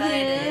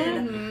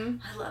excited.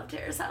 I love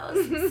Terrace House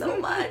so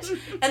much.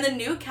 And the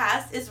new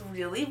cast is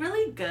really,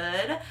 really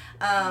good.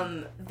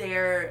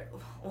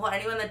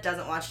 Anyone that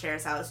doesn't watch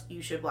Terrace House,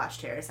 you should watch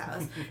Terrace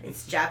House.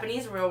 It's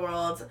Japanese real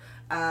world,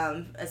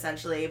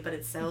 essentially, but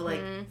it's so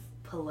like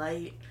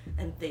polite,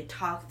 and they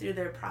talk through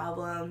their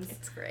problems.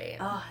 It's great.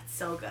 Oh, it's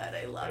so good.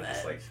 I love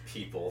Just it. like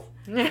people.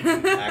 They're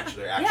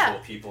actual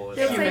people.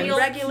 They're It's like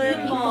regular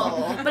people.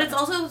 people. But it's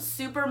also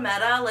super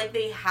meta. Like,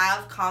 they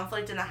have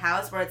conflict in the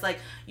house where it's like,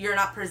 you're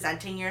not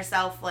presenting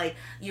yourself like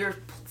you're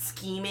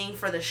scheming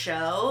for the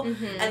show,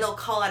 and they'll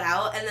call it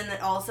out. And then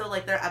also,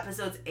 like, their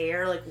episodes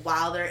air like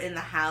while they're in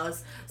the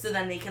house, so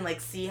then they can like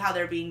see how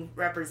they're being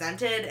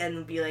represented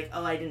and be like,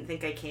 oh, I didn't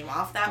think I came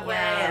off that way.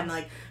 Yeah. And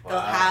like they'll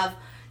Wow. have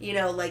you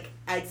know, like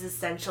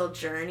existential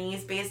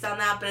journeys based on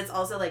that, but it's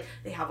also like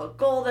they have a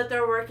goal that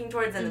they're working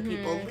towards, and the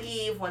people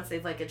leave once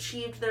they've like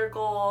achieved their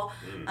goal.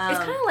 It's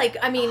kind of like,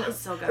 I mean,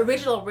 so good.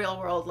 original Real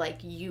World, like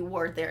you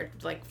were there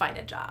to like find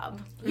a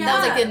job. Yeah. That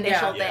was like the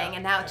initial Yeah. thing,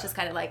 and now it's just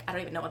kind of like I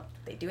don't even know what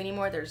they do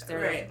anymore. They're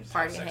Right.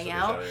 partying and hang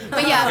out. Sexual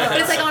But yeah, but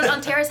it's like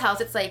on Terrace House,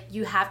 it's like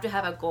you have to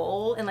have a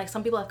goal, and like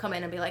some people have come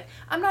in and be like,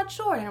 I'm not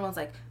sure, and everyone's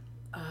like,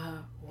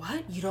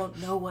 what? You don't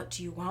know what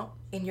you want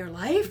in your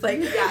life?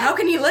 Like, how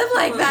can you live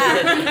like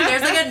that?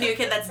 There's like a new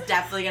kid that's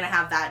definitely gonna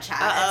have that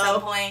chat at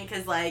some point,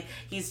 because like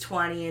he's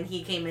 20 and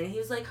he came in and he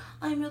was like,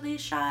 I'm really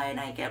shy and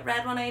I get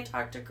red when I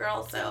talk to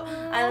girls, so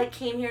I like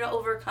came here to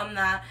overcome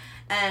that.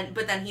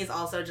 But then he's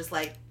also just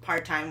like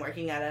part-time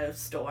working at a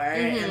store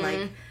and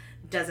like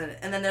doesn't,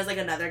 and then there's like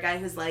another guy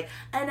who's like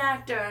an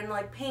actor and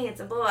like paints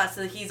and blah blah,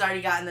 so he's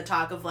already gotten the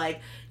talk of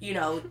like, you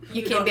know,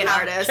 you can't be an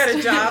artist. Get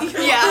a job.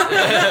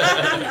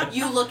 Yeah.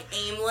 You look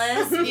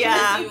aimless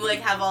because you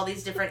like have all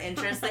these different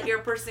interests that you're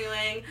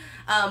pursuing.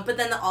 But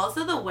then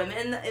also the women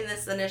in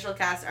this initial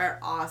cast are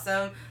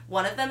awesome.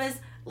 One of them is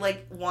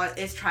like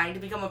is trying to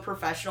become a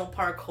professional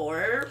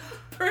parkour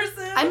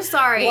person. I'm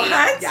sorry. What?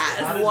 Yes.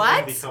 How does What?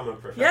 one become a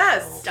professional?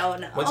 Yes. Don't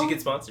know. Once you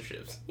get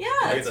sponsorships. Yeah.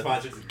 Get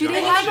sponsored to Do they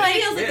jump have, on like-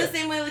 shit. Feels like Yeah. the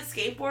same way like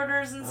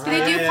skateboarders and stuff. Do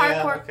they do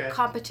Yeah, parkour okay.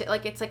 competition?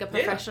 Like it's like a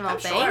professional I'm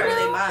thing. sure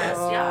they now? must.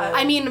 Oh. Yeah.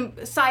 I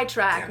mean,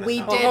 sidetrack. Damn, We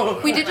that did.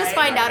 sounds- We did just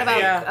Right, find out about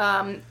yeah.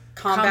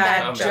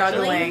 combat Combat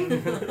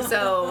juggling.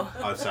 So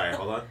Oh, sorry.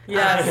 Hold on.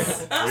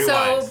 Yes.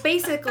 so Rewind.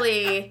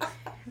 basically,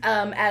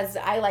 as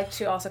I like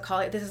to also call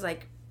it, this is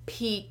like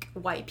peak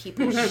white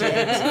people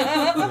shit.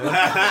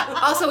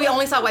 Also, we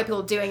only saw white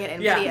people doing it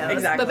in Yeah, videos.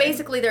 exactly. But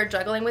basically, they're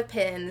juggling with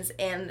pins,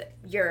 and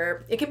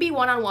it can be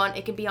one-on-one,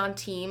 it can be on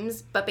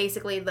teams, but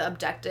basically the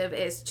objective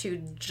is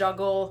to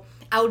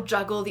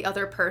out-juggle the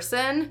other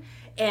person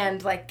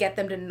and like get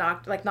them to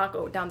knock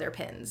down their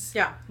pins.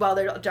 Yeah. While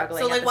they're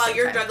juggling. So at like the while same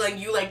you're time. juggling,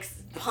 you like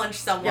punch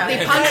someone. Yeah.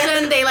 They punch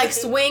them, they like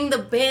swing the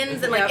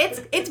pins, and like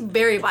Yep. it's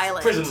very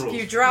violent. Prison rules.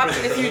 If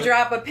you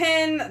drop a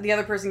pin, the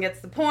other person gets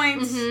the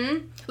points.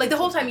 Like the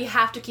whole time you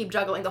have to keep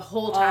juggling the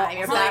whole time.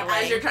 You're So like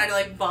battling. as you're trying to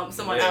like bump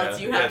someone Yeah. else,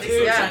 you have to Yeah.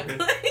 keep Yeah.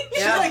 juggling.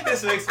 I feel like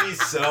this makes me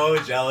so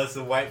jealous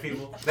of white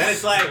people. That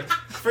it's like,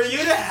 for you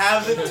to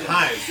have the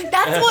time.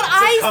 That's what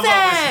come up with some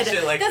I shit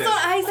said. like That's this.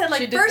 what I said. She Like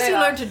did first say you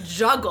that. learn to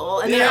juggle,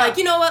 and then Yeah. you're like,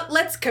 you know what?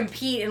 Let's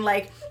compete and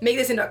like make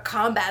this into a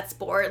combat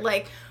sport.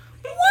 Like,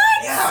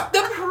 what? Yeah. The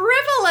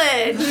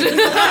privilege.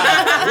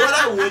 What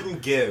I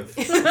wouldn't give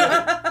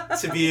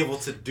to be able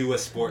to do a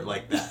sport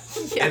like that.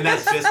 And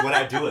that's just what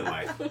I do in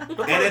life.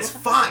 And it's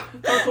fine.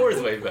 Parkour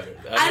is way better.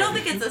 I don't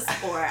think it's a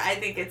sport. I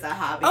think it's a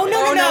hobby. Oh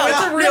no, Oh, no, no,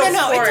 it's a real It's a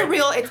sport.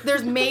 real.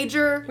 There's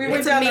major. We went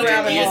it's a down the major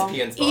rabbit hole.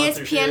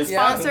 ESPN Yeah.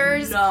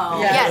 sponsors. No.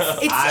 Yeah. Yes,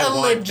 it's I a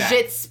want legit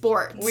that.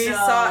 sport. We No.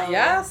 saw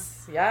yes.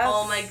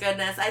 Oh my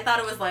goodness. I thought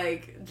it was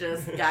like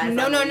just guys.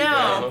 No, on no, the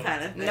no. weekend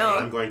kind of thing. No.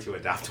 I'm going to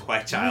adopt a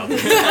white child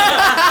and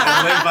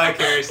live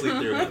vicariously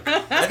through him.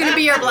 It's gonna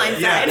be your blind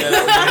Yeah.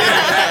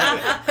 side.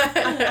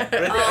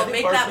 Oh,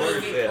 make that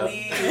movie, yeah.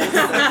 please.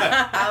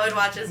 I would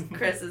watch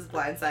Chris's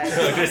Blind Side.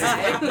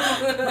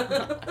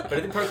 But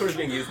I think parkour is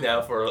being used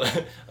now for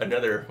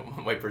another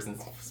white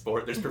person's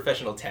sport. There's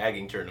professional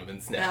tagging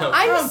tournaments now.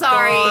 I'm Oh,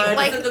 sorry. God.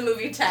 Like Is it the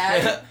movie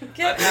Tag?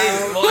 Get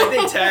I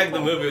think Tag the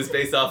movie was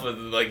based off of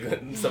like some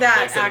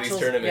of these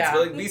tournaments. yeah.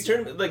 But like these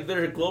tournaments, like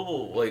they're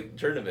global like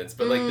tournaments,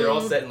 but like they're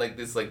all set in like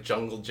this like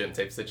jungle gym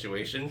type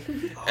situation,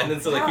 and then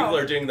so like people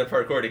are doing the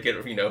parkour to get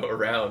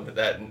around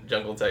that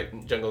jungle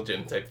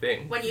gym type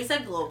thing. When you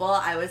said global,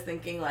 I was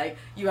thinking like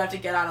you have to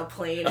get on a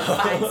plane and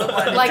find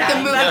someone. to like the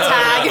tag movie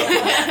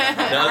them.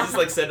 Tag. No, it's just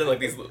like set in like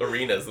these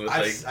arenas with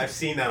like. I've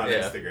seen that on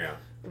Yeah. Instagram.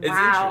 It's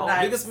Wow.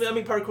 interesting. Because I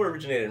mean, parkour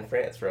originated in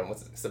France from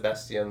what's it,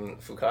 Sebastien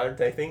Foucault,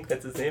 I think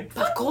that's his name.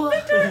 Parkour.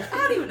 I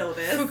don't even know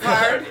this.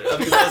 Card.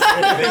 You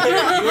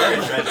are a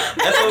treasure.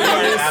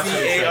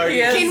 F-O-U-C-A-R-E.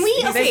 Yes. Can we?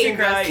 He's Okay.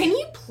 synchronized. Can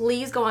you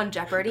please go on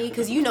Jeopardy?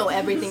 Because you know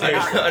everything I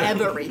about got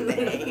it.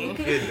 everything.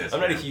 Goodness. I'm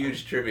not a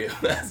huge trivia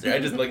master. I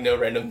just like know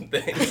random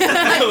things. Who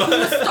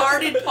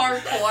started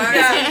parkour?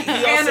 Yeah. He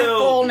And a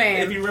full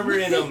name. If you remember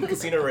in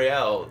Casino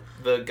Royale,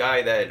 the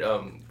guy that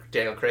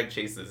Daniel Craig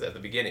chases at the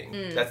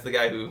beginning, that's the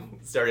guy who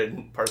started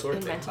parkour thing.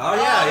 Invented. Oh,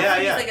 yeah.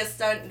 He's like a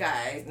stunt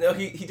guy. No,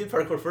 he did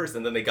parkour first,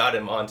 and then they got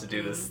him on to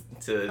do this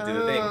to do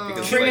the thing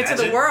because Bring like, it to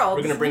the Imagine- world.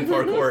 we're gonna bring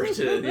parkour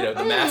to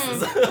the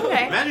masses.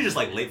 Okay. Imagine just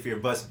like late for your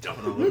bus,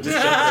 jumping over.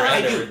 Just jumping around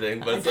and everything,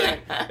 but it's like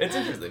it's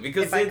interesting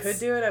because If I it's, could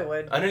do it, I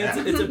would. I mean,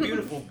 it's a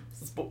beautiful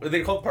sport.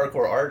 They call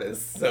parkour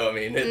artists, so I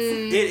mean, it's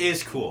It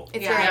is cool.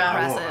 It's Yeah. very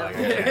I won't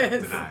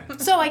impressive. deny.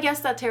 So I guess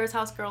that Terrace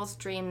House girls'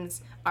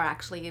 dreams are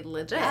actually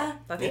legit. Yeah,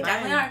 That's they fine.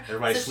 definitely are.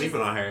 Everybody's So she's-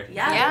 sleeping on her.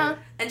 Yeah. Yeah.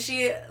 And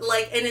she,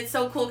 like, and it's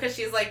so cool because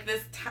she's like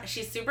this,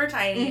 she's super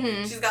tiny.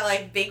 She's got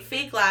like big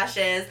fake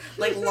lashes,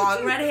 like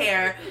long red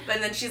hair. But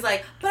then she's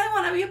like, but I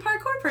want to be a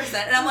parkour person.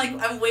 And I'm like,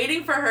 I'm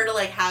waiting for her to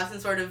like have some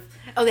sort of.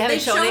 Oh, they They haven't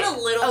showed shown it.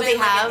 a little Oh, bit, they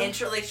like have. an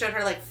intro, like showed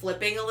her like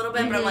flipping a little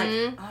bit. But I'm like,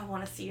 oh, I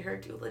want to see her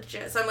do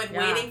legit. So I'm like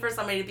Yeah. waiting for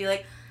somebody to be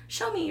like,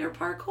 show me your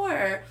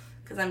parkour.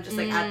 because I'm just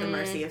like at the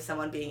mercy of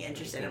someone being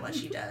interested in what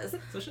she does.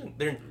 Especially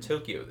they're in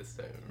Tokyo this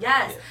time.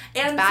 Yes,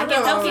 and back so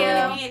in they're Tokyo.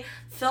 going to be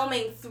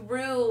filming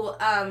through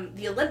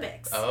the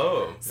Olympics.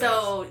 Oh.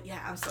 So yeah,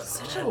 I'm so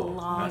excited. Such a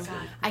long. Awesome.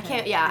 I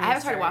can't. Yeah, I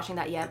haven't started watching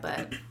that yet,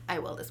 but I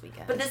will this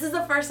weekend. But this is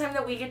the first time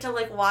that we get to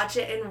like watch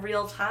it in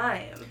real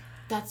time.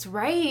 That's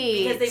right.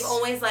 Because they've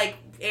always like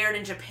aired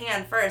in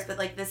Japan first, but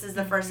like this is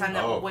the first time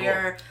that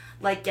we're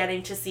like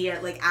getting to see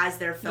it like as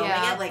they're filming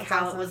it, like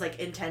how it was like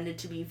intended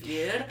to be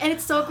viewed. And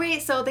it's so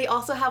great. So they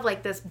also have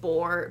like this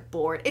board.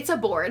 It's a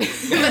board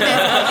with this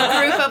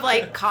group of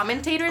like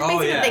commentators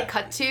basically that they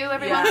cut to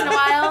every once in a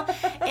while.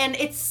 And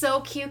it's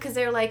so cute because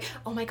they're like,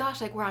 oh my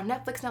gosh, like we're on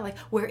Netflix now, like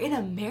we're in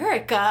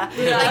America.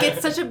 Like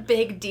it's such a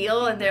big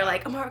deal. And they're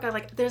like, oh my god,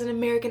 like there's an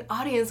American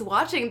audience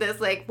watching this.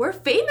 Like we're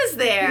famous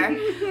there.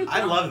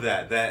 I love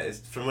that. That is,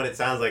 from what it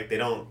sounds like, they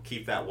don't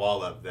keep that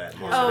wall up that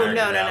most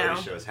American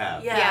reality shows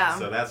have. Yeah.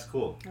 So that's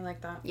cool. I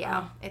like that.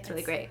 Yeah, it's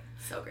really great.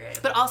 So great.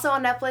 But also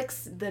on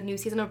Netflix, the new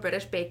season of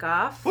British Bake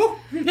Off. Woo!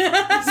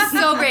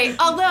 So great.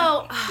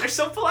 Although They're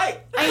so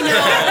polite. I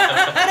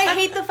know, but I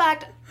hate the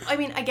fact. I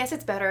mean, I guess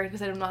it's better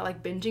because I'm not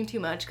like binging too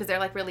much because they're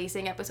like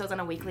releasing episodes on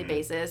a weekly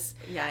basis.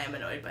 Yeah, I am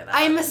annoyed by that.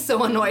 I'm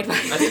so annoyed by I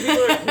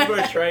think people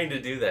are trying to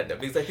do that now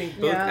because I think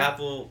both Yeah.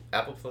 Apple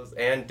Plus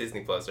and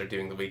Disney Plus are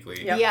doing the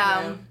weekly. Yep.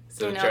 Yeah.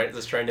 So You know.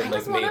 just trying to I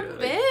like just want to make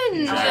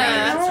binge.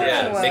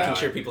 yeah, Wow. making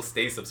sure people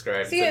stay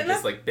subscribed See, instead of and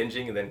just like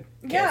binging and then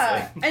Yeah,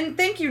 canceling. and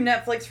thank you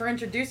Netflix for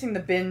introducing the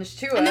binge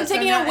to us. And then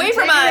taking it and away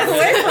from taking it us.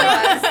 away from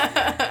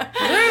us.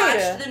 Have you Rude.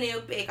 watched the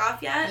new Bake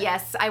Off yet?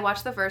 Yes, I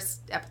watched the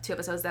first 2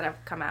 episodes that have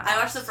come out. I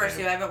watched the first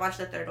two. I haven't watched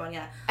the third one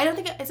yet. I don't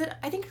think is it.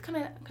 I think it's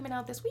coming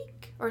out this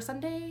week or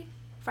Sunday,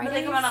 Friday. No,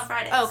 they come out on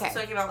Fridays. Oh, okay.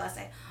 So it came out last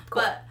night.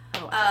 Cool. But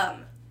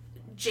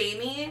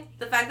Jamie,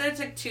 the fact that it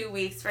took 2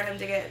 weeks for him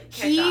to get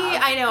kicked off.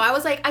 I know. I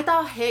was like, I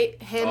thought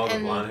him All the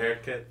and blonde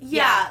haired kid.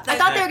 yeah, I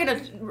thought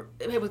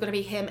it was gonna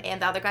be him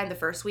and the other guy in the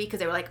first week because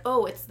they were like,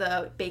 oh, it's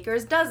the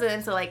baker's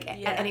dozen, so like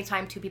at any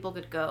time 2 people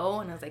could go,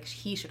 and I was like,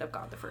 he should have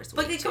gone the first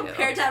But week like,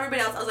 compared to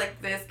everybody else, I was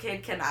like, this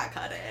kid cannot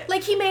cut it.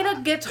 like he made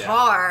a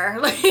guitar,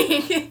 like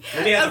he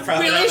has a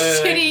really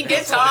shitty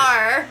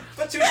guitar.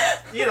 But to,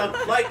 you know,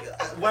 like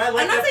what I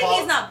like. I'm not saying Paul,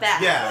 he's not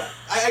bad. Yeah,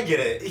 I get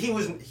it. He I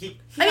mean,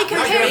 not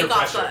compared- good under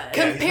pressure. Yeah,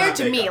 he's Compared not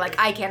to big me, up. like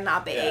I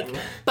cannot bake,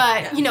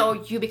 but you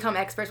know, you become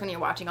experts when you're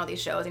watching all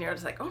these shows, and you're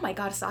just like, oh my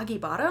god, soggy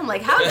bottom,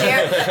 like how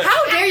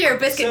dare your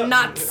biscuit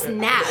not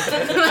snap?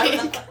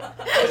 Like,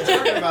 I was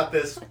talking about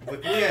this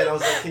with Leah, and I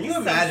was like, can you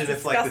imagine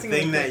if like the disgusting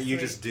thing with that this you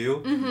week. just do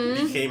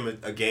became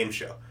a game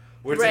show?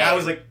 Where it's Right. like, I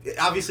was like, it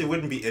obviously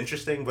wouldn't be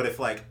interesting, but if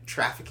like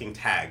trafficking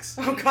tags.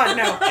 Oh God,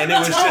 no. And it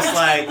was just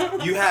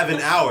like, you have an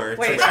hour to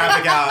Wait.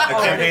 traffic out a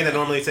campaign that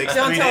normally takes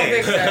Don't 3 tell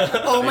days.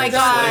 Victor. oh my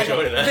god.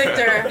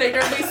 Victor. Victor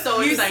would be so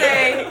You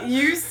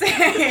excited.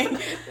 say,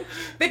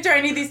 Victor,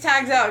 I need these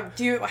tags out.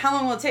 How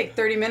long will it take?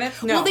 30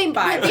 minutes? No, Well, they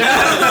 5. they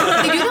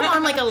do them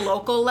on like a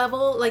local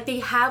level. Like they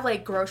have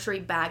like grocery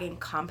bagging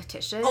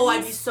competitions. Oh,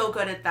 I'd be so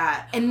good at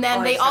that. And then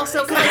Oh, they I'm so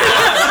also excited.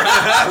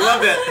 I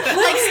love it.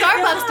 like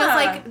Starbucks does Yeah.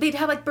 like they'd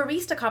have like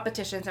barista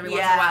competitions every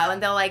once in a while,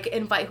 and they'll like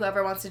invite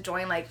whoever wants to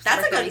join like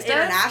That's Starbucks like an baristas.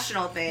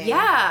 international thing.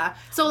 Yeah.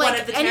 So One like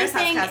of the Terrace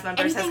House anything cast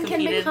members has anything can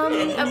competed become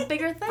in a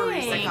bigger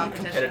barista thing.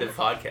 competition. Competitive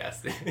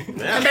podcasting.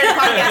 Better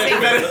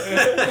podcasting.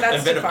 That's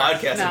I've been too a far.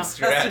 podcast No, from that's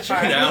scratch too far.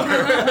 for an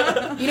hour.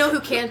 You know who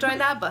can't join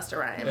that? Busta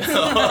Rhymes.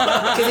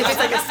 Because if it's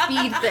like a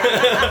speed thing,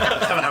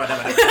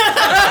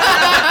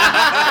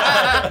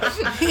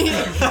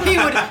 he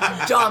would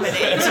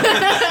dominate.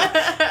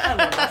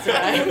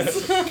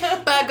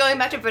 But going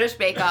back to British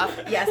Bake Off,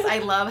 yes, I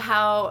love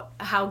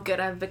how good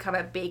I've become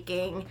at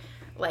baking,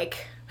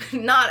 like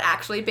not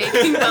actually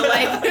baking, but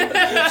like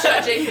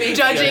Judging baking.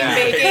 judging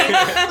baking.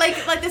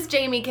 Like this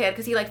Jamie kid,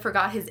 because he like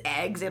forgot his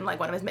eggs in like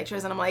one of his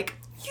mixtures, and I'm like,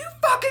 you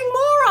fucking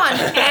moron,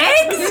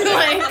 eggs!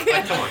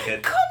 Like, Come on,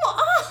 kid. come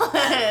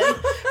on.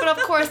 But of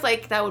course,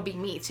 like that would be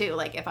me too.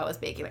 Like if I was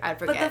baking, I'd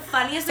forget. But the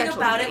funniest thing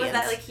essential about it was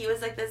that ingredients. like he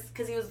was like this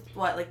because he was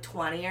what like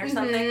 20 or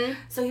something.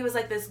 So he was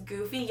like this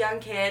goofy young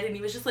kid, and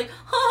he was just like,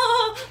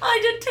 "Oh, I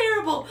did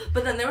terrible."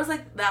 But then there was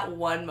like that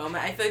one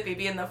moment. I feel like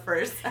maybe in the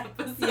first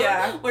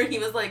episode, where he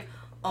was like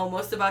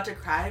almost about to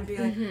cry and be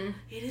like,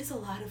 "It is a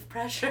lot of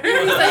pressure."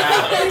 He's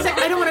like,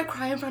 I don't want to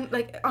cry in front,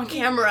 like on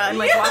camera, and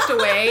like walked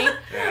away.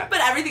 Yeah. But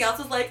everything else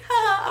was like,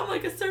 I'm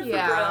like a surfer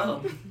Yeah.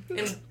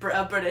 bro.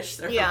 A British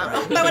surfer Yeah,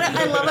 bro. but what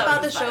I love That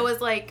about the was show fun.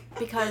 is like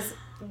because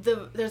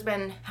there's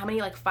been how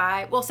many, like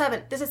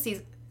 7. This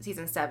is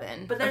season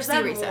 7. But or there's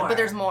series been 7, more. but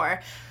there's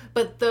more.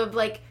 But the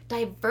like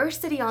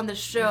diversity on the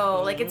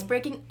show, like it's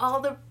breaking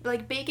all the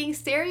like baking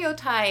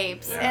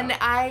stereotypes, and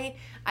I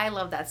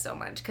love that so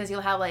much because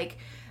you'll have like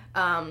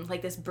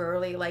this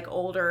burly, like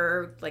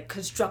older, like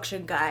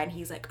construction guy, and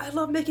he's like, I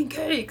love making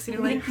cakes, and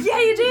you're like, yeah,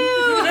 you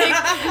do. Like,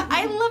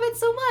 I love it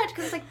so much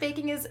because like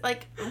baking is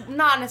like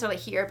not necessarily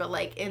here, but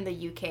like in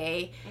the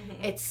UK,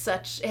 it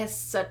has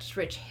such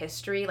rich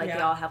history. Like they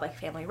all have like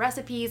family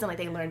recipes, and like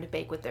they learn to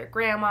bake with their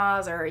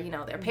grandmas or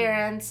their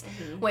parents,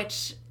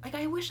 which like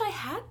I wish I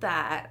had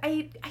that.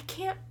 I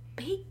can't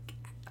bake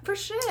For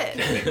shit.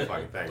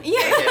 Fucking thing.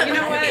 Yeah. You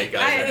know what?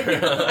 Guys.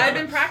 I've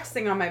been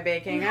practicing on my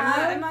baking. Yeah.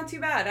 I'm not too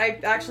bad. I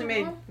actually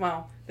made,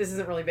 well, this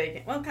isn't really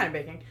baking. Well, kind of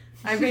baking.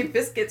 I made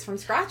biscuits from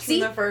scratch See?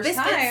 from the first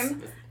Biscuits.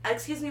 time.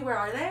 Excuse me, where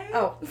are they?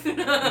 Oh.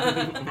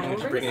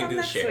 I'll bring it to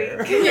the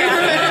share.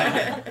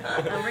 Yeah.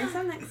 I'll bring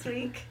some next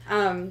week.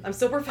 I'm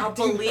still perfecting.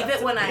 I'll believe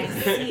it when I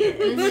see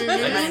it in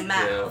my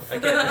mouth.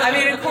 Yeah, I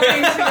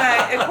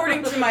mean,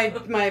 according to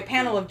my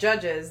panel of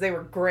judges, they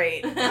were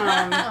great.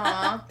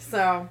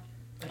 So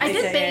I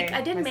did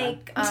AKA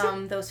make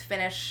those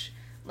Finnish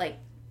like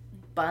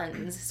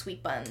buns,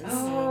 sweet buns.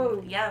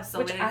 Oh, yeah, I'm still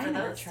Which waiting I for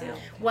never those tried. too.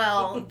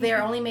 Well,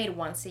 they're only made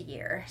once a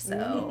year,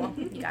 so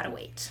you gotta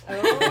wait. Oh.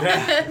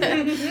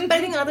 But I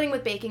think another thing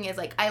with baking is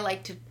like I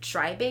like to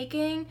try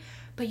baking,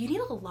 but you need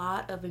a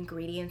lot of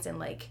ingredients and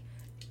like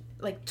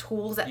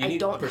tools that You I need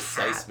don't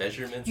precise have.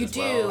 measurements You as do.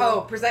 well.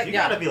 Oh, present. You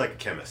Yeah. gotta be like a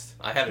chemist.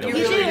 I have no You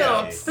idea. do.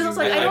 Yeah. But it's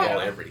like I I know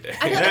don't. every day.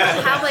 I don't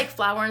have like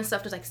flour and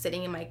stuff just like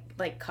sitting in my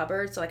like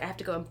cupboard, so like I have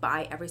to go and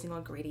buy every single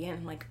ingredient.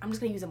 And like I'm just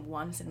gonna use them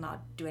once and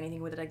not do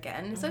anything with it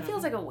again. So it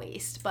feels like a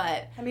waste.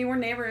 But I mean, we're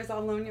neighbors.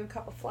 I'll loan you a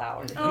cup of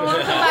flour. oh,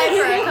 I'll come by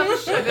for a cup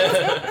of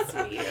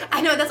sugar.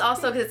 I know that's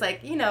also because it's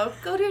like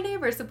go to your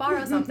neighbors to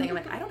borrow something. I'm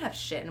like I don't have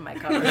shit in my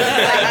cupboard.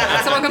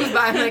 Like, someone comes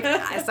by, I'm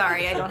like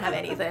sorry, I don't have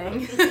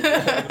anything.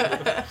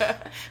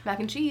 Mac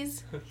and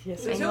cheese.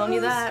 Yes, I can loan you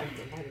that.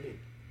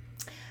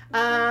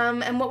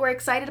 And what we're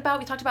excited about,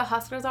 we talked about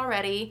Hustlers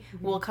already.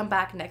 We'll come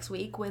back next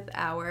week with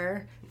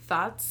our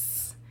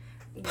thoughts,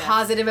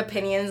 positive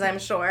opinions, I'm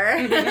sure.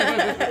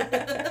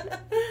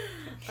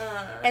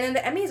 And then the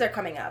Emmys are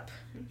coming up.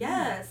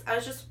 Yes, I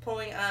was just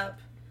pulling up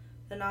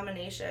the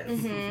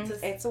nominations.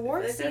 It's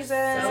award They're season.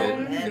 so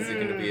Is it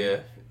going to be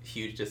a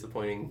huge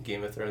disappointing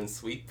Game of Thrones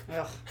sweep?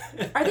 Ugh.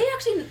 Are they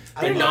actually?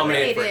 They're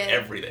nominated for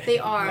everything. They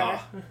are.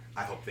 Oh,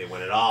 I hope they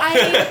win it all.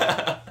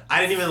 I I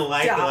didn't even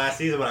like Stop. the last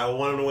season, but I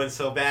want them to win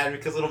so bad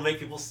because it'll make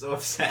people so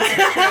upset.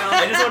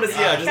 I just want to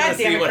see. I just God want to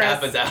see damn it, what Chris.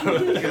 happens out.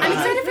 I'm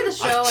excited for the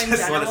show I in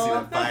just want to see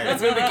general. them fired.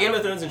 It's going to be Game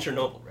of Thrones and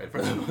Chernobyl, right?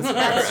 For the most part,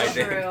 That's I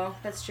think. true.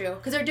 That's true.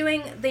 Because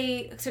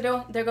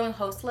they're going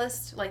host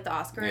list like the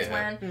Oscars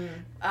Yeah.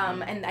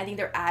 when, and I think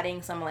they're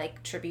adding some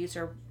like tributes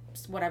or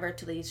whatever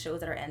to these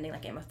shows that are ending,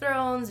 like Game of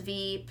Thrones,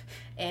 Veep,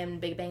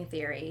 and Big Bang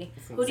Theory.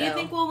 Who do you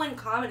think will win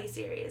comedy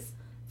series?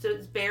 So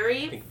it's I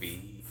Barry, think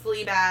V.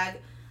 Fleabag,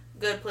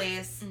 Good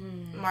Place,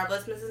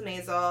 Marvelous Mrs.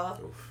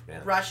 Maisel, Oof,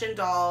 man. Russian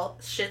Doll,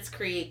 Schitt's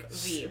Creek,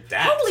 Veep.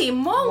 Stacked. Holy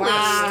moly!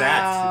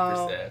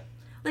 Wow. Super sad.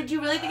 Like, do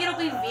you really think it'll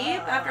be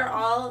Veep after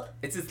all?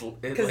 It's just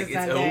it's it's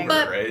ending. over,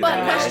 But right?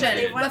 but question,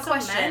 They've won but so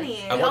question. many.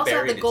 We I want also have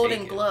Barry the to Golden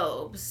take it.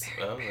 Globes.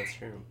 Oh, that's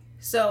true.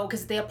 So,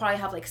 because they'll probably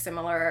have like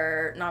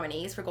similar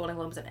nominees for Golden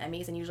Globes and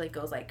Emmys, and usually it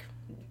goes like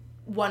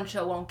one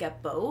show won't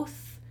get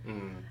both.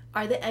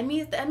 Are the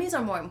Emmys? The Emmys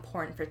are more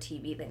important for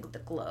TV than the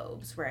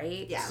Globes,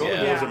 right? Yeah. Golden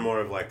Yeah. Globes are more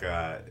of like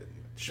a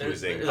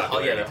schmoozing.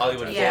 popularity The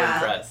Hollywood Yeah.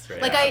 Foreign Press,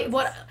 right?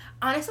 Like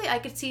honestly, I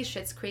could see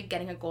Schitt's Creek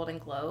getting a Golden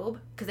Globe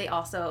because they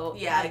also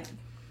Yeah.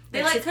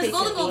 They like, because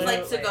Golden Globes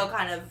like to go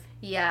kind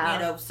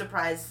of,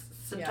 surprise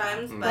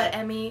sometimes, but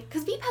Emmy,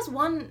 because Veep has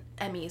won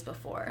Emmys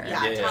before.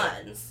 yeah,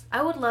 tons.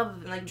 I would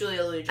love, And like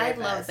Julia Louis-Dreyfus. I'd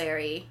love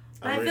Barry.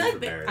 But I I'm feel rooting like for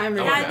Barry. I'm I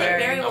rooting think for Barry.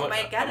 Barry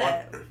might get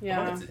it. I Yeah.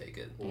 wanted to take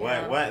it.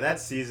 What that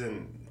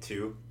season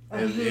 2,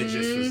 and it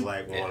just was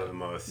like one of the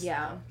most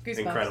Yeah. Goosebumps.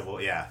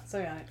 incredible. Yeah. So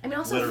yeah. I mean,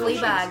 also Literal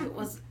Fleabag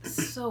was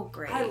so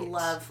great. I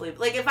love Fleabag.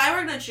 Like, if I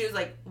were to choose,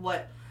 like,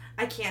 what...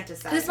 I can't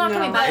decide. Because it's not No.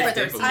 coming back for I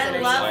third think season I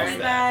love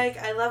anymore.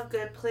 Fleabag. I love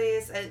Good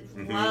Place. I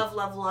Mm-hmm.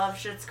 love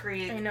Schitt's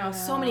Creek. I know,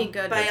 so many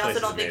good. But I Good also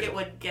Place don't is think it amazing.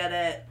 would get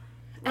it.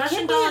 I Russian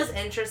can't Doll believe- is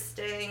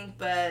interesting,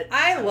 but...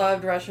 I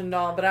loved Russian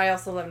Doll, but I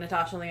also love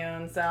Natasha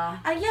Lyonne, so. yeah,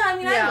 I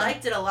mean, Yeah. I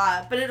liked it a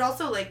lot, but it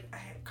also, like...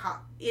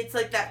 It's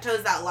like that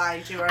toes that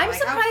line, too. Where I'm like,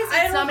 surprised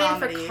I it's love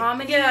nominated for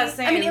comedy. Yeah,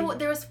 I mean, same.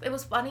 it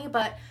was funny,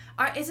 but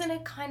isn't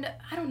it kind of?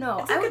 I don't know.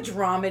 It's like a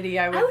dramedy,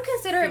 I I would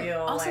consider it feel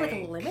also like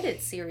a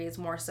limited series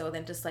more so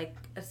than just like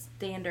a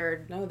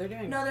standard. No, they're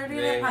doing. No, they're doing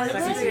Yeah, it probably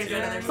second series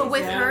season. another But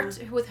with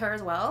season. her, with her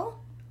as well.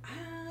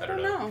 I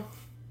don't know.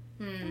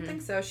 I don't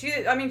think so. She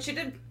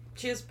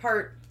is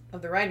part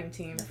of the writing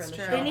team for the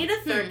true. show. They need a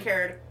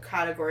third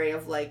category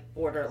of, like,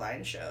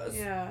 borderline shows.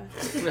 Yeah.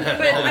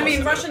 But, I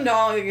mean, Russian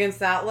Doll against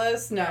that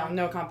list,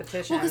 no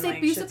competition. Well, because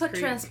like, they used to Schitt's put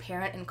Creek.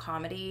 Transparent in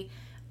comedy.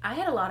 I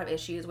had a lot of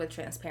issues with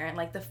Transparent.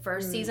 Like the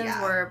first seasons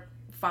yeah. were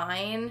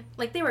fine,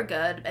 like they were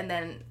good, and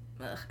then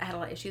I had a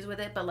lot of issues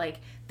with it. But like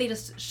they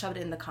just shoved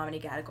it in the comedy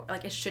category.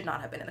 Like it should not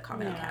have been in the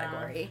comedy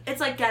category.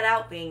 It's like Get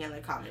Out being in the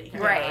comedy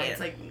category. Right. It's,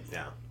 like,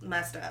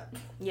 messed up.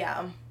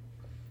 Yeah,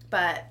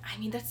 but I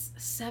mean that's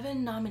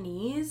 7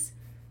 nominees.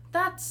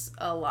 That's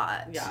a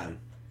lot. Yeah.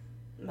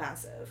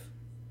 Massive.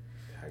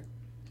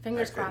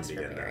 Fingers I couldn't crossed for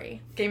begin that.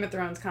 Barry. Game of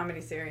Thrones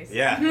comedy series.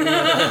 Yeah.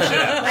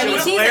 I mean,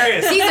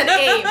 hilarious. season 8.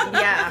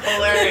 Yeah.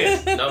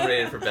 Hilarious.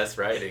 Nominated for best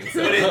writing. So.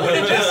 When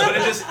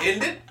it just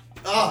ended.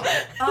 Oh,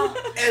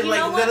 And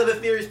like none of the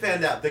theories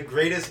panned out. The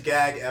greatest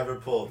gag ever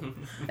pulled.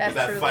 That's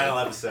that true. final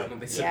episode.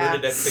 They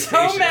subverted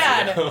expectations. So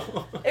mad. You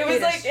know?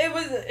 It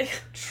was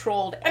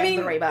trolled I mean,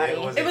 everybody.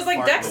 it was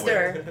like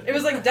Dexter. It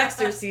was like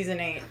Dexter season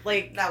 8.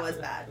 Like That was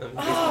bad.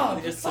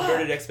 They just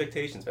subverted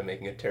expectations by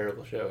making a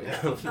terrible show. You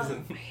know?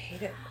 I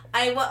hate it.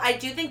 I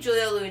do think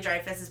Julia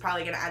Louis-Dreyfus is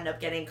probably going to end up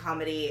getting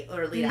comedy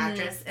or lead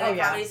actress in a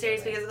comedy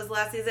series because it was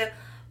last season.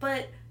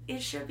 But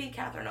it should be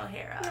Catherine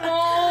O'Hara.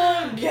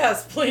 Oh,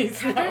 yes,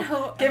 please.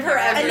 No. Give her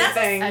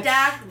everything. And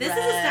that's a stack. This is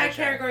a stack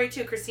category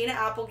too. Christina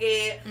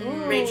Applegate,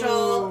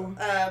 Rachel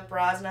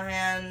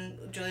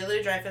Brosnahan, Julia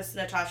Louis-Dreyfus,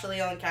 Natasha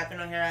Lyonne,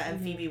 Catherine O'Hara,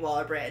 and Phoebe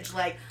Waller-Bridge.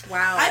 Like,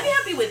 wow. I'd be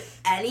happy with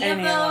any of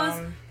those,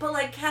 them. but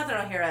like Catherine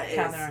O'Hara is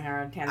hands down.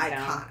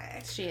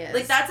 iconic. She is.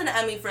 Like that's an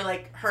Emmy for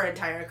like her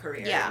entire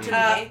career. Yeah. To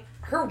me.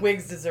 Her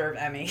wigs deserve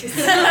Emmys.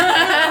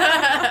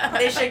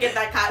 They should get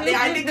that.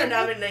 I think they're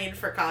nominated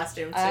for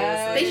costume too.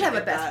 So They should have a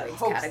get best that. wigs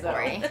Hope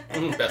category.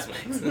 Best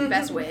wigs.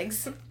 Best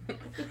wigs.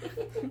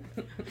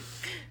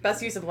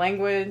 Best use of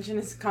language in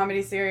his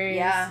comedy series.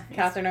 Yeah.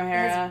 Catherine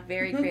O'Hara. Has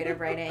very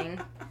creative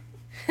writing.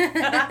 But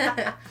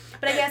I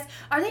guess,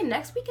 are they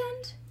next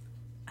weekend?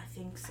 I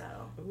think so.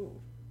 Ooh.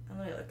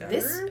 Let me look up.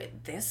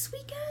 This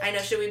weekend? I know.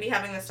 Should we be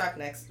having this talk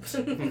next?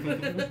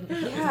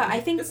 Yeah, I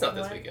think It's not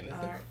this weekend, is it?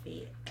 Are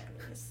the Emmys?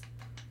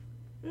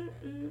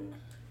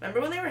 Remember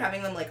when they were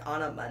having them like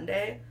on a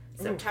Monday?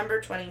 September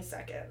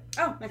 22nd.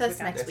 Oh, that's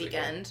next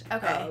weekend.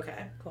 Okay. Oh,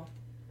 okay. Cool.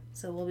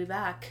 So we'll be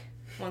back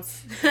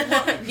once.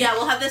 Yeah,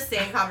 we'll have the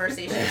same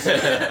conversation.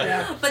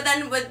 Yeah. But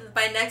then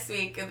by next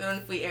week,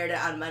 if we aired it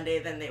on Monday,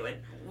 then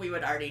we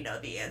would already know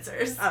the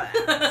answers.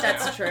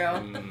 That's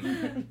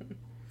true.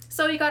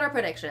 So you got our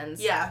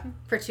predictions. Yeah.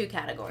 For 2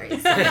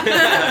 categories.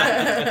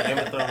 Game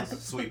of Thrones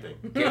sweeping.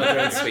 Game of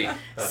Thrones sweep.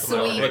 That's what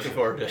I'm Sweep. looking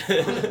forward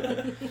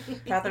to.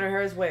 Catherine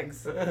O'Hara's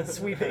wigs.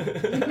 Sweeping.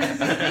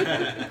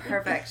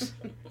 Perfect.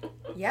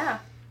 Yeah.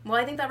 Well,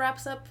 I think that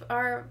wraps up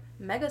our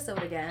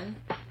megasode again.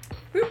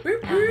 Boop,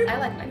 boop, I boop.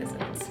 like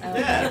megasodes.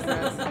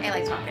 Yeah. I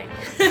like talking.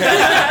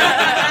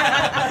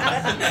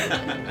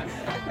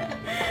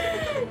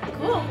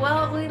 Cool.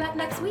 Well, we'll be back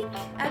next week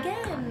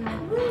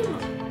again. Woo.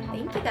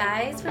 Thank you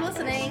guys for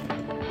listening.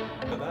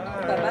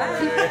 Bye-bye.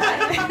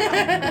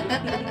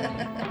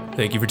 Bye-bye.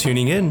 Thank you for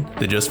tuning in.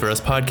 The Just For Us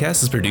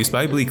podcast is produced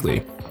by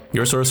Bleekly,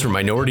 your source for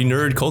minority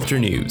nerd culture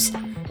news.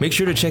 Make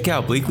sure to check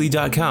out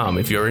Bleekly.com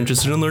if you're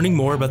interested in learning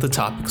more about the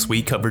topics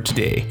we covered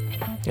today.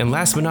 And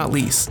last but not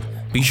least,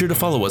 be sure to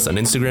follow us on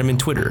Instagram and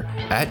Twitter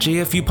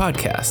 @JFU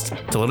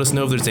Podcast to let us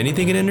know if there's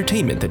anything in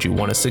entertainment that you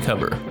want us to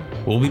cover.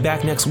 We'll be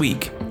back next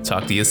week.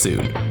 Talk to you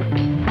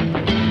soon.